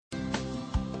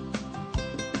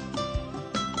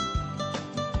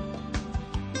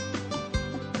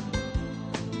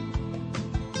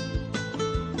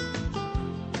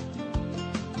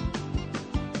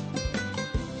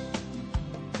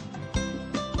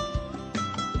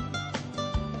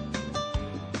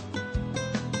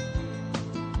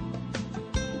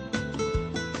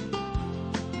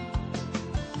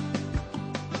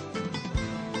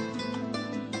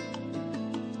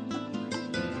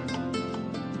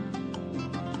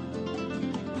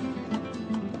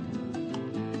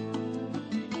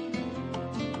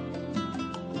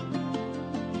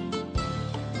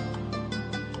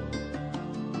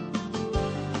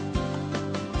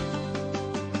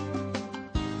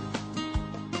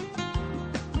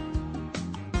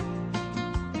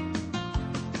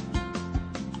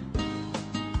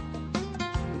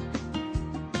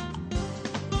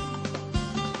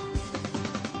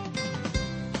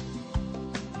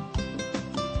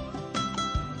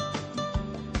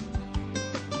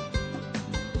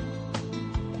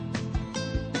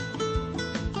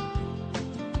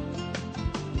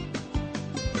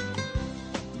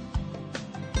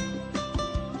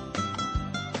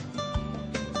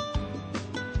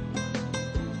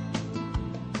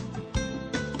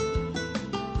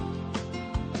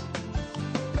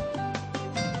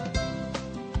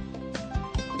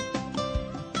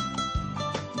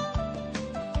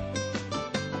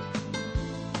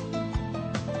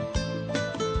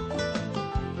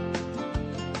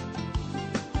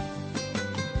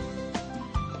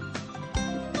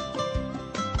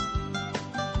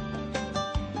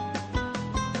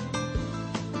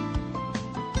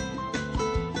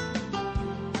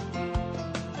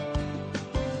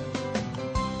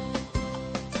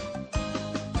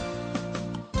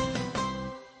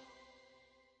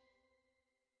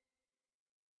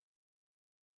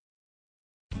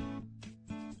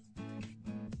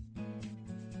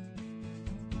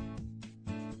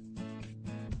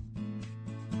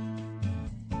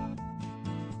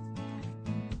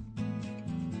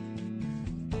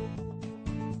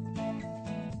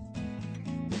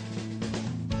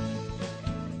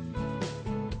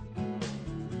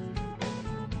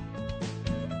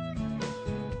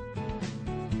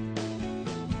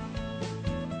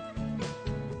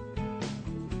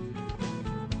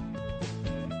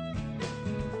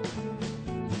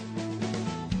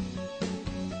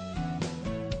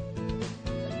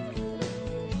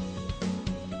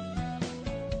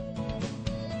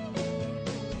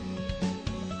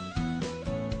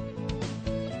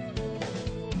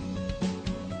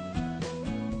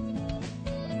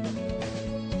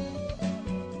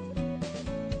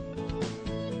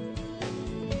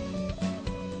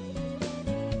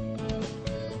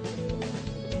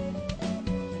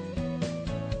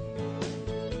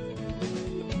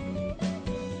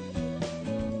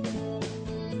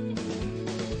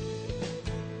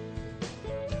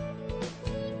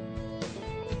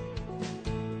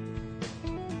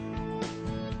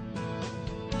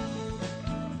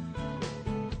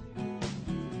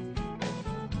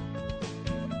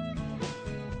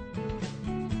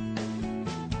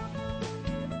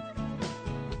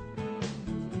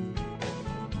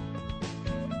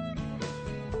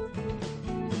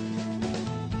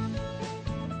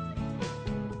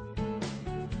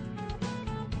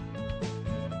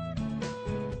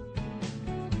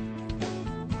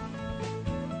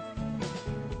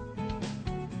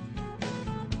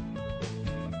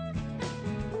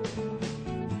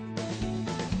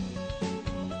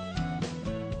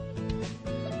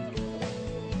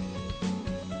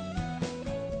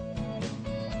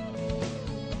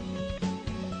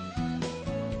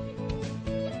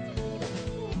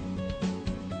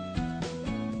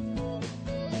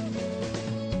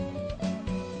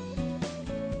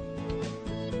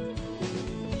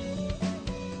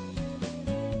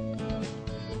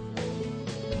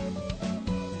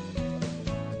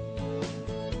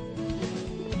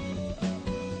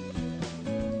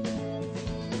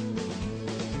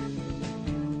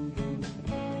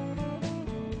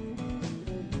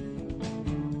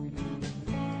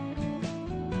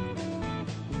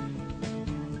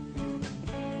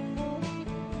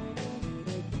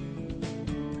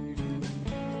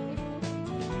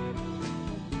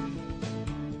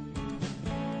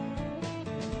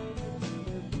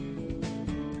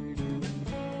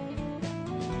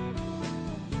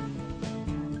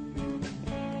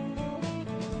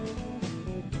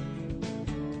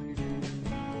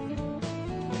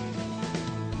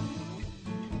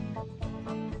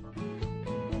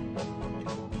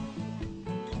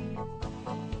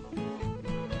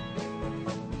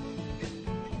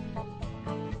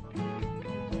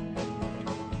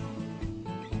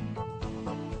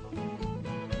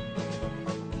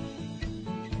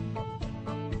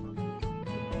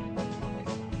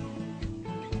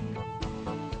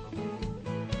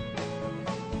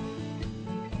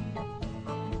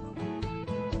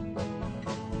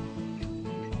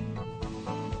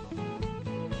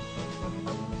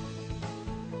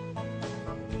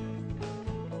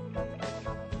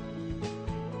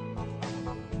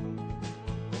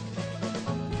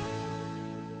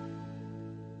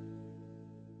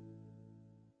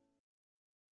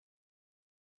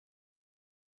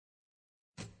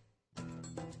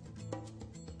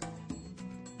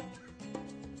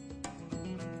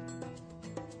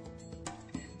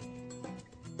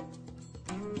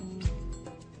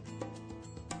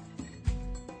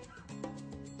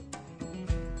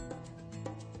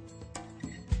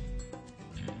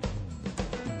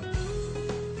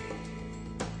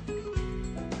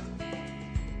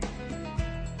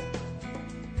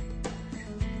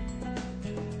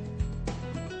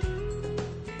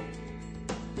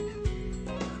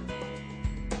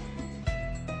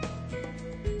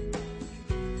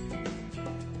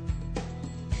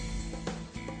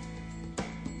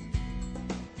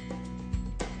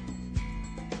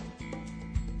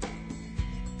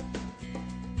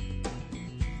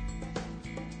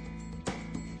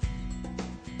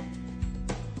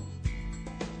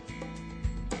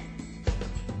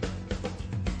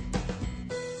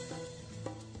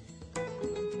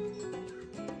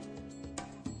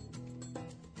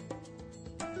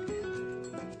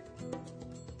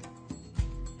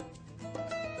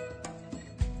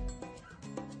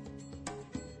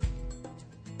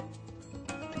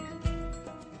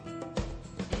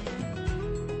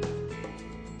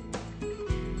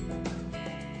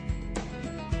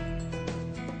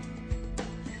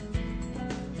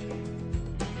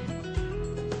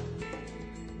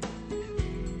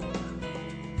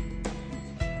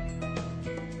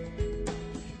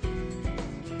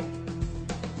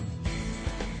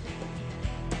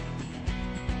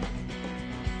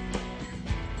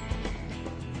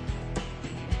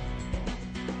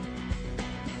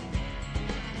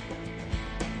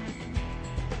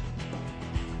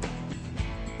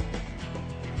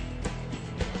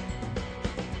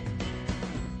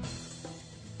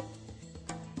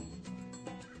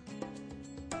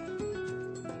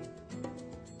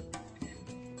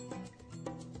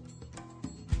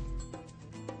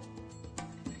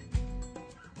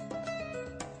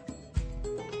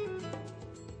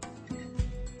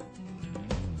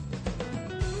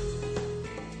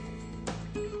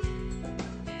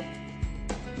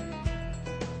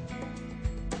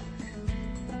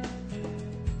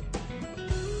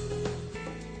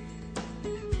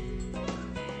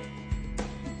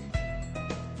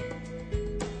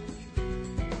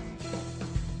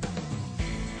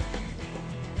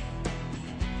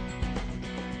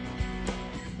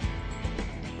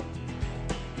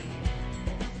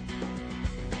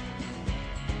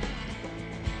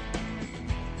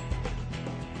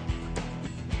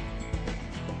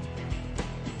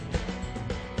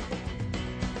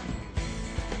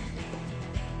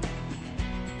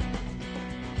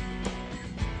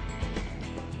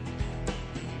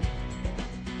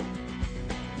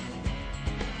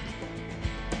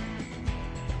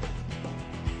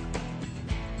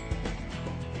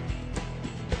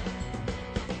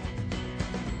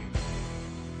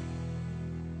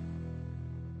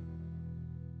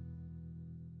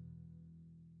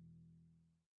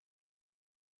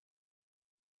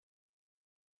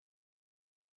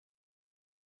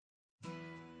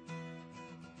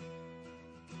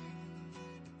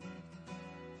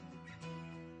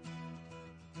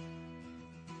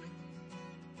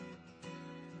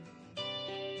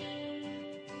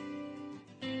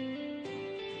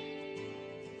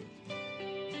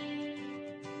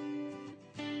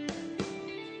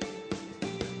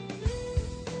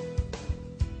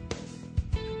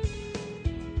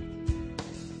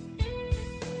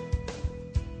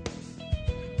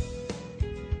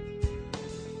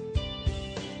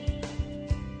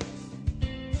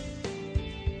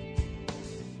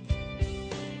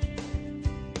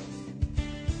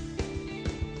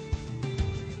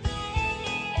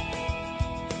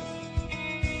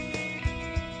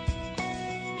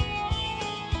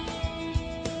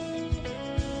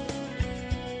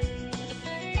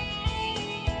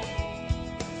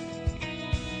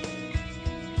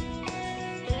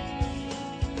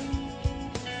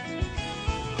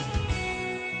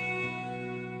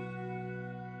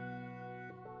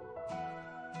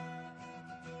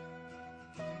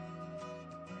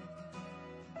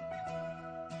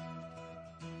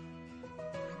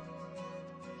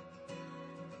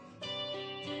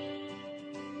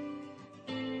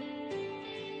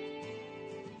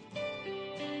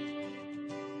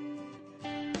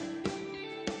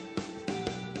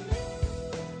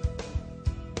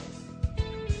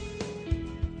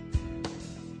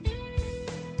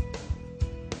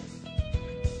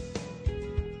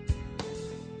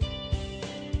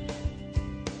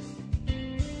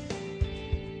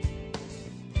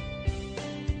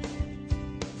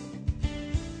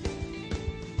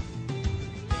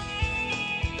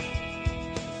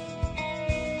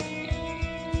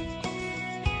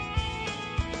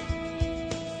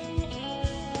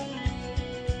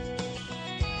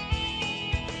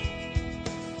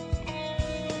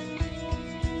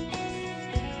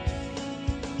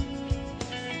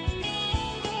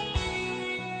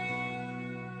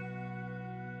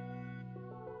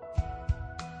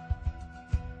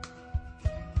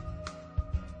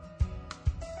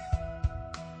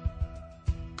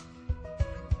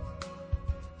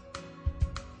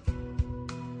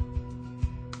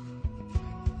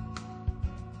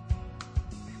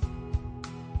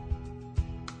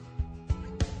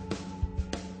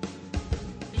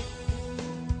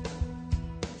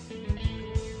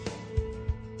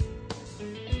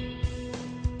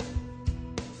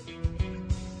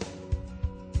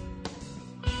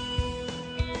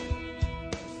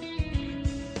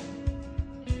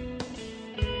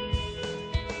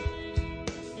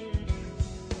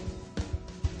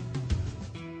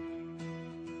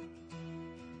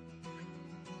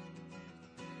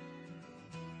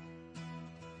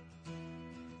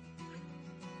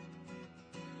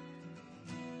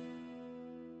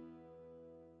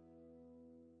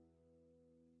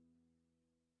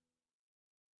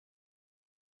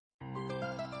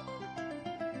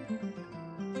 you.